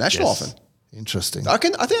than international often. Interesting. I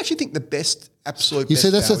actually think the best, absolute You best see,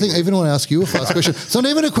 that's value. the thing. Even when I ask you a fast question, it's not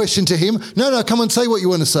even a question to him. No, come on, say what you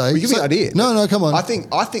want to say. Well, you give me an idea. No, come on. I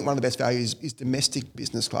think one of the best values is domestic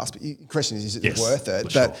business class. But the question is it worth it?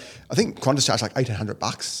 But sure. I think Qantas charge like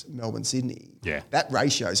 $1,800 Melbourne, Sydney. Yeah. That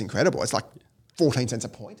ratio is incredible. It's like 14 cents a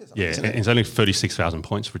point or something. Yeah, and it's only 36,000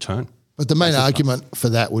 points return. But the main argument for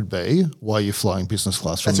that would be why you're flying business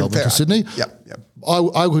class from Melbourne to Sydney. Yep.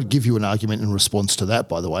 I would give you an argument in response to that,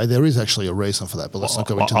 by the way. There is actually a reason for that, but let's not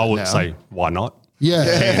go into that now. I would say, why not?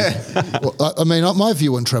 Yeah. Well, I mean, my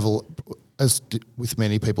view on travel, as with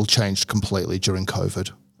many people, changed completely during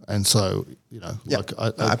COVID. And so,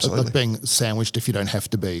 like being sandwiched if you don't have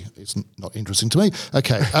to be is not interesting to me.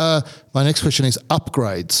 Okay. My next question is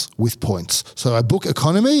upgrades with points. So I book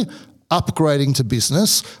economy, upgrading to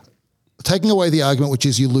business, taking away the argument, which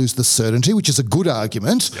is you lose the certainty, which is a good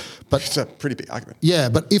argument. But it's a pretty big argument. Yeah,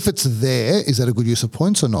 but if it's there, is that a good use of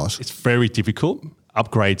points or not? It's very difficult.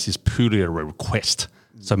 Upgrades is purely a request.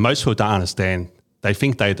 So most people don't understand. They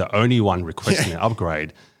think they're the only one requesting an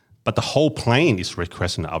upgrade, but the whole plane is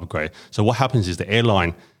requesting an upgrade. So what happens is the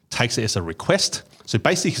airline takes it as a request. So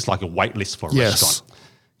basically it's like a wait list for a restaurant.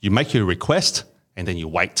 You make your request and then you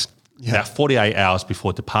wait. About 48 hours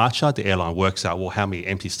before departure, the airline works out, how many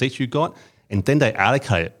empty seats you got, and then they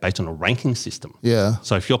allocate it based on a ranking system. Yeah.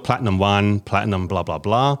 So if you're Platinum 1, Platinum blah, blah,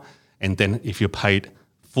 blah, and then if you're paid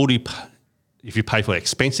if you pay for an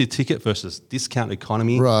expensive ticket versus discount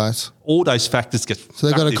economy, right? All those factors get. So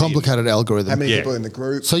they've got a complicated algorithm. How many people in the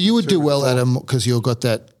group? So you would do well, Adam, because you've got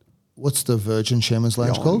that. What's the Virgin Chairman's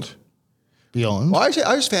Lounge called? Beyond. Well, I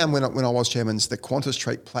just found when I was Chairman's, the Qantas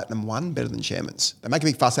treat Platinum 1 better than Chairman's. They make a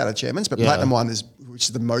big fuss out of Chairman's, but Platinum 1 which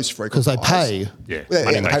is the most frequent. Because they pay. Yeah,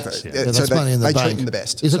 they pay for it. Yeah, that's money in the bank. They treat them the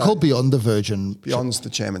best. Is it called Beyond the Virgin? Beyond's the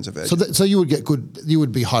Chairman's of Virgin. So you would get good. You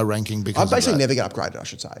would be high ranking because I basically never get upgraded. I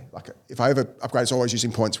should say. Like if I ever upgrade, it's always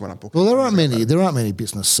using points when I book. Well, there aren't many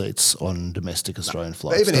business seats on domestic Australian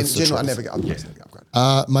flights. But even in general, I never get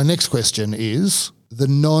upgraded. My next question is the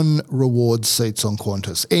non-reward seats on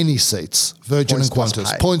Qantas, any seats, Virgin Points and plus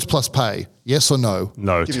Qantas, pay. points plus pay, yes or no?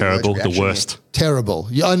 No, Give me terrible, the the worst worst. Terrible.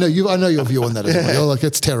 Yeah, I know your view on that as well. You're like,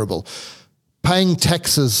 it's terrible. Paying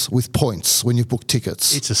taxes with points when you book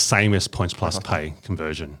tickets. It's the same as points plus pay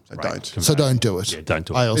conversion. So don't. So don't do it. Yeah, don't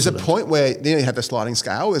do it. I also There's a don't. point where you have the sliding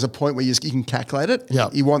scale. There's a point where you can calculate it. Yeah.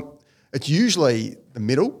 It's usually the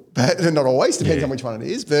middle, but not always. Depends Yeah. on which one it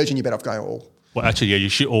is. Virgin, you better off going all. Well, actually, yeah, you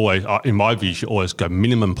should always, in my view, you should always go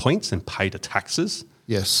minimum points and pay the taxes.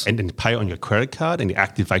 Yes. And then pay it on your credit card and it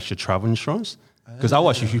activates your travel insurance. Because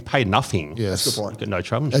otherwise, if you pay nothing, Yes. That's a good point. you get no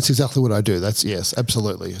travel insurance. That's exactly what I do. That's yes,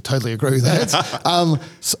 absolutely. I totally agree with that.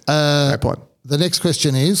 Great point. The next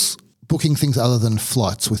question is booking things other than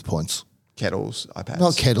flights with points. Kettles, iPads.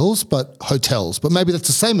 Not kettles, but hotels. But maybe that's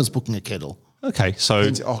the same as booking a kettle. Okay, so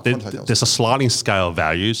there's a sliding scale of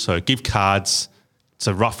values. So gift cards,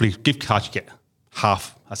 gift cards you get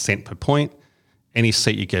half a cent per point. Any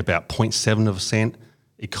seat you get about 0.7 of a cent.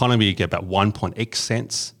 Economy you get about 1.x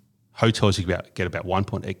cents. Hotels you get about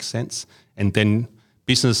 1.x cents. And then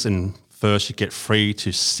business and first you get 3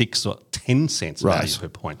 to 6 or 10 cents value per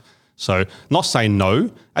point. So not saying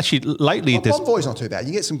no. Actually, lately there's... Bonvoy's not too bad.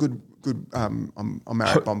 You get some good I'm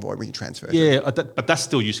married at Bonvoy when you transfer. Yeah, but that's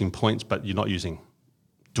still using points, but you're not using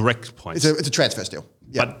direct points. It's a transfer still.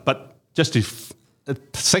 Yeah. But just to... The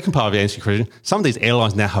second part of the answer to your question, some of these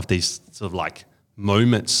airlines now have these sort of like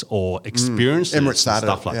moments or experiences and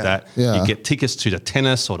stuff like that. Yeah. You get tickets to the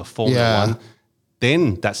tennis or the Formula One.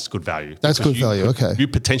 Then that's good value. That's good value, okay. You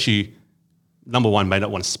potentially, number one, may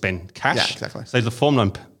not want to spend cash. Yeah, exactly. So the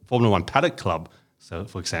Formula One Paddock Club, so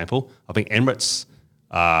for example, I think Emirates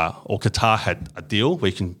or Qatar had a deal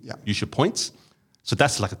where you can use your points. So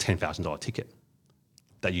that's like a $10,000 ticket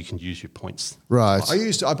that you can use your points. Right.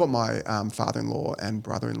 I bought my father-in-law and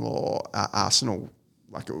brother-in-law Arsenal,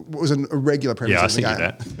 like it was a regular premises. Yeah, I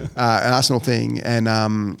see that. An Arsenal thing, and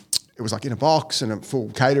it was like in a box and a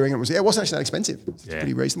full catering. It wasn't actually that expensive. It's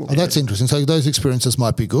pretty reasonable. Oh, that's interesting. So those experiences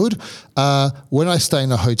might be good. When I stay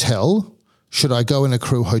in a hotel, should I go and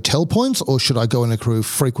accrue hotel points or should I go and accrue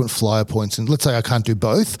frequent flyer points? And let's say I can't do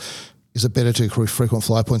both. Is it better to accrue frequent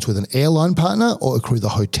flyer points with an airline partner or accrue the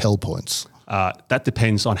hotel points? That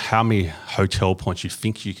depends on how many hotel points you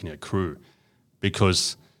think you can accrue.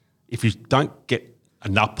 Because if you don't get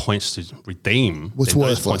enough points to redeem, then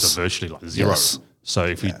those points are virtually like zero. Yes. So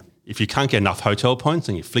if you can't get enough hotel points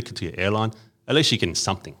and you flick it to your airline, at least you're getting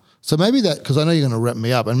something. So maybe that, because I know you're going to wrap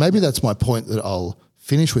me up, and maybe that's my point that I'll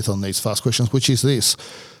finish with on these fast questions, which is this.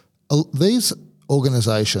 These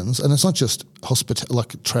organisations, and it's not just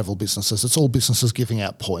like travel businesses, it's all businesses giving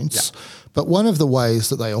out points. Yeah. But one of the ways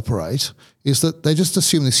that they operate is that they just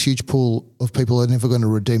assume this huge pool of people are never going to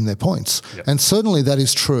redeem their points. Yep. And certainly that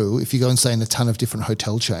is true if you go and stay in a ton of different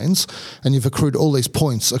hotel chains and you've accrued all these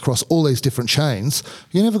points across all these different chains,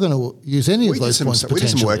 you're never going to use any of those points potentially. We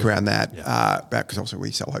did some work around that because obviously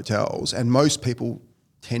we sell hotels and most people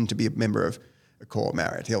tend to be a member of Accor,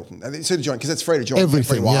 Marriott, Hilton. It's to join because it's free to join.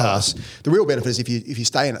 Everything, wireless. The real benefit is if you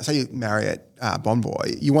stay in it, say you Marriott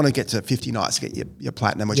Bonvoy, you want to get to 50 nights to get your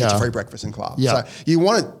platinum, which is free breakfast and club. Yeah. So you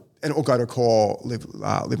want to, or go to Accor, live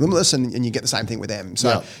limitless, and you get the same thing with them.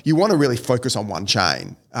 So you want to really focus on one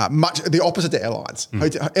chain. Much the opposite to airlines.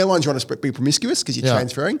 Airlines you want to be promiscuous because you're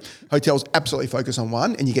transferring. Hotels absolutely focus on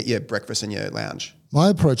one, and you get your breakfast and your lounge. My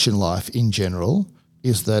approach in life, in general,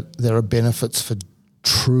 is that there are benefits for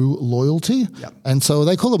true loyalty. Yep. And so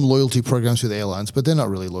they call them loyalty programs with airlines, but they're not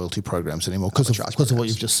really loyalty programs anymore because of what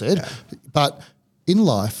you've just said. Yeah. But in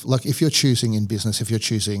life, like if you're choosing in business, if you're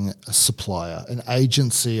choosing a supplier, an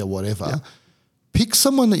agency or whatever, pick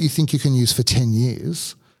someone that you think you can use for 10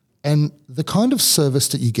 years and the kind of service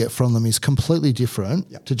that you get from them is completely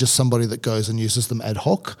different to just somebody that goes and uses them ad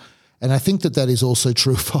hoc. And I think that is also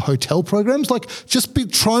true for hotel programs. Like, just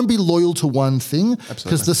try and be loyal to one thing,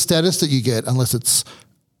 because the status that you get, unless it's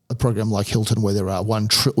a program like Hilton where there are where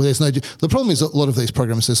there's no. The problem is a lot of these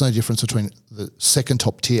programs, there's no difference between the second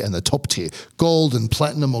top tier and the top tier, gold and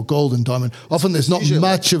platinum or gold and diamond. Often there's not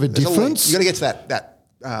much of a difference. You got to get to that.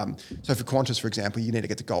 So for Qantas, for example, you need to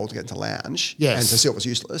get to gold to get into lounge. Yes. And to silver's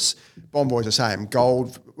useless. Bonvoy's the same.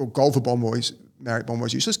 Gold for Bonvoy's, Marriott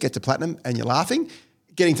Bonvoy's useless. Get to platinum and you're laughing.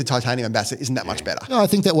 Getting to titanium ambassador isn't that much better. No, I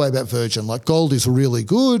think that way about Virgin. Like gold is really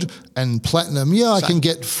good and platinum, I can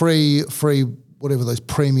get free whatever those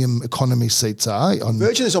premium economy seats are. On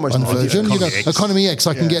Virgin is almost on Virgin. Economy X.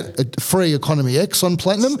 I can get a free Economy X on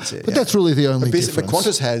platinum, that's really the only difference. But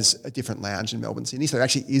Qantas has a different lounge in Melbourne, Sydney, so there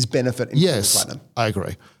actually is benefit in platinum. I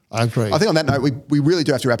agree. I think on that note, we really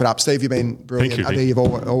do have to wrap it up. Steve, you've been brilliant. Thank you. You've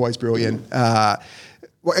always brilliant.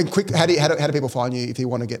 Well, and quick, how do people find you if you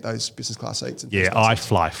want to get those business class seats?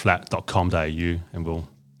 iflyflat.com.au and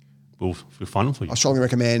we'll find them for you. I strongly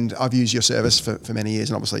recommend. I've used your service for many years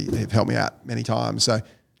and obviously you've helped me out many times. So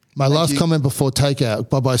my last comment before takeout.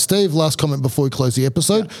 Bye-bye, Steve. Last comment before we close the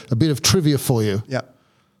episode. Yeah. A bit of trivia for you. Yeah.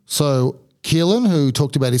 So Keelan, who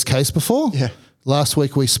talked about his case before. Yeah. Last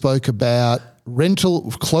week we spoke about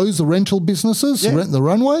close the rental businesses, rent the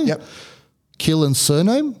runway. Yep. Keelan's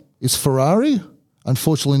surname is Ferrari.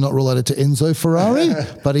 Unfortunately not related to Enzo Ferrari,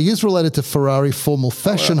 but he is related to Ferrari Formal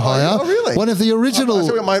Fashion Hire. Oh, really? One of the original.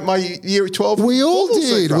 My year 12. We all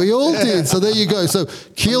did. So there you go. So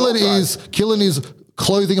Keelan is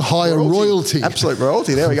clothing hire royalty. Absolute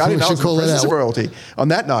royalty. There we go. I didn't know it was the presence of out. royalty. On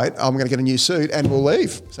that note, I'm going to get a new suit and we'll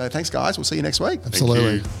leave. So thanks, guys. We'll see you next week.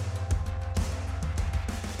 Absolutely.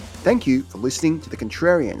 Thank you for listening to The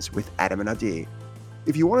Contrarians with Adam and Adir.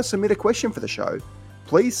 If you want to submit a question for the show,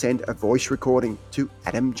 please send a voice recording to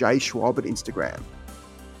Adam J. Schwab at Instagram.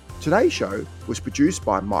 Today's show was produced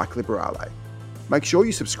by Mike Liberale. Make sure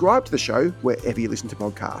you subscribe to the show wherever you listen to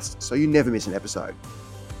podcasts so you never miss an episode.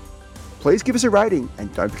 Please give us a rating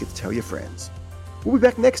and don't forget to tell your friends. We'll be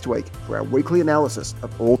back next week for our weekly analysis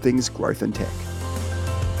of all things growth and tech.